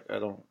because it's like I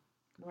don't.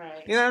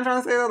 Right. You know what I'm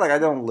trying to say? Though? Like I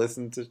don't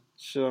listen to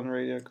shit on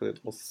radio because it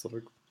will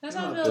suck. That's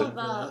how I feel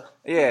about.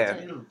 Yeah.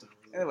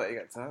 Anybody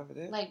got time for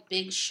that? Like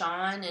Big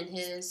Sean and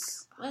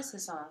his what's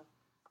his song?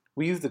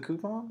 We use the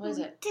coupon. What is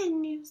it?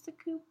 Didn't use the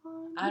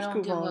coupon. I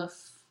don't give a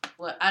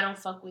what. I don't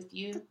fuck with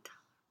you.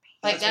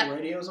 Like That's that a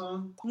radio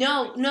song?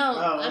 No.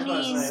 Oh, I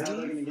mean, how are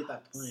they gonna get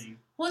that playing?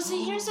 well,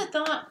 see, here's the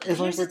thought. It's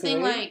Here's the like thing.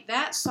 today? Like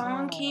that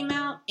song came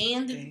out,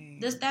 and dang.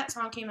 that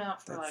song came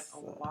out for like That's a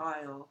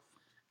while,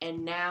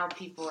 and now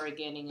people are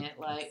getting it.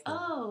 Like,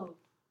 oh,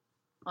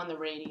 on the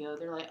radio,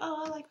 they're like,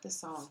 oh, I like this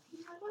song. I'm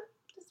like, what?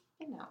 It's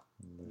been out.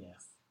 Yeah.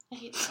 I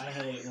hate I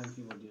hate when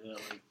people do that.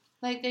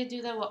 Like they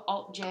do that with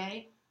Alt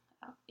J,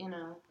 you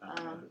know, I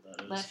don't know what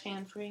that is. left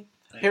hand free,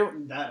 Here-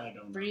 That I don't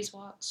know. breeze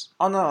walks,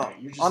 On a Right,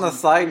 you're just on a saying-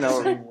 side you're just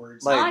note, saying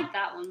words. like- I like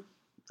that one.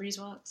 breeze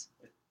walks.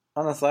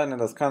 on a side note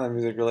that's kind of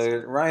music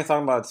related. Ryan's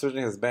talking about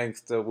switching his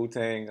banks to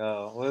Wu-Tang.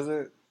 What is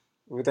it?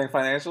 Wu-Tang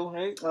Financial,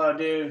 right? Oh,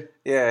 dude.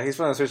 Yeah, he's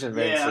trying to switch banks.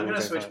 Yeah, to I'm gonna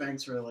Wu-Tang switch Financial.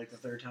 banks for like the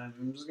third time.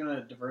 I'm just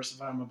gonna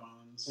diversify my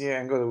bonds. Yeah,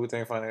 and go to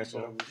Wu-Tang So, Financial.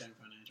 Wu-Tang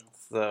Financial.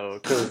 So,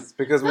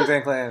 because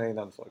Wu-Tang Clan ain't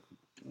nothing fuck.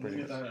 Let's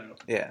get that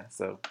out. Yeah,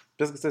 so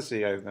just so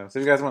you guys know. So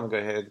if you guys want to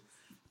go ahead,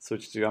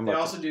 switch to. I'm They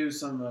about also do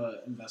some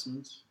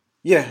investments.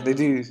 yeah, they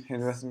do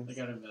investments.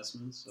 They got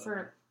investments. So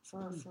For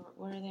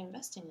what are they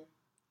investing in?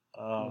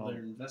 well, they're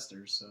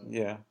investors. So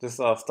Yeah, just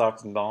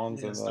stocks and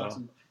bonds yeah, and stocks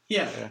and-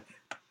 yeah.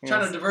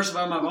 trying to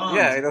diversify my bonds.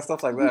 yeah, that's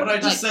stuff like What did I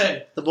that. just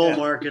say? The bull Yeah.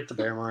 market, the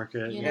bear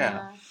market. You Yeah. know?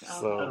 I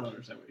So- don't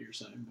understand what you're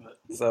saying, but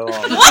So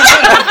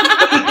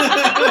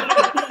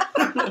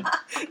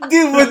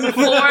dude,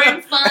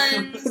 Foreign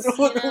funds,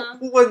 you know?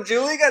 when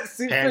Julie got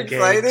super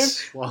excited,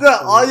 Pancakes, the waffles.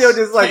 audio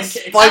just like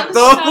Pancakes. spiked I'm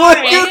up.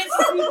 sorry, It it's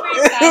super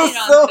was excited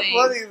so on things.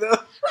 funny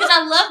though. Because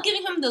I love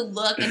giving him the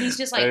look, and he's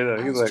just like, I know,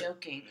 I he's was like-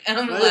 joking. And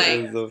I'm That like,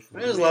 It was so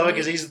I just love it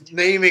because he's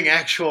naming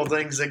actual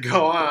things that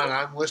go on.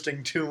 I'm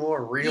listing two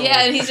more real.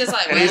 yeah, and he's just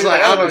like, And he's well,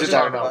 like, I I know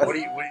don't know what what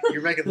you're you're talking talking about. What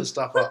you're making this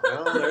stuff up.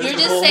 No, there's you're the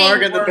just bull saying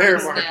market and the bear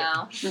words market.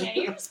 now. Yeah,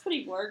 you're just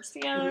putting words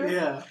together.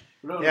 yeah.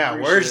 We don't Yeah,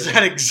 appreciate words it.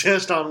 that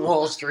exist on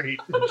Wall Street.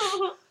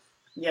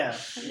 Yeah.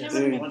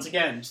 Dude. Once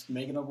again, just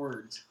making up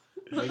words,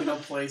 making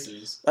up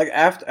places. like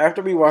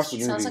after we watch the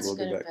movie, Sounds like we'll a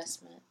good get back.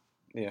 investment.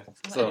 Yeah,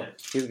 so Yeah.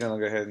 he's gonna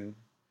go ahead and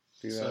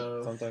do that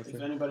So sometime if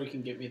soon. anybody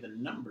can get me the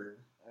number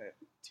Alright.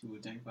 to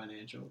Wu-Tang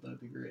Financial,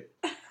 that'd be great.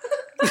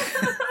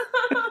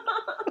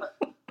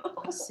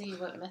 Let's see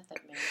what Method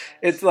Man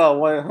has. It's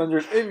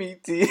 100 MET.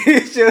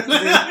 It's just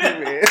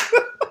man.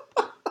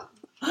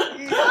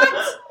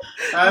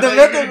 I The thought you were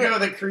method- gonna go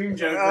with a cream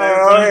joke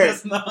there, Oh, but I hey,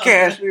 guess not.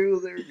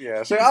 Cashews.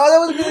 Yeah. So, that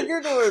was a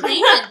good one.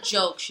 Cream and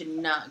joke should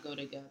not go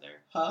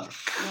together. Huh?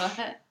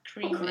 What?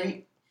 Cream and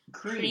Cream.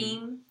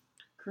 cream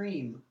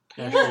Cream.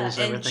 Yeah, Passion is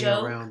and everything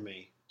joke. around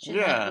me. should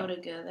Yeah. not go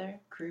together.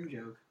 Cream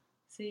joke.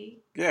 See?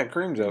 Yeah,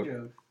 cream joke.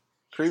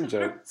 Cream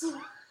joke.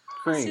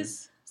 Cream.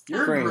 It's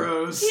You're Cream.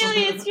 gross.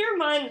 Keely, it's your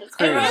mind that's it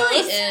Cream. really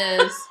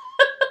is.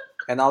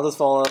 And I'll just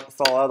follow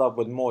that up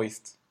with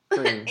moist.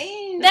 Cream.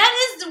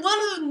 That is one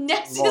of the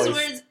nastiest Moist.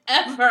 words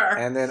ever.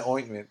 And then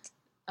ointment.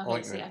 Okay,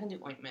 ointment. see, I can do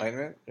ointment.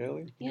 Ointment?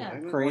 Really? Yeah.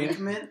 Cream.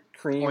 Ointment.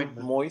 Cream.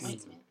 Ointment. Moist.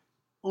 Ointment.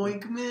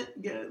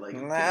 Ointment. Get it like.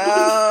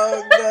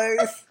 No,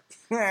 guys.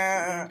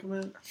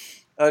 Ointment.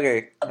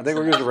 Okay, I think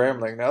we're just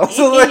rambling now.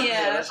 So like,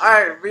 Yeah. all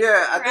right, but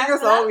yeah, I think Wrap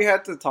that's it all up. we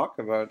had to talk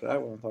about. I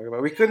want to talk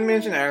about. We couldn't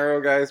mention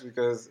Arrow, guys,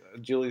 because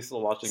Julie's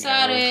still watching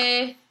Arrow.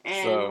 Sorry.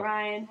 And So-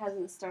 Ryan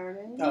hasn't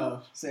started.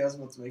 Oh, see, I was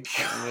about to make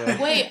sure.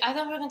 Yeah. Wait, I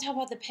thought we were going to talk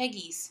about the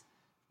Peggies.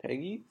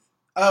 Peggy?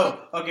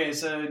 Oh, okay.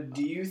 So,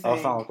 do you think? Oh,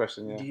 final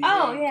question. do Yeah. you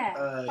Oh, think,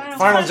 yeah.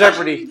 Final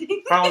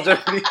Jeopardy. Final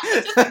Jeopardy.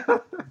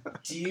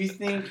 Do you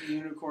think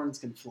unicorns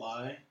can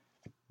fly?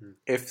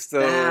 If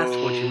so, That's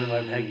what you mean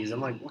by Peggy's.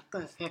 I'm like, what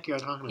the heck are you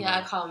talking Yeah, I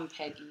about? call them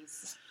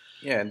Peggies.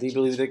 Yeah. Do you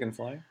believe they can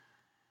fly?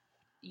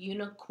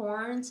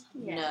 Unicorns?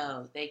 Yeah.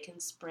 No, they can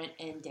sprint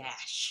and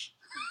dash.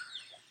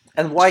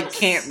 And why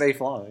can't they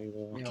fly? though? You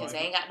know, Because like- they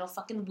ain't got no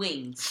fucking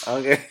wings.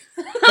 Okay.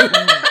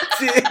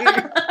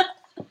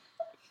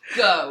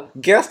 Go.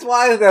 Guest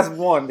wise, that's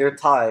one. They're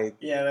tied.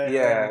 Yeah.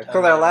 Yeah,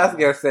 because our last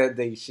guest said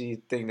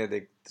she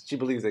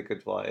believes they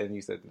could fly, and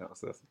you said no,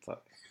 so that's a tie.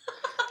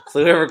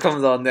 So whoever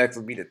comes on next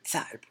will be the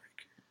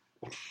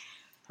tiebreaker.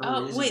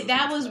 Oh reason wait, it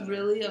that was was better.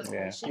 really a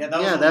question. Yeah, that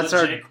was a that's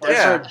legit question.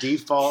 Yeah. our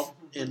default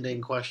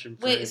ending question.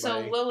 For Wait, so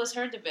anybody. what was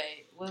her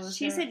debate? What was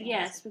She her said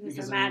yes answer? because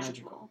Because they're they're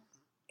magical.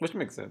 Which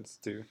makes sense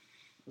too.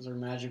 Those are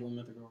magical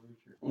mythical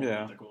creatures. Well,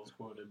 Yeah. mythical is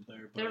quoted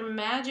there. But... They're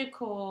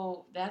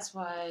magical. That's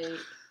why.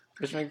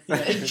 Which makes Yeah,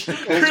 sense.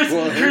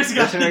 Chris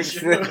got Which makes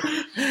sense.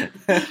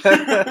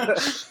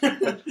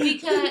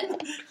 Because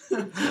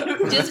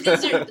just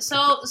because they're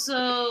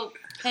so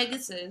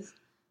Pegasus,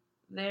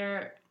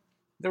 they're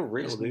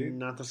real, It's dude.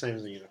 not the same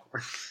as a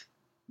unicorn.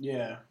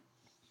 Yeah.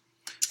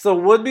 So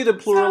would be the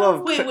plural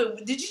of wait,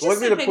 did you just would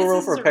say be the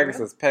plural Pegasus for are real?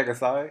 Pegasus?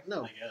 Pegasi,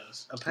 No, I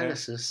guess. a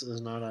Pegasus is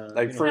not a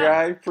like unicorn. free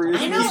eye, free.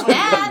 I know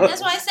that.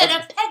 That's why I said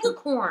a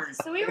pegacorn.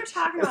 So we were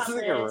talking about It's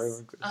like a this,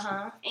 random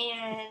question.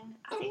 and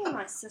I think with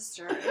my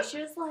sister, and she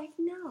was like,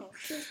 "No."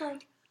 She was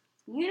like,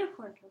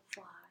 "Unicorn can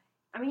fly.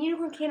 I mean,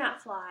 unicorn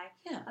cannot fly.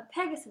 Yeah. A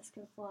Pegasus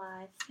can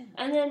fly, Yeah.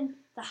 and then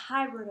the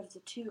hybrid of the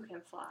two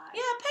can fly."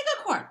 Yeah,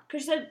 pegacorn.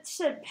 Because she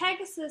said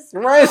Pegasus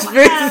Ryan's don't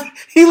face. have,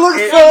 He looks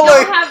they so don't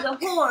like. have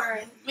the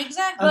horn.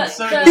 Exactly. But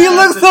so the- He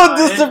looks so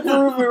Justified.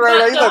 disapproving right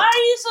now. He's Why like, are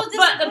you so But the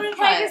disappointed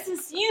by it?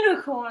 Pegasus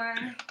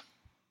unicorn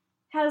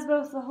has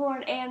both the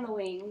horn and the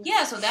wings.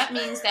 Yeah, so that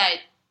means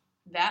that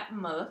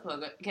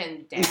motherfucker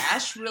can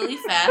dash really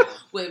fast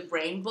with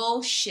rainbow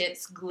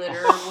shits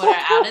glitter whatever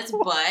out its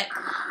butt,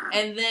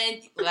 and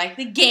then like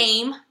the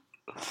game.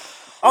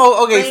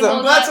 oh, okay. Rainbow I'm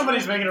So glad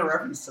somebody's making a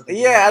reference to the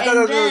yeah, I thought And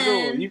that was really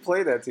then- cool. You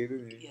played that too,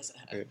 didn't you? Yes,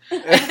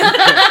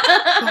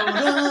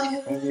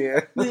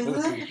 Yeah.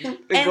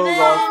 It And goes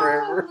then- on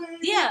forever.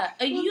 yeah,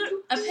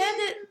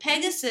 a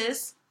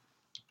Pegasus.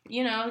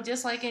 You know,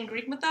 just like in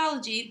Greek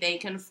mythology, they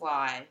can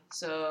fly.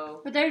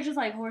 So But they're just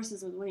like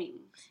horses with wings.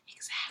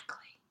 exactly.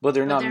 But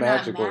they're But not they're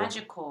magical. not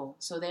magical,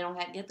 so they don't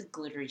get the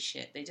glittery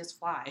shit. They just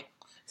fly.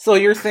 So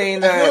you're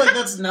saying I feel that, like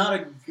that's not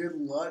a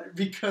good lot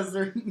because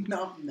they're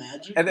not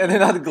magical. and they're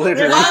not glittery.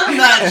 They're not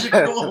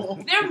magical.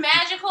 They're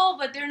magical,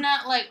 but they're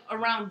not like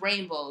around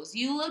rainbows.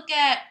 You look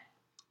at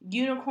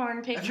unicorn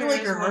I pictures. feel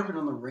like you're where- harping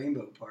on the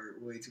rainbow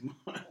part way too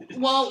much.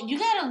 Well, you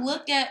gotta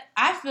look at.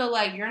 I feel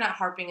like you're not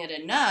harping it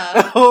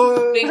enough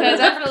Oh. because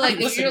I feel like if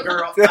Listen, you're.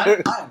 girl,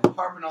 I'm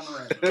harping on the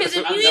rainbow. Because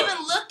if I'm you going. even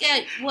look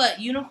at what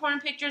unicorn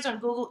pictures on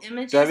Google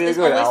Images, That'd be a it's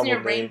good always near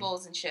album name.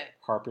 rainbows and shit.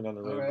 Harping on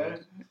the rainbow.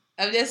 Alright.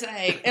 I'm just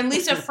saying. And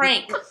Lisa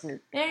Frank.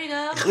 There you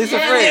go. Lisa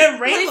yeah, Frank. they're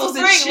rainbows Lisa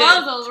and Frank shit.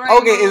 loves those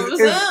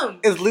rainbows. Okay, Boom.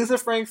 is Lisa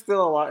Frank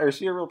still alive? Or is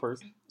she a real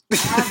person? I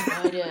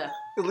have no idea.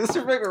 Is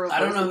Lisa Frank a real I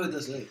person? don't know who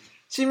this is.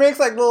 She makes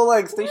like little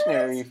like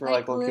stationery for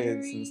like little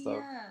glittery, kids and stuff.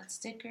 Yeah,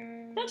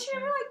 stickers. Don't you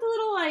remember like the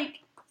little like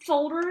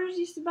folders you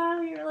used to buy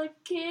when you were like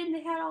a kid and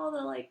they had all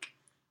the like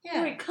Yeah.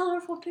 very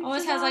colorful pictures?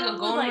 Always has like on a them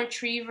golden with, like,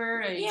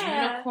 retriver, a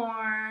Yeah.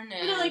 unicorn, and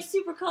and they're like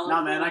super colorful.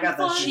 Nah, man, I got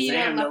that fun. Cheetah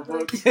Shazam leopard.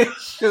 notebook.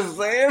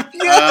 Shazam.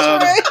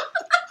 Yes, right.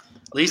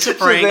 Lisa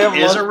Frank Shazam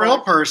is a loves real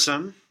Frank.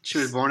 person. She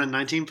was born in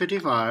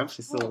 1955.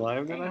 She's still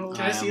alive then, I hope.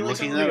 Can I see like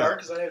looking some of the that up.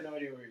 art? Because I have no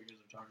idea what you guys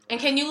are talking about. And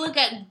can you look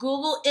at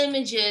Google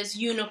Images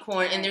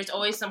unicorn, and there's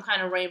always some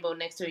kind of rainbow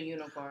next to a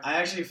unicorn. I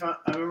actually found.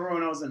 I remember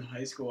when I was in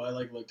high school, I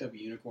like looked up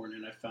unicorn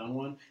and I found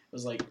one. It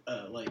was like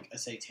a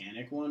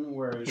satanic one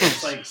where it was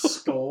just like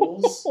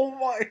skulls, Oh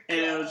my. and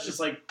it was just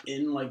like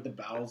in like the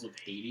bowels of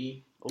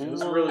Haiti. It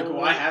was Ooh. really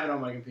cool. I have it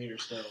on my computer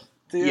still.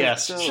 Dude,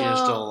 Yes, so- she is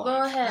still go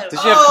alive. ahead.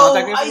 Does she have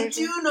contact I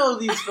information? do know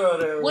these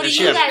photos. What do Does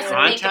you she have guys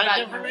think contact about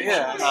information? Yeah,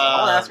 unicorns? I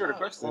want to ask her the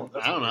question.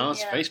 I don't know.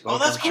 It's Yeah. Facebook. Oh,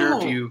 that's I'm sure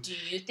cool. if you Do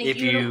you think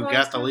if you unicorns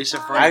got the can Lisa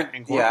fly? Frank Yeah, I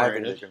think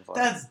Incorporated. they can fly.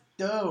 That's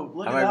dope.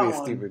 Look I at might that be a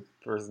one. stupid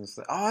person. To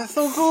say, oh, that's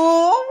so cool!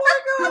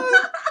 Oh my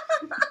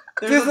god!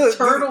 There's This is- a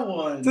turtle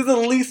one. This is a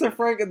Lisa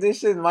Frank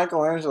edition.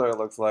 Michelangelo it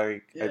looks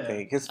like. I Yeah.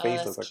 think his Oh, face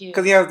that's looks like cute.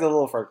 because he has the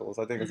little freckles.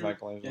 I think it's Mhm.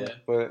 Michelangelo. Yeah.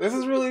 But this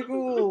is really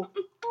cool.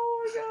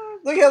 Oh my god!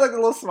 Look, he has like a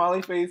little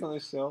smiley face on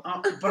his shell.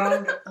 But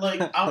I'm like, I'm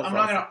That's not awesome.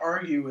 gonna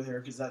argue with her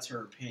because that's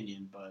her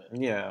opinion. But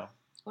Yeah,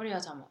 What are y'all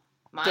talking about?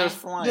 Mine? just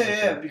flying.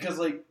 yeah, because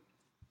like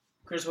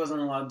Chris wasn't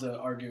allowed to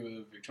argue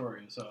with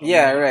Victoria, so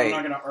Yeah, right. I'm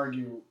not gonna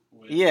argue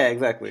with. Yeah,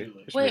 exactly.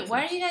 Julie. Wait,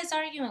 why are you guys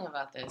arguing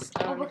about this?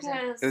 I Well, don't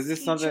understand. because Is this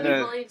he something truly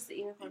that- believes that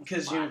unicorns can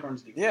Because fly.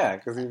 unicorns do. Yeah,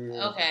 because he.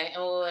 Okay,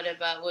 and what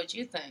about what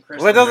you think? Chris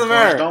Well, it doesn't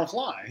Unicorns matter. Don't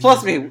fly.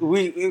 Plus,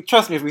 we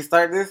trust me. If we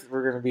start this,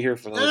 we're gonna be here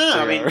for like No,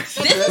 3 I mean- hours.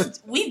 This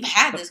is we've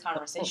had this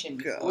conversation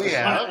God. before. We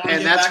have, Wanna and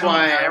get that's back on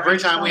why Power every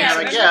Rangers time we now? have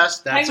a Yeah.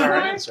 guest, that's our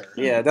Unicorn? answer.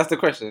 Yeah, that's the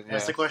question.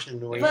 That's yeah. the question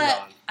we But end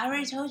on. I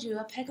already told you,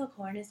 a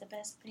pegacorn is the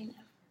best thing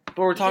ever.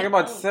 But we're talking Yeah.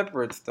 about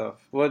separate stuff.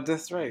 Well,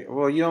 that's right.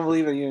 Well, you don't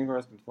believe that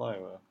unicorns can fly,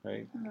 well,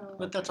 right? No.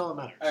 But that's all that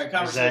matters. All right, Is that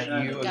conversation you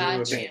ended. agree Got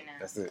with you. me? now.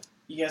 That's it.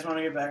 You guys want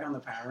to get back on the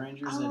Power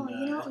Rangers Oh, and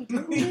you know what we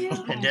didn't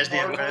do? And Disney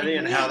Infinity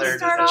and We how need to they're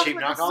start a off cheap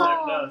with a knockoff?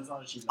 song. No, it's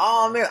not a cheap.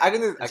 Oh man, I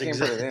can't It's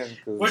put it in.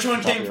 'cause Which one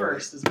it's came copyright.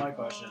 first? Is my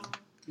question.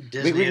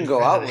 Disney we can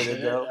go out with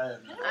Infinity. it, though. I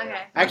don't know.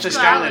 Okay. Actually,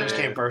 Well, Skylanders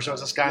came first, so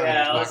it's a Skylanders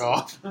Yeah, let's-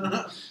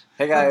 knockoff.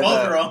 Hey guys,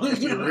 Both are wrong.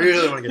 If you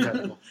really want to get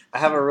technical. I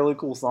have a really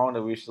cool song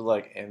that we should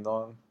like end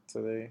on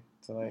tonight.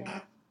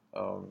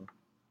 Y'all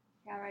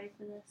ready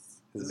for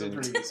this? This It's is a been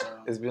pretty good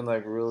song. it's been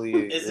like really.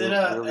 Is it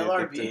a really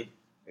LRB? addictive.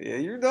 Yeah,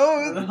 you know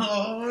it.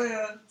 Oh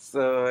yeah.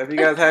 So, if you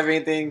guys have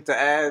anything to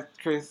add,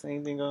 Chris,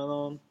 anything going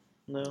on?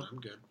 No? I'm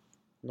good.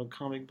 No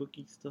comic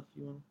booky stuff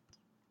you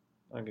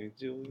want? Okay,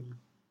 Julie.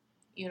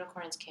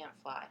 Unicorns can't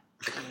fly.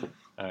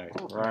 Alright,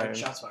 Right. Ryan.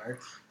 Shots fired.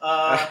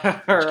 Alright.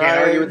 Can't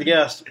argue with the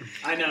guest.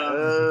 I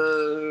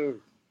know.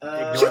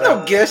 She's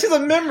no guest. She's a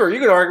member. You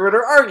can argue with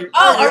her. Argue.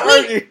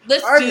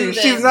 Let's argue. do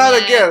this. She's not a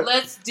man. guest.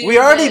 Let's do We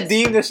already this.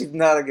 deemed that she's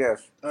not a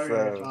guest. Okay,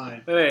 So.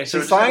 fine. Wait,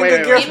 She signed the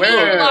gift Give me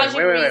form. a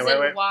logical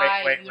reason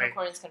why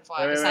unicorns can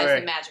fly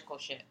besides the magical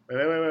shit.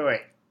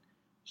 Wait.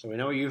 So we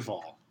know where you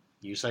fall.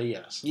 You say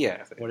yes.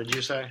 Yeah. What did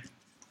you say?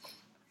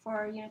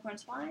 For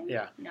unicorns flying?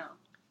 Yeah. No.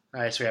 All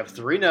right, so we have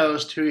 3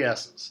 no's, 2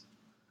 yeses.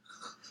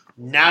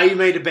 Now you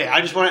may debate. I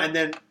just want to, and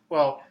then,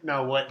 well,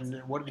 no, what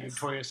did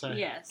Victoria say?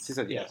 Yes. She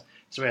said yes. Yes.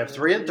 So we have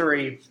 3 and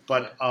 3,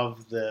 but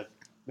of the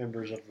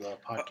members of the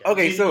podcast.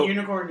 Okay, so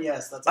unicorn,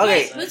 yes. That's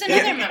Okay. what I Who's said.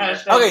 another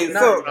member? Okay, Not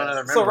so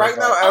another so right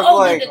member, now but- as Oh,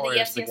 like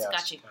yes, the guest.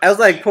 got you. as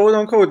like quote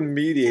unquote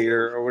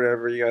mediator or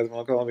whatever you guys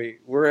want to call me,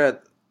 we're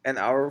at an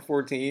hour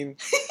 14.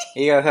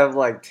 You guys have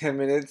like 10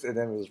 minutes and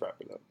then we'll just wrap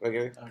it up.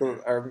 Okay?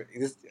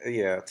 'Cause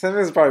 10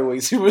 minutes is probably way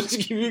too much to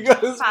give you guys.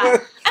 Fine.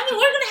 But, I mean,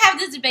 we're gonna have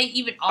this debate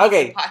even off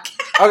Okay. the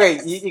podcast.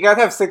 okay, you guys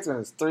have 6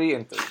 minutes, 3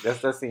 and 3.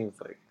 That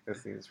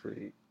seems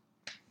pretty.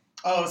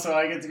 Oh, so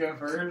I get to go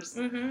first?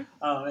 Mm-hmm.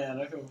 Oh man,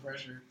 I feel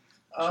pressure.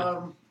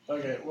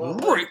 Okay, well,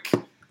 Break.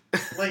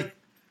 like,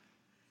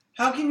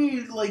 how can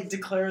you like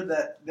declare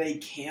that they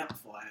can't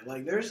fly?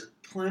 Like, there's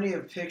plenty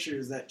of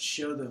pictures that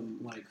show them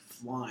like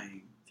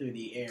flying through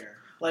the air.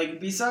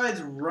 Like,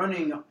 besides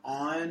running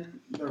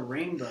on the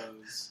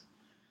rainbows,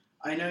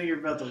 I know you're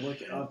about to look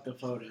up the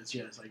photos.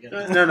 Yes, I get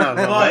it. No.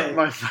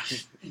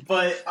 But-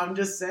 But I'm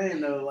just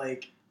saying though,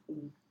 like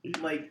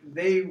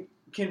they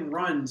can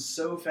run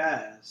so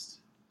fast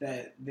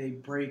that they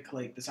break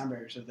like the sound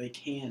barrier, so they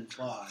can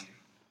fly.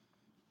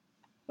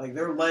 Like,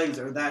 their legs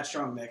are that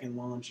strong that can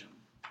launch them.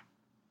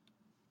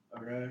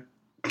 Okay.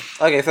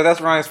 Okay, so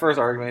that's Ryan's first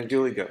argument.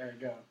 Julie, go. There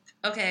you go.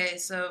 Okay,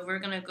 so we're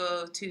gonna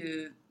go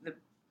to the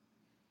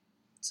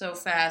so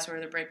fast where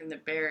they're breaking the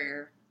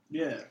barrier.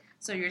 Yeah.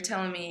 So you're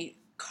telling me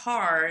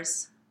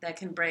cars that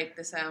can break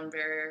the sound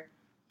barrier,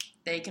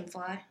 they can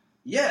fly?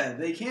 Yeah,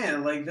 they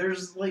can. Like,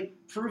 there's like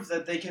proof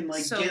that they can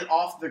like So- get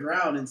off the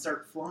ground and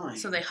start flying.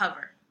 So they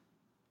hover.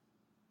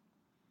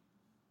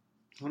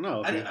 Well,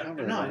 no, I didn't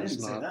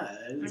say that.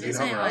 I didn't I'm say just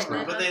that. saying, like,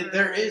 they But hover,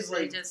 there is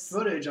they like just-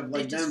 footage of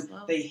like they just them.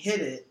 float. They hit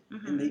it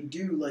Mhm. and they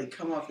do like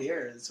come off the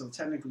air. So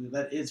technically,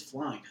 that is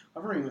flying.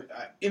 Hovering,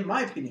 in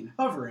my opinion,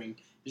 hovering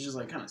is just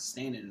like kind of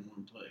standing in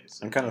one place.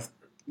 I'm kind of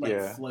like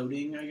yeah.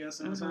 floating, I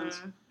guess, in a sense.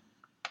 Mhm.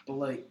 But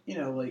like,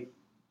 like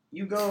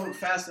you go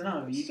fast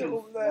enough, you can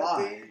Show that,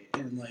 fly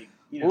and like.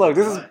 Look,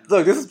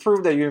 fly. this is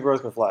proof that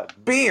unicorns can fly.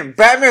 Bam!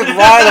 Batman's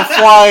riding a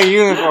flying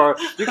unicorn.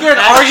 You can't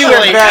argue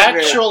with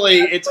Batman. Actually,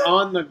 it's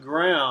on the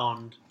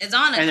ground, It's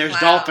on a and there's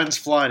cloud. dolphins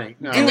floating.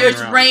 No, And on the there's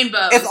ground.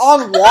 rainbows. It's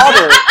on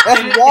water.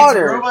 That's It's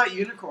water. robot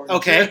unicorn.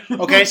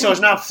 Okay, so it's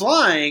not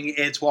flying;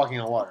 it's walking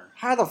on water.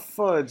 How the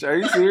fudge? Are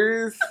you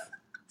serious?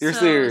 You're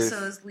serious.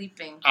 So it's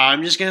leaping.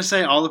 I'm just gonna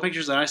say, all the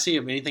pictures that I see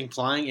of anything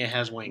flying, it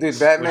has wings. Dude,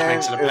 Batman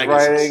which is makes it a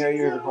riding Pegasus. a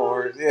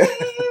unicorn. Yeah.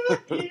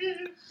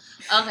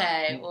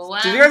 Okay, well,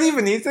 what Did you guys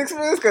even need 6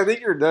 minutes? Because I think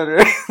you're done,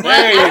 right?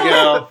 There you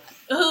go.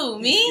 Who,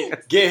 me?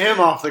 Get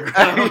him off the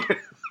ground.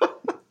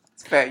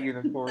 It's fat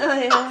unicorn. Oh,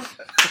 yeah.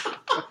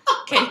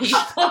 Can he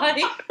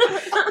fly?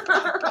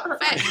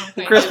 Fat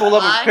unicorn Chris can pulled up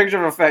a fly. picture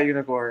of a fat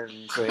unicorn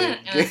and said, It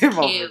 "Get was him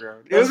off the cute.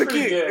 ground." It That's was a pretty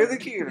cute. good. It was a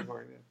cute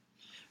unicorn. Yeah.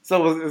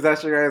 So was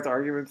that your guys'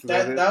 arguments? Is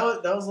That it?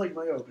 was like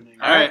my opening.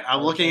 All right,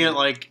 I'm looking at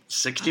like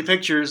 60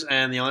 pictures,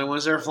 and the only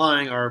ones that are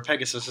flying are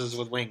Pegasuses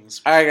with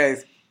wings. All right,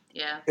 guys.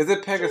 Yeah. Is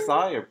it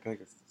Pegasi or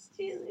Pegasus?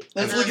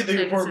 Let's look at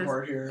the important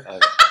part here.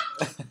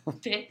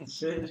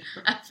 Bitch.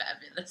 I'm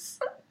fabulous.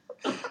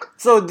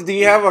 So, do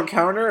you have a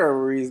counter, or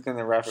were you just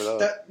gonna wrap it up?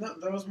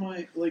 That was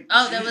my like.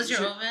 Oh, that was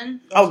your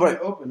oven? Oh, Oh, but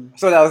but- open.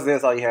 So that was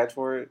this all you had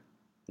for it?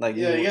 Like,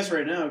 Yeah, I guess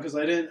right now because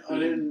I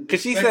didn't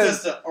 'Cause she expect said-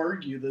 us to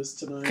argue this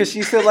tonight. because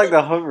she said like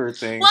the hover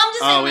thing. Well, I'm just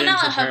saying, Oh, we we're didn't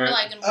not compare hover it.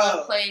 like in Oh.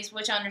 one place,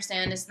 which I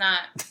understand. It's not,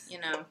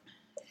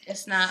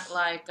 it's not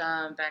like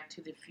Back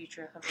to the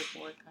Future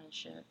hoverboard kind of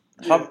shit.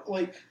 Yeah,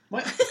 like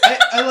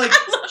I like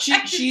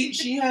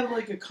she had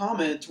like a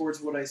comment towards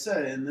what I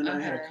said, and then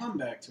I had a Okay.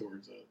 comeback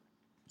towards it.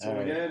 So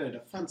Alright. I had a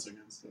defense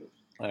against it.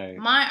 All right.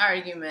 My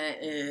argument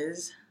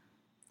is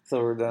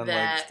So we're done. Like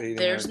that stating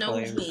there's our no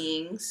claims.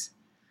 wings.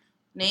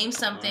 Name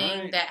something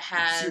Alright. that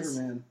has.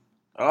 Superman.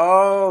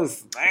 Oh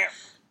snap!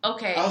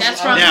 Okay, I was-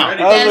 that's I from. was Now-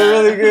 ready. That was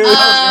really good. I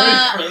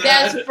was ready for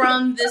that. That's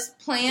from this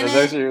That's planet.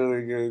 actually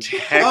really good.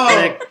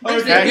 Technic-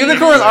 There's okay. a-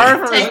 Unicorns aren't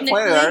from this Technically-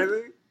 planet, are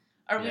they?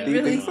 Are we Yeah. Do you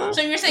really? think so?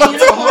 So you're saying Hold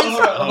on, hold on,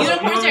 unicorns? hold on.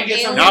 Unicorns You want me are to get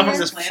something Not from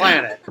aliens. this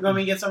planet. You want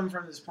me to get something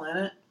from this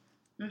planet?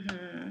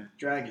 Mm-hmm.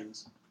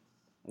 Dragons.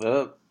 Yep.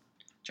 Dragons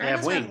They have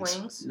have wings.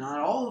 wings. Not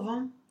all of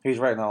them. He's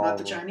right now. Not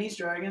the Chinese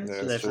dragons. Yeah.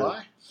 Do they That's true.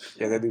 fly?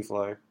 Yeah, they do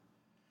fly.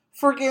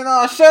 Freaking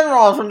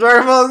Shenron from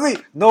Dragon Ball Z.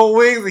 No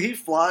wings, and he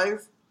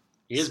flies.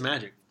 He is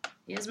magic.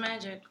 He is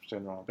magic.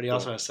 Shenron. But he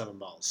also has 7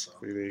 balls. So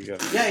See, there you go.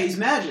 Yeah, he's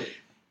magic.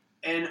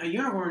 And a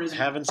unicorn is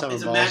having 7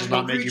 is a balls does magical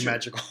not make you creature.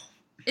 magical.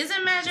 It's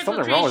a magical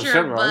Something wrong with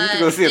creature, Shenron. but You need to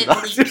go see a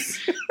doctor.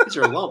 These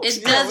are lumps.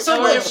 it does So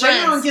show what? your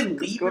Shenron friends. can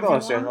leave if Go he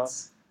on, Shenron.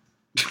 wants?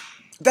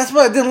 That's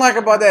what I didn't like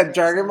about that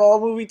Dragon Ball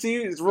movie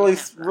too. It's really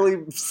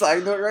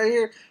side note right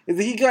here is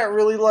that he got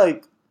really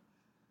like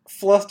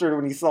flustered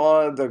when he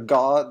saw the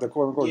god, the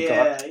quote unquote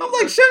god. I'm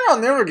like,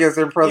 Shenron never gets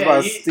impressed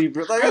by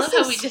stupid. Like, I that's love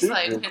so how we just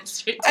like stupid. went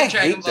straight to I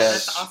Dragon hate Ball. that.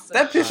 That's awesome.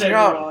 That pissed me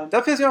Shenron. off.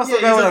 That pissed me off so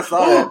Yeah, bad he's when I like,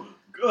 saw that.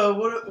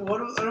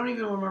 what? I don't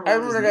even remember. I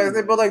what his remember the name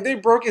guys, but was. like they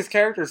broke his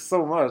character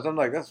so much. I'm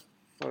like, that's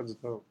fucking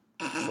dope.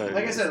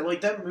 Like I said,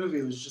 like that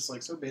movie was just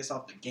like so based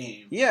off the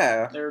game.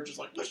 Yeah, They were just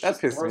like, let's That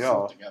just pissed throw me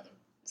something off. together.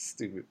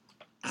 stupid.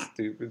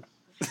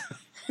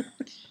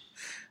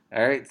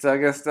 All right, so I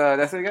guess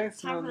that's it,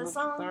 guys. Time for the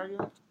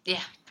song.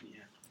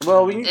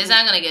 Well, we It's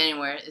not gonna get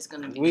anywhere. It's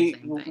gonna be the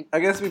same thing. I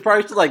guess we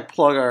probably should like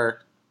plug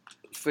our Oh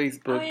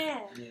Facebook, yeah.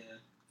 Yeah.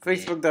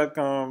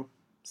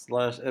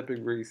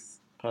 Facebook.com/Epic Breeze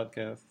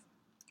Podcast.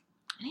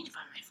 I need to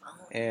find my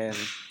phone. And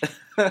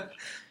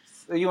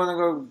so you want to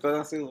go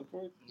down and look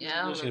for it?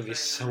 Yeah. There's going to be I'll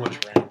so look much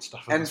for it. random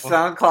stuff. on And this one.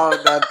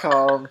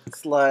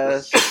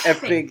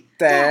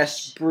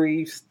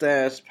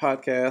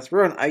 SoundCloud.com/Epic-Brief-Podcast.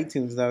 We're on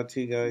iTunes now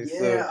too, guys. Yeah,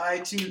 So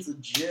iTunes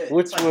legit.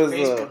 Which It's like was,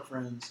 Facebook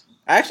friends.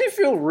 I actually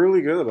feel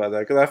really good about that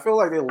because I feel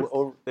like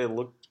they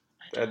looked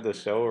at the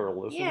show or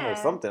listened or Yeah.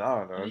 something. I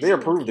don't know. Are They you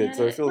approved looking it,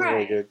 so at it feels really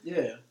Right. good.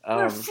 Yeah.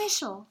 We're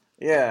official.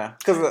 Yeah,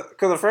 because a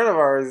friend of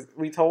ours,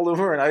 we told him we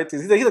were on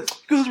iTunes. He's like,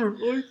 because we're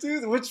on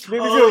iTunes, which made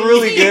me Oh, feel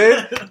really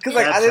yeah. good. Because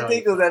like I That's didn't how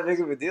think you it was that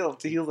big of a deal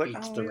until he was like,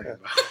 Beats oh, the yeah.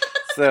 rainbow.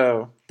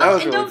 So that Oh,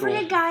 was and really don't cool.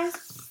 forget, guys,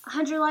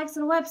 100 likes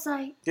on the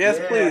website. Yes,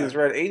 Yeah. please.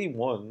 We're at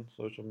 81,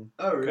 which I'm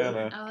Oh, really? kind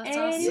of. Oh, that's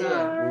And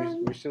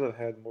awesome. We should have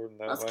had more than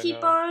that. Let's by keep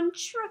now. on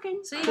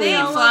trucking. See, They they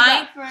all ain't love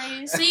flying. that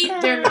phrase. See,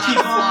 they're not Keep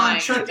on flying.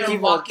 trucking. They're Keep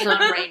on walking on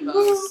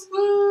rainbows.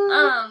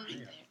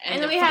 And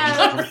then we they're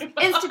have flying.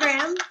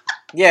 Instagram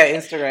Yeah,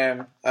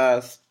 Instagram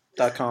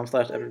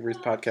 .com/Epic Breeze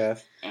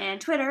Podcast. and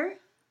Twitter.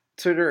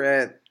 Twitter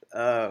at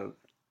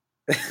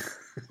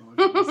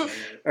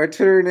our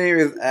Twitter name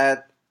is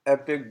at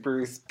Epic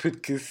Bruce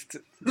Podcast.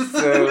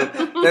 So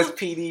that's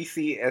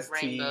PDCST.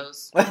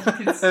 Rainbows.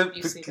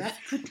 You see that?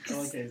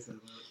 Okay, so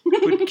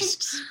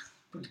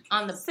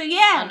On the So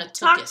yeah, On the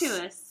talk tuchus.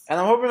 to us. And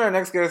I'm hoping our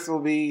next guest will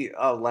be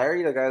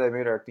Larry, the guy that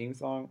made our theme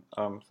song.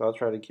 So I'll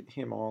try to get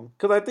him on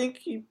because I think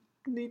he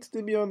needs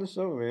to be on the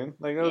show, man.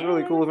 Like that was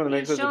really cool of him to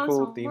make such a show us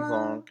cool some theme love.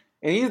 song.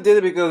 And he did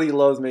it because he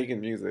loves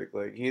making music.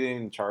 Like he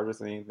didn't charge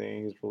us anything.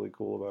 He was really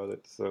cool about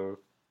it. So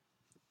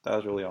that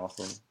was really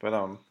awesome. But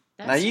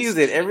That's I his use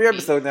it every trophy.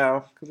 episode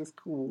now because it's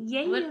cool.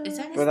 Yeah. What is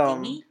that? His But,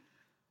 thingy?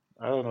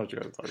 I don't know what you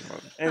guys are talking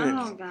about. Oh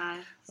Anyways.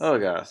 gosh. Oh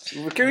gosh.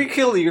 Can we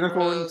kill the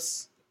unicorns,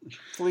 Gross.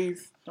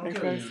 please? don't Thanks,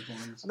 kill guys.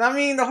 unicorns. I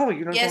mean the whole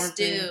unicorn Yes,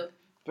 thing. do.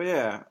 But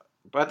yeah.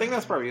 But I think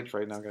that's probably it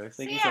right now, guys.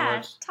 Thank you so Yeah,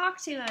 much.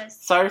 talk to us.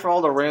 Sorry for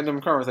all the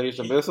random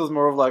conversation, but this was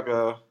more of like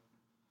a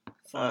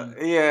Fun,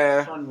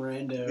 yeah. fun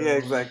rando. Yeah,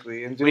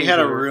 exactly. And We Julie's had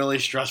a here. really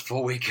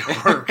stressful week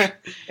at work.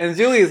 And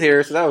Julie's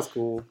here, so that was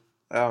cool.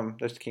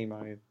 Just came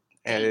out and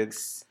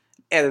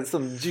added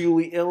some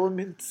Julie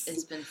elements.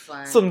 It's been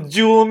fun. Some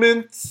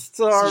Julements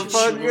to our Some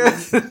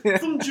podcast.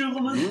 Some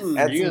Julemans.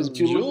 Add You got some some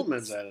jewels.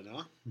 jewelments at it,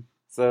 huh?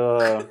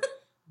 So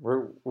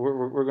we're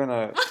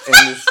gonna end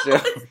this show.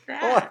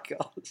 Oh my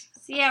gosh.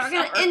 So yeah, we're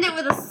gonna end it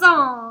with a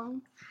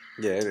song.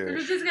 Yeah, it We're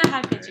is. just gonna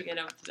have Pitchy get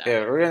up to that.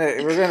 Yeah, we're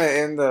gonna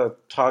end the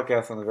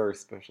podcast on a very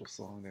special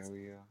song that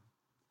we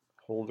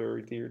hold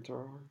very dear to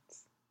our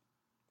hearts.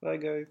 Bye,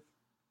 guys.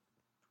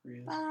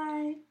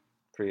 Bye.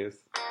 Prius.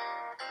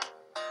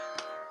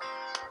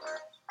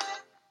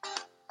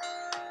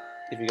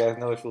 If you guys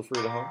know it, feel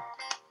free to hum.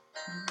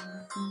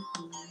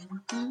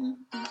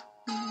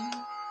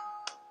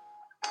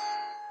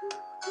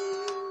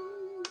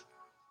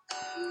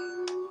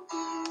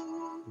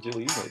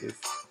 Julie, you know this.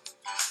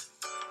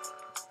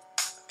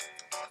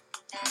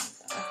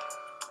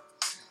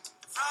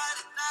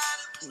 Friday night,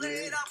 it was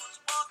late, I was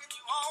walking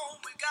you home.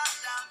 We got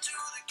down to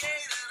the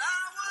gate and I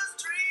was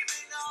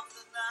dreaming of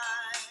the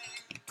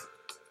night.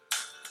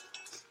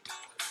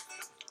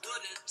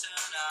 Would it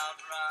turn out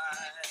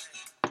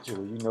right?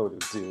 Julie, you know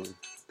this, Julie.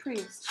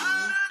 Priest. I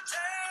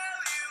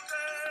tell you,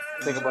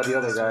 girl, Think about the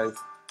other guys.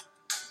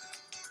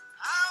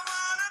 I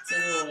wanna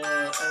tell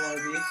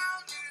LRB.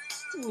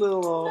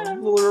 Little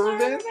rubber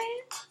band. you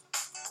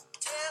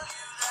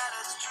that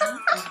it's true. I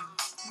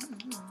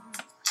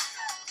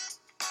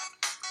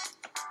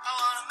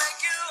wanna make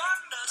you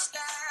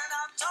understand.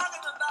 I'm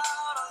talking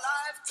about a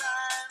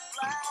lifetime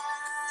plan.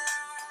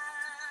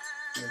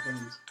 Here it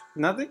comes.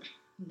 Nothing?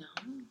 No,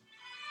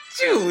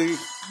 Julie. I'm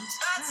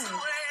That's the tired.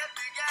 way it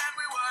began.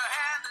 We were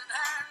hand in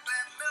hand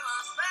when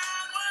Miller's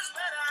band was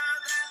better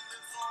than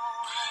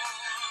before.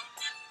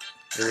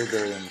 It was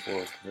better than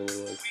before. It really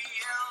was. We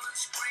yelled and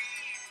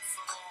screamed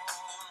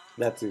for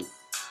That too.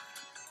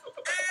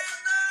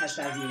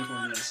 Hashtag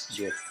unicorn, yes.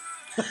 Yes.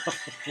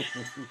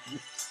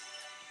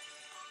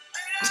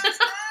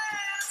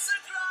 dance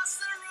across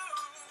the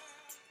room.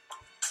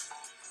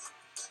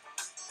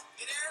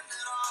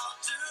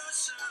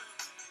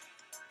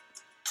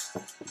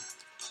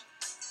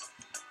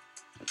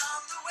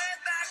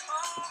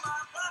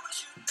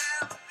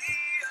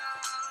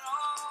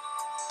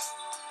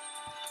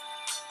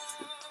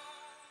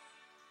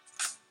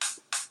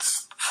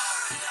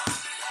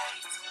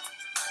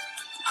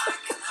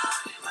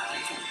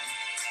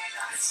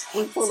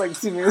 We're for like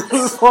 2 minutes of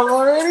this song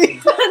already.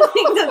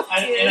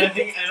 I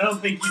think that's I don't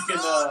think you can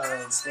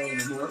play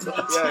anymore. Yeah,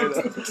 I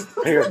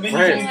know. Here, Maybe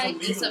right. you Like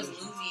can it's a leave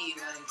it. movie,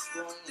 like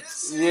rolling it.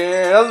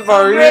 Yeah, that's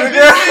about it.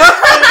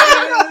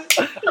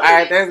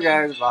 Alright, thanks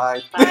guys.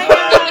 Bye. Bye,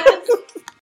 guys.